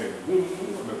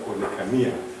 Mungu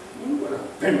amekuonekania. Mungu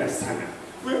anapenda sana.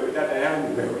 Wewe dada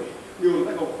yangu wewe. Ndio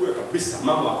unataka ukue kabisa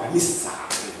mama wa kanisa.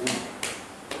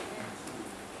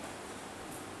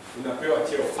 Unapewa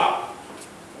cheo hapo.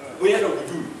 Wewe hata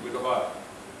ukijui umetoka wapi.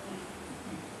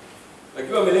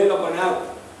 Lakini amelenga bwana wako.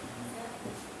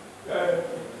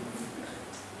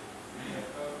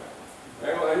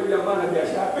 Yule ambaye ana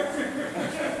biashara.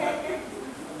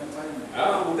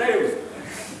 Udai.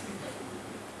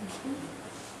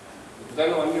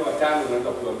 Mkutano wa 4 wa 5 unaanza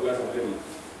kuambia sasa tena.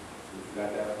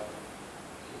 Dada.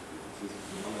 Sisi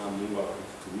tunaona Mungu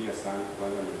akutumia sana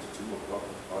kwanza ametutumia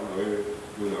kwako. Kaona wewe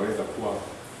unaweza kuwa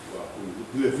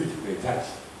vile vitu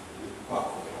unahitaji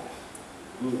kwako.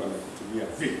 Mungu amekutumia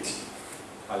vitu.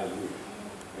 Haleluya.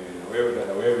 Na wewe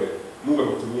dada wewe Mungu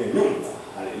amekutumia nyumba.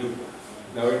 Haleluya.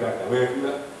 Na wewe dada wewe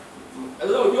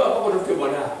sasa unajua hapo unatafute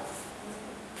bwana.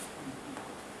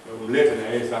 Umlete na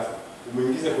yeye sasa.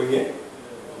 Umuingize kwenye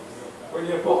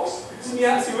box. Si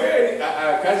wewe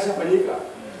kazi shafanyika.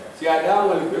 Si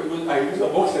Adamu alikuwa aingizwa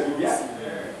box na bibi yake.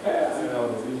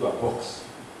 Anaingizwa box.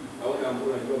 Naona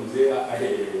mbona ndio mzee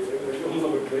unajua Mungu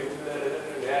ametuweka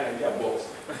anaingia box.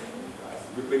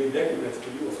 Vipeni vyake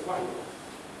vinachukuliwa kwanza.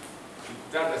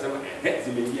 Tata sema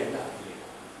zimeingia ndani.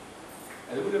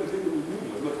 Alikuwa mzee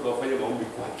mgumu, lazima tukawafanya maombi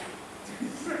kwake.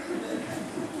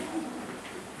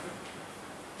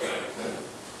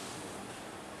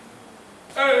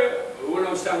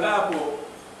 Unamshangaa hapo.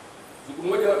 Siku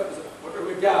moja watu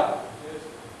wamejaa.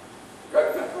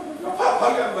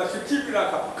 Papa kama shikipi la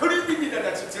kapa. Karibu ni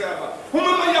dada chitraba.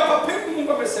 Mama ya papa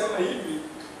Mungu amesema hivi.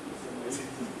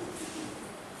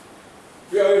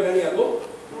 Wewe nani yako?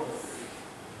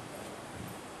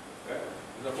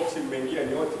 Na boksi mmeingia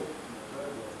nyote.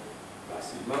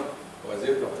 Basi mama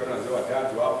wazee tunakutana wazee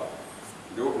watatu hapo.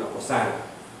 Ndio tunakosana.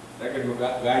 Lakini ndio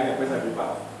ganya pesa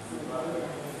vibaya.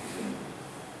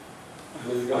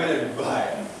 Ndio vibaya.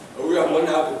 Huyu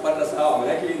ameona hapo kupata sawa,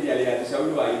 maana yake ndiye alianzisha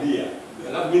huyu idea.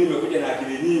 Alafu mimi nimekuja na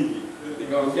akili nyingi.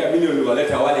 Nikamwambia mimi ndio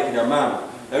niwaleta wale kina mama.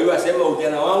 Na huyu asema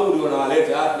ujana wangu ndio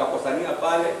nawaleta, tunakosania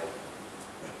pale.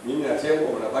 Mimi na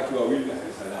Tembo wanabaki wawili na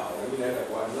kanisa lao. Mimi naenda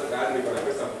kwa anza tayari niko na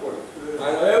pesa mkono.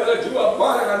 Anaweza jua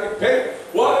Bwana ananipenda.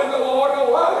 Wale na waona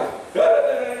wale.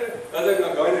 Sasa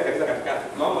tunagawanya kanisa katikati.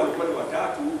 Mama alikuwa ni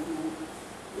 3 huku.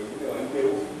 Wengine 4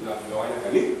 huku na kugawanya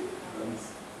kanisa.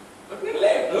 Lakini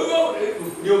leo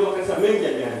ndio makanisa mengi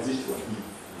yameanzishwa hivi.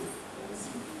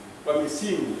 Kwa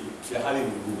misingi ya hali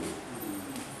ngumu.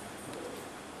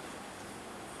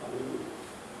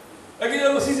 Lakini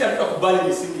leo sisi hatutakubali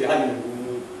misingi ya hali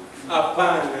ngumu.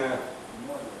 Hapana.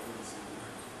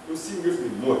 Msingi wetu ni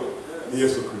mmoja, ni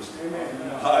Yesu Kristo.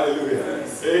 Haleluya.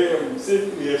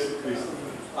 Msingi ni Yesu Kristo.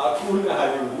 Hakuna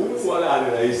hali ngumu wala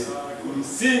hali rahisi.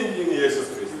 Msingi ni Yesu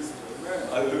Kristo.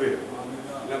 Haleluya.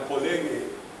 Na poleni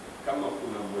kama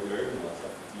kuna mmoja wenu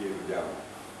wasafikie hili jambo.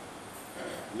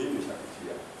 Mimi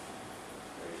nishapitia.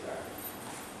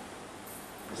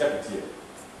 Nishapitia.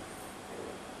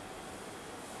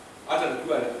 Hata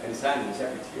nikiwa kanisani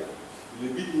nishapitia.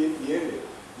 Ilibidi niende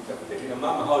nitakuta kina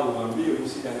mama hao niwaambie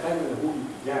usidanganywe na huyu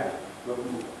kijana.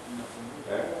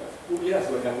 Huyu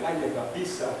asiwadanganye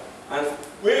kabisa.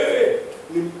 Wewe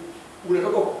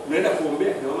unaenda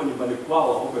kuombea kina mama nyumbani kwao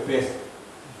wakupe pesa.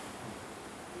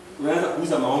 Unaanza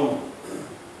kuuza maombi.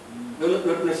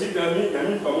 Tunashinda na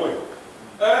mimi pamoja.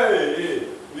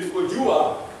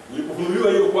 Nilipojua,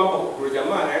 nilipofunuliwa hiyo kwamba kuna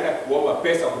jamaa anaenda kuomba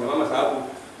pesa kwa mama sababu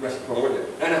tunashika pamoja.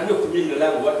 Na anakuja kutumia jina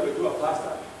langu, watu wajua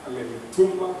pastor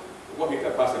amenituma kwa kiita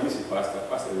pastor, mimi si pastor,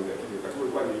 pastor ndio kitu. Wakati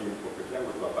ulikuwa ni prophet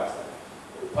yangu tu pastor.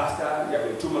 Pastor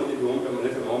amenituma nije niombe,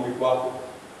 mlete maombi kwako.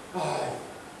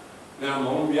 Na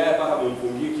maombi haya mpaka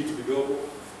mumpungie kitu kidogo.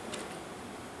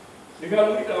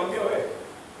 Nikamwambia wewe.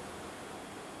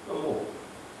 Kama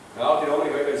na wao kinaona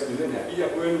kawaida sikizeni, akija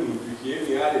kwenu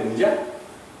mpikieni yale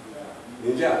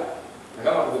njaa. Na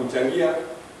kama kumchangia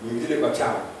mwingine kwa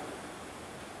chama.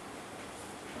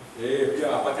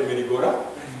 Pia apate merigora.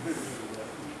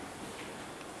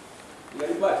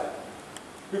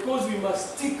 Because we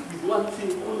must stick with one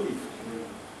thing only.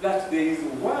 That there is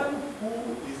one who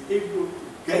is able to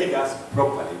guide us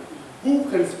properly. Who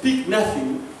can speak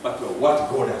nothing but what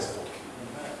God has spoken.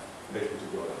 Let it to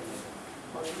God.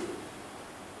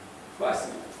 Basi.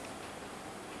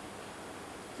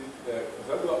 Kwa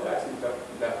sababu wakati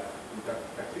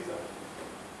nitakatiza.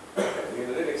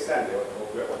 Niendelee next Sunday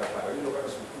watapata. Wengine wakati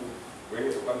sikukuu,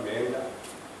 wengine kwa mmeenda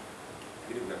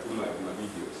ili tunatuma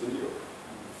video, si ndio?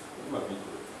 Tuma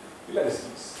video. Ila ni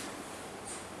sisi.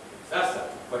 Sasa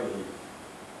tufanye hivi.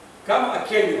 Kama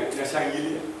Kenya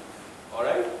inashangilia,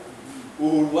 alright?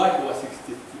 Uhuru wake wa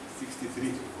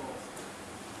 63.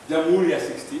 Jamhuri ya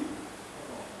 64.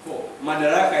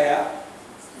 Madaraka ya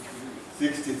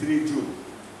 63 June.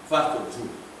 1st of June.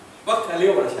 Mpaka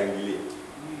leo wanashangilia.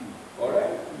 Alright?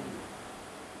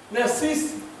 Na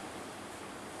sisi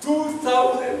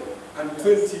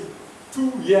 2022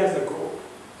 years ago,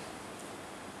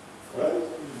 right?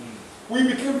 We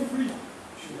became free.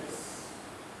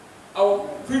 Our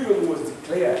freedom was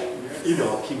declared in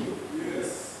our kingdom.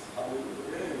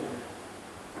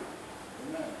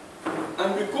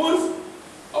 And because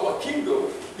our kingdom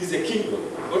is a kingdom,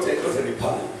 not a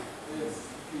republic.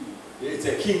 It's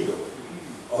a kingdom.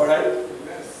 Alright?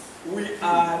 We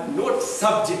are not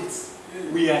subjects.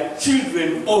 We are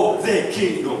children of the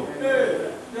kingdom.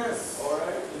 Alright?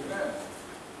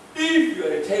 If you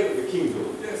are a child of the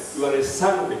kingdom, you are a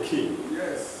son of the king.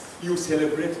 You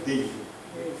celebrate daily.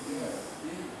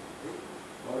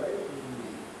 Alright?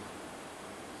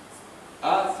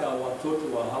 Hata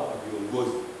watoto wa hawa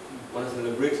viongozi wana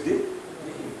celebrate daily.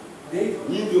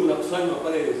 Nyinyi ndio mnakusanywa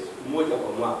pale siku moja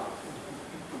kwa mwaka.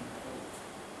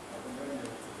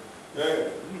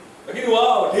 Lakini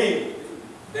wao daily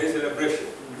there is celebration.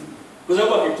 Kwa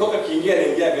sababu akitoka kiingia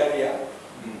anaingia gari ya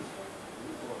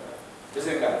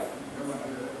serikali.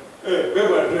 Wewe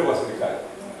unadrive serikali.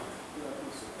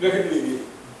 Lakini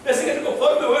na sisi katika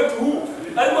ufalme wetu huu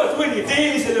lazima tuwe ni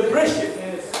daily celebration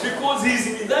because he is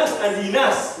with us and in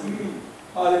us.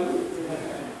 Hallelujah.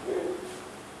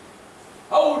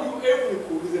 How would you ever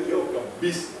kuuliza leo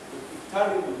kabisa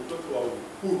ukutane na mtoto wa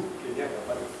Uhuru Kenyatta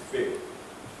pale Fed?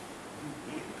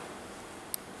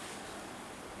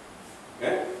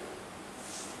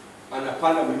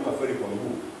 Anapanda mlima Feri kwa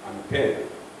mguu, amependa.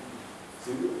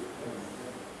 Sio?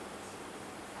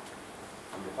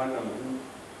 Amepanda mguu,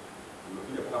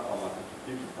 amekuja kwa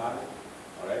pikipiki pale,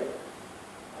 alright?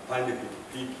 Apande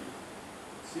pikipiki.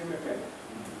 Sio amependa.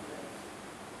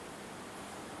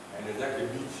 Aende zake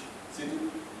beach, sio?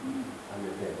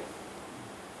 Amependa.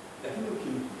 Lakini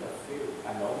ukimkuta Feri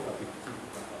anaomba pikipiki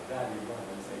tafadhali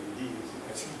bwana nisaidie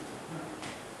usikachike.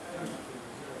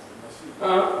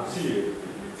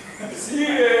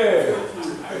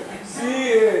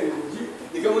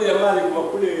 Ni kama jamani kwa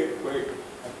kule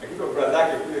akiwa brother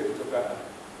yake kule kutoka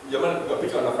jamani kwa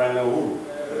picha wanafanya na Uhuru.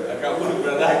 Akaona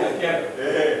brother yake akienda.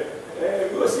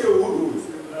 Huyo sio Uhuru.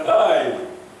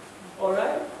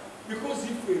 Alright? Because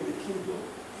if we're in the kingdom,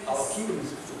 our kingdom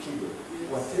is a kingdom.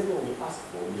 Whatever we ask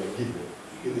for, we are given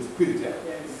in the spirit.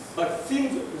 But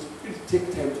things of the spirit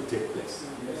take time to take place.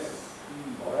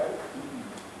 Alright?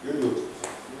 You know.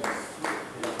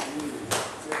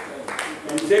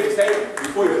 It take time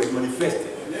before it was manifested.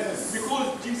 Yes.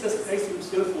 Because Jesus Christ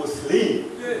himself was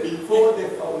slain before the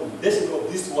foundation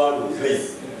of this world was laid.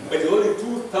 But only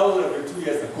 2,002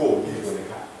 years ago, he was on the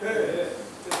car.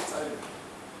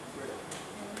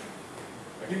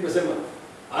 Lakini tunasema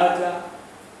hata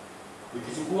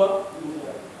ukichukua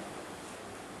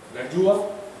najua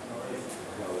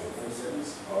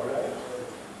alright.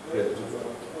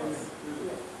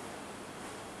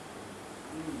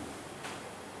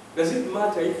 Does it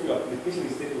matter if your application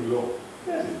is taken long?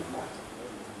 Doesn't matter.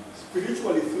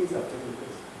 Spiritually, things have taken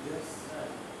place. Yes.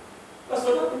 That's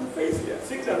what happened to faith here.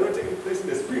 Things are not taking place in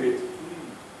the spirit.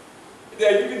 They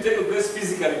are even taking place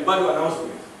physically. Bad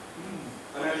announcement.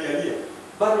 Analialia.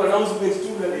 Bad announcement tu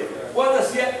nalia. Kwanza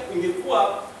sia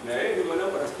ingekuwa na yeye ndio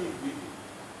mwanangu anasikia hivi.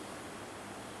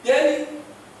 Yaani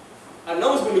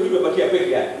announcement ndio imebakia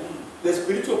peke yake. The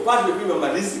spiritual part ndio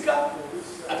imemalizika.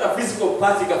 Hata physical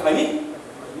part ikafanyika.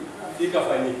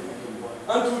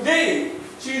 And today,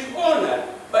 she is honored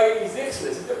by His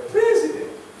Excellency, the President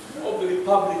of the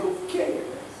Republic of Kenya.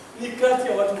 Ni kati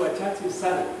ya watu wachache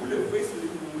sana. Ule face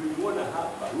mlimuona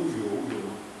hapa, huyo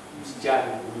msichana,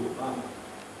 huyo mama.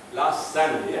 Last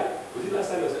Sunday, yeah? Was it last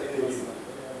Sunday or Sunday?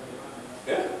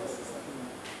 Yeah?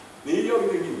 Ni hiyo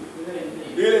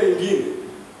ile nyingine.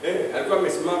 Alikuwa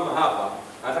amesimama hapa,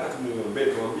 anataka tumuombe,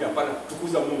 tumwambia hapana,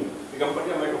 tukuza Mungu.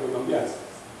 Nikampatia microphone kumwambia,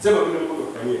 sema vile Mungu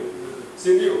amekufanyia. Si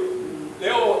ndio?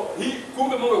 Leo hii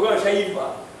kumbe Mungu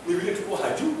anashaiba, ni vile tuko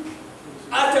hajui.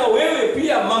 Hata wewe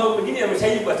pia mambo mengine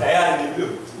yameshaiba tayari, ni vile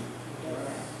hujui.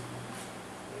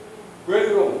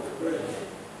 Kweli roho?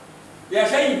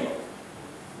 Yashaiba.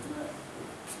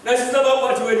 Na si sababu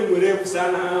watu wewe ni mwerevu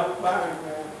sana hapa.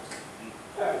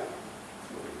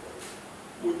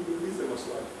 Muulize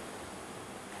maswali.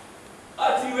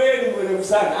 Ati wewe ni mwerevu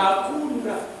sana,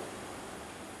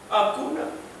 hakuna.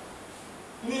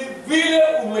 Ni vile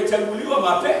umechaguliwa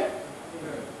mapema.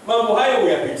 Mambo hayo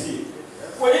uyapitie.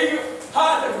 Kwa hivyo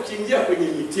hata tukiingia kwenye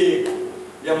mitego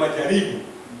ya majaribu,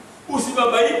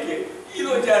 usibabaike.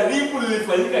 Hilo jaribu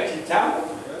lilifanyika kitambo.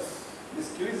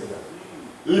 Nisikilize.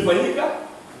 Lilifanyika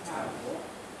kitambo.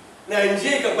 Na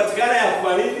njia ikapatikana ya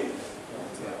kufanini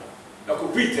na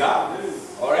kupita.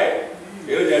 Alright?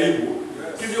 Hilo jaribu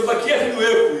kiliobakia tu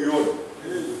wewe kuiona.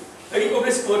 Lakini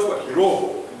kwa sisi watu wa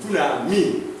kiroho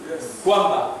tunaamini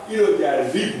kwamba hilo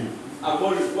jaribu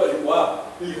ambalo lilikuwa hapa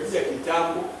lilikuja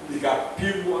kitambo,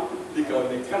 likapimwa,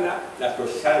 likaonekana la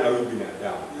toshana na huyu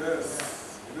binadamu. Yes.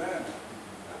 Amen.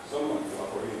 Soma kwa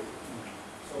Korintho.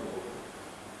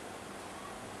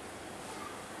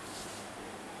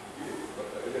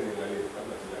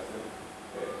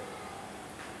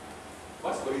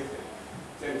 First Corinthians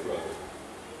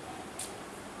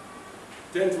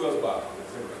 10:12 back.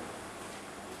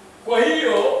 Kwa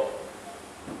hiyo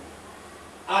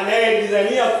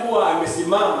anayedhania kuwa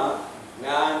amesimama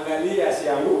na angalia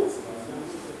asianguke.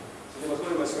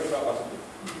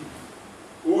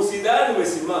 Usidhani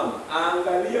umesimama,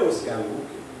 angalia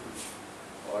usianguke.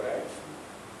 Alright?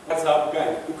 Kwa sababu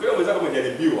gani? Ukiwa mwenzako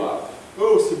umejaribiwa,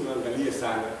 wewe usimwangalie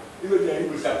sana. Hilo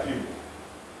jaribu litapimwa.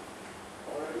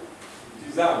 Alright?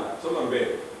 Tizama, soma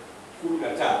mbele.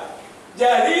 13.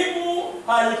 Jaribu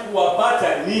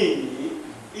halikuwapata ninyi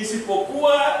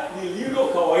isipokuwa lililo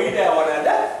kawaida ya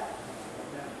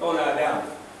wanadamu.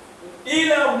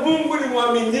 Ila Mungu ni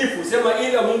mwaminifu. Sema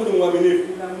ila Mungu ni mwaminifu.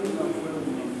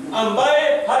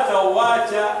 Ambaye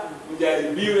hatawacha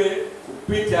mjaribiwe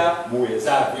kupita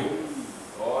muwezavyo.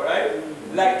 Alright?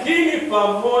 Lakini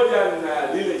pamoja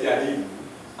na lile jaribu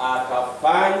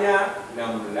akafanya na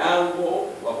mlango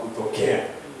wa kutokea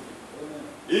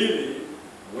ili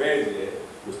mweze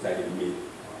kustahimili.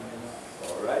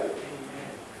 Alright?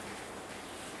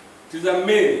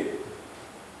 Tuzameni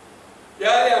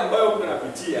yale ambayo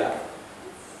mnapitia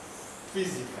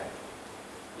physically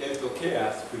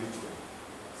yalitokea spiritually.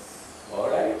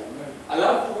 Alright?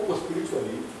 Alafu huko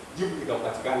spiritually jibu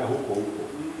likapatikana huko.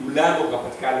 Mlango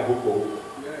ukapatikana huko.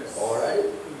 Alright?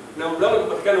 Na mlango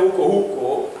ukapatikana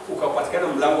huko, ukapatikana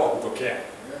mlango wa kutokea.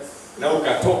 Na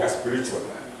ukatoka spiritually.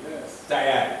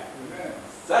 Tayari.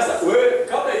 Sasa wewe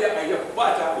kabla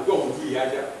haijakupata ulikuwa hujui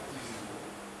haja.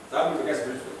 Sababu unataka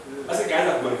spiritual. Sasa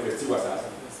kaanza kumanifestiwa sasa.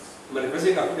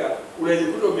 Manifestation inakuja,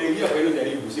 unajikuta umeingia kwa hilo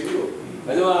jaribu, si ndio?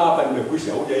 Lazima hapa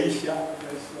nimekwisha, hujaisha.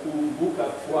 Kumbuka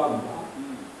kwamba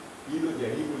hilo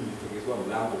jaribu lilitengenezwa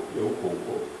mlango pia huko.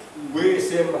 Wewe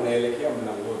sema naelekea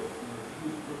mlangoni.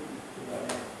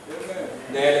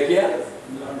 Naelekea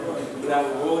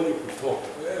mlangoni kutoka.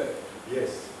 Yes.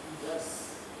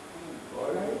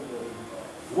 Alright.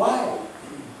 Why?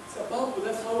 Sababu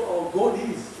that's how our God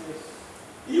is.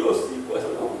 Hiyo si kwa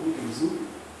sababu ni mzuri.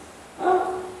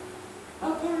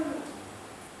 Hapa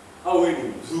Au wewe ni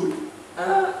mzuri?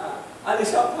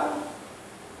 Alishapanga.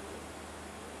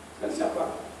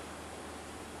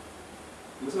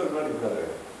 Msema tunani brother?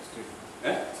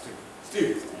 Steve.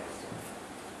 Steve.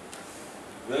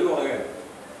 Nani mwaka gani?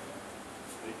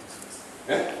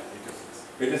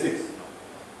 86.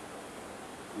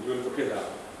 Ndio nitokeza hapa.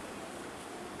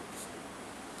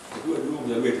 Ndio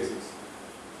mzaliwa 86.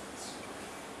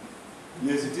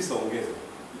 Miezi 9 ongeza.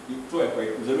 Itoe kwa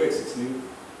mzaliwa 86 nini?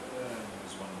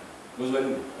 Mwezi wa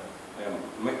 4.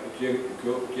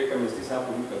 Ukiweka miezi 9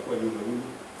 hapo utakuwa nyuma nyuma.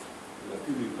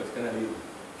 Lakini ilipatikana nini?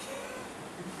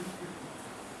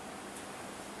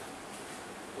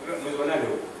 Mwezi wa 8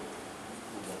 huko.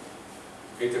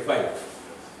 85.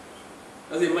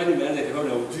 Sasa imagine nianze tena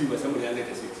na ujui masomo nianze 86.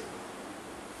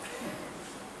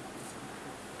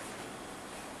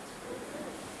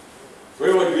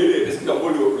 Wewe watu ile ndio ambao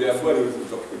uliambiwa ni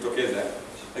kutokeza.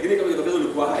 Lakini kama kutokeza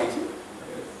ulikuwa hai.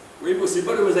 Wewe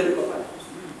usipate umezaliwa pale.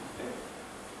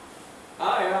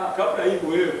 Haya, kabla hiyo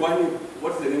wewe kwani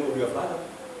what is the name of your father?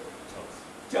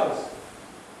 Charles.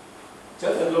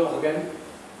 Charles ndio mwaka gani?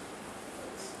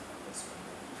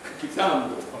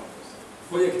 Kitambo.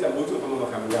 Kwa kitambo tu kama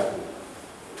mwaka ngapi?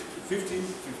 50.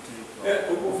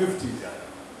 Uko 50.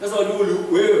 Sasa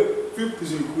wewe 50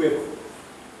 zilikuwepo.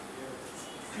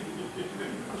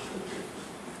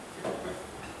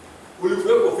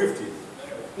 Ulikuwepo 50.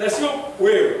 Na sio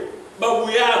wewe,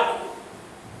 babu yako.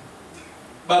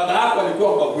 Baba yako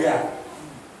alikuwa babu yako.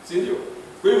 Si ndio?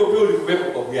 Kwa hivyo pia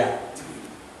ulikuwepo babu yako.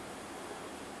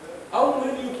 Au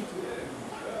mwani hiyo kitu.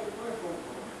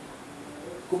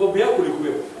 Kwa babu yako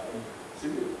ulikuwepo. Si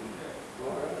ndio?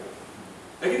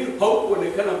 Lakini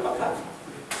haukuonekana mpaka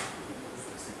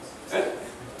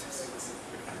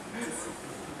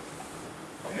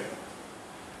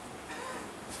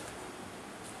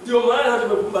ndio maana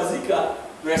tumepumbazika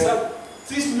na sababu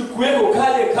sisi tulikuwepo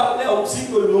kale kabla ya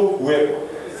msingi ulimwengu kuwepo.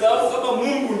 Sababu kama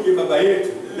Mungu ndiye baba yetu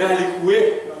na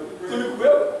alikuwepo,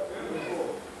 tulikuwepo.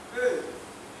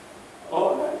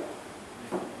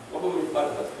 Hapo mlipata.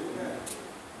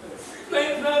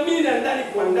 Na naamini ndani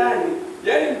kwa ndani,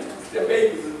 yani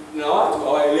mtembei na watu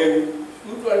hawaelewi.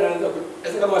 Mtu anaanza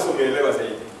sasa kama wasomeelewa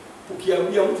zaidi.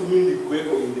 Ukiambia mtu mimi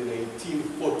nilikuwepo in the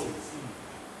 1940s.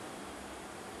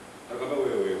 Akaba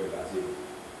wewe lazima.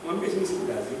 Mwambie mimi si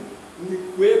lazima.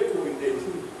 Nilikuwepo in the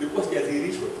because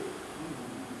sijadhihirishwa.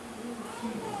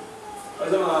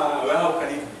 Sasa wao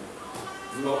karibu.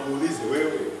 Muulize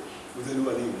wewe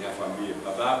uzaliwa lini akwambie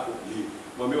babako ni.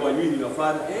 Mwambie wanywi ni your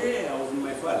father. I was with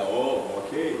my father. Oh,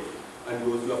 okay.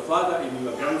 And was your father and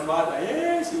your grandfather?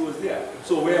 Yes, he was there.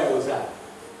 So where was I?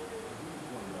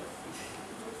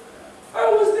 I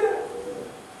was there.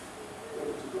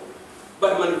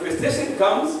 But manifestation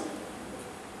comes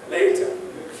later.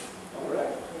 All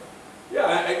right.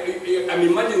 Yeah, I'm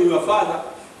imagining your father.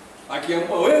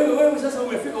 Akiamua wewe sasa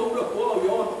umefika umri wa kuoa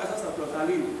umeoa mpaka sasa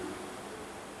tunasalini.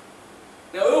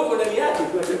 Na wewe uko ndani yake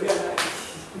tunatembea naye.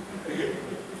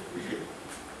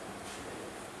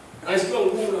 Anashika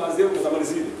ngumu na wazee kwa zamani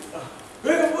zile.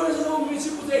 Wewe mbona sasa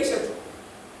umeshikutaisha tu?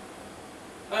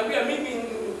 Anambia mimi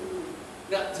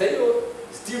na sasa hiyo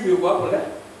Steve yuko hapo na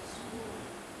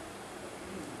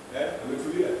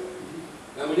ametulia.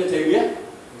 Na mmoja tayari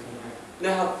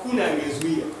na hakuna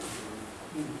angezuia.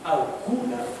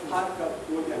 Hakuna hata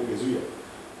mmoja angezuia.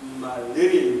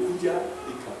 Malaria ilikuja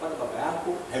ikapata baba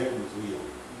yako haikumzuia.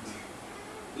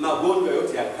 Magonjwa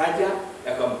yote yakaja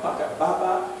yakampata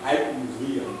baba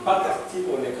haikumzuia mpaka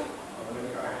Steve onekana.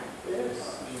 Yes.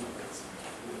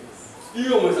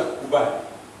 Hiyo mweza kukubali.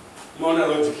 Maana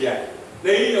logic yake.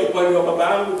 Na hii ya upande wa baba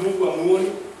yangu Mungu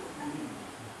amuone.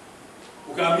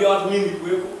 Ukaambia watu mimi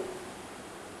nikuwepo.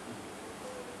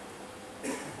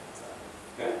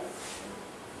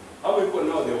 How many people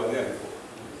know they were there before?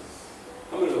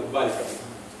 How many wanakubali kabisa?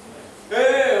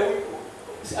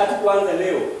 Hata kuanza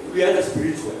leo, tulianza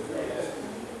spiritual.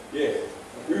 Yes.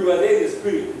 We were there in the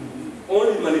spirit.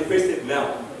 Only manifested now.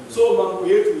 So mambo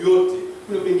yetu yote,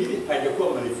 kuna mengine hayajakuwa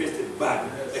manifested bado,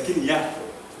 lakini yapo.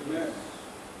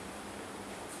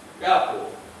 Yapo.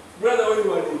 Brother wewe ni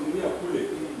engineer kule.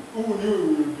 Who knew you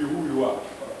will be who you are?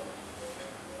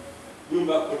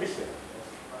 Nyumba kodisha.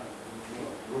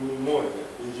 Mmoja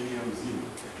engineer mzima.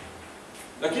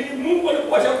 Lakini Mungu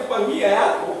alikuwa ashakupangia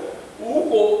yako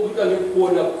huko, mtu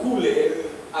angekuona kule,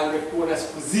 angekuona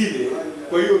siku zile.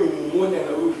 Kwa hiyo ni mmoja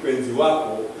na huyu mpenzi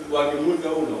wako, wangemuza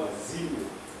wewe na wazimu,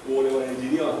 wale wa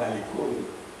engineer wa Kalikoni,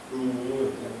 ni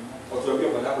mmoja. Watuambia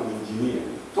bwana yako ni engineer,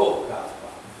 toka hapa.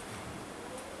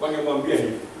 Wangemwambia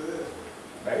hivi.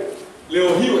 Right?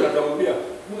 Leo hiyo natamwambia,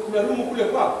 kuna rumu kule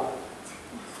kwako.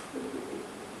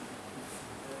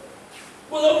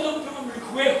 Kwa sababu hizo vipimo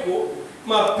vilikuweko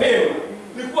mapema.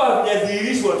 Vilikuwa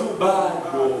havijadhihirishwa tu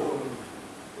bado.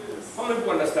 How many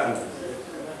people understand this?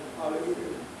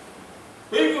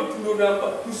 Kwa hivyo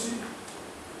tunaomba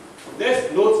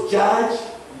let's not judge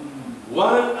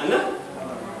one another.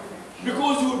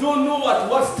 Because you don't know at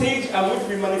what stage I'm going to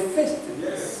be manifested.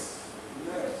 Yes.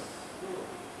 Yes.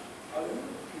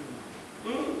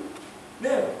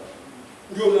 Never.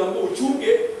 Ndio unaambiwa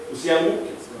uchunge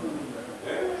usianguke.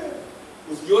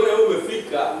 Usijione wewe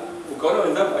umefika, ukaona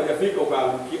wenzako hajafika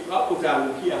ukaangukia, hapo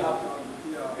utaangukia hapo.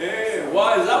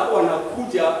 Wenzako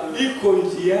wanakuja iko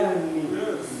njiani.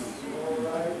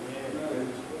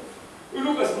 You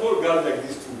look at small girls like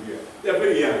these two here. They are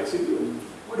very young.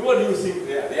 What do you think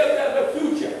they are? They are the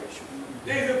future.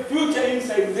 There is a future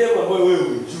inside them ambayo wewe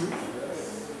hujui.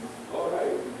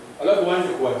 Alright. Alafu uanze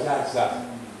kuwajudge sasa.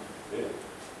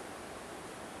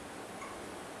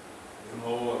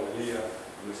 Angalia,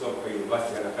 umesoma kwa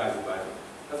university ana kazi bado.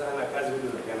 Sasa hana kazi, wewe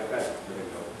unataka kazi.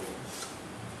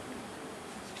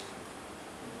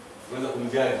 Unaweza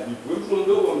kumjaji vipi? Wewe mtu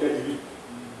mdogo umjaji vipi?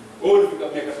 Wewe ulifika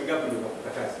miaka mingapi ndio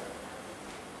unapata kazi?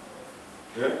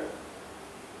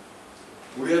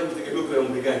 Ulianza kutegemea kwa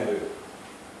umri gani wewe?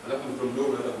 Alafu mtu mdogo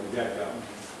anaanza kumjaji kama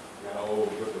na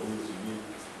mtoto huyu sijui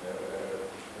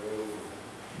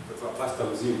mtoto wa pasta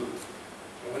mzima.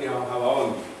 Yaani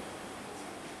hawaoni.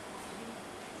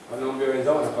 Wanaambia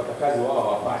wenzao wanapata kazi wao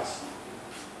hawapati.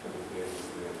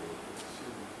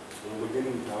 Ngojeni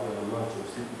mtaona na macho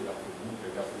usiku bila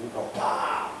kufunguka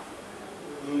pa.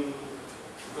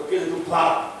 Tokeze tu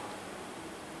pa.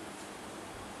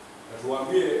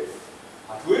 Tuambie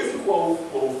hatuwezi kwa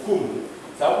hukumu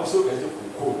sababu sio kazi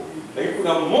kuhukumu. Lakini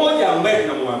kuna mmoja ambaye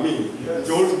tunamwamini,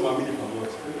 ndio tumwamini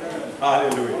pamoja.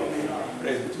 Hallelujah.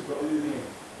 Praise God.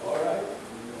 Alright.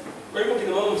 Kwa hivyo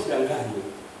kina mama msidanganywe.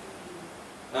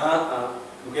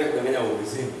 Mkienda kudanganya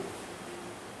waongezeni.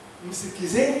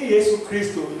 Msikizeni Yesu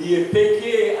Kristo ndiye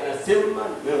pekee anasema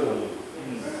neno la Mungu.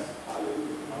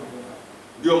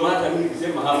 Ndio maana mimi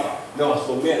nikisema hapa na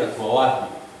wasomea na kwa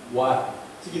wapi.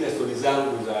 Siki na stories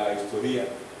zangu za historia.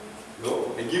 No,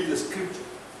 I give the scripture.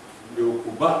 Ndio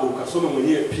ubako ukasome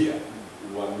mwenyewe pia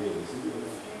uamini.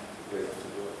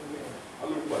 I'm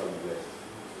not quite blessed.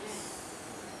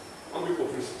 I'm people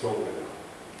feel stronger now.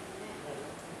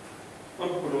 Some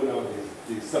people know now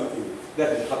there's something that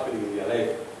is happening in their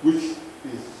life which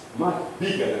is much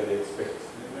bigger than they expect.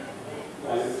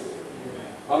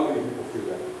 How many people feel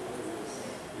that?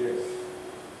 Yes.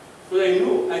 So I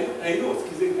know,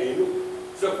 skizeni, I know.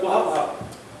 Tutakuwa hapa.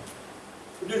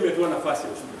 Ndio nimetoa nafasi ya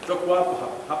ushuru. Tutakuwa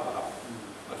hapa.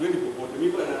 Hatuendi popote.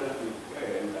 Mimi bwana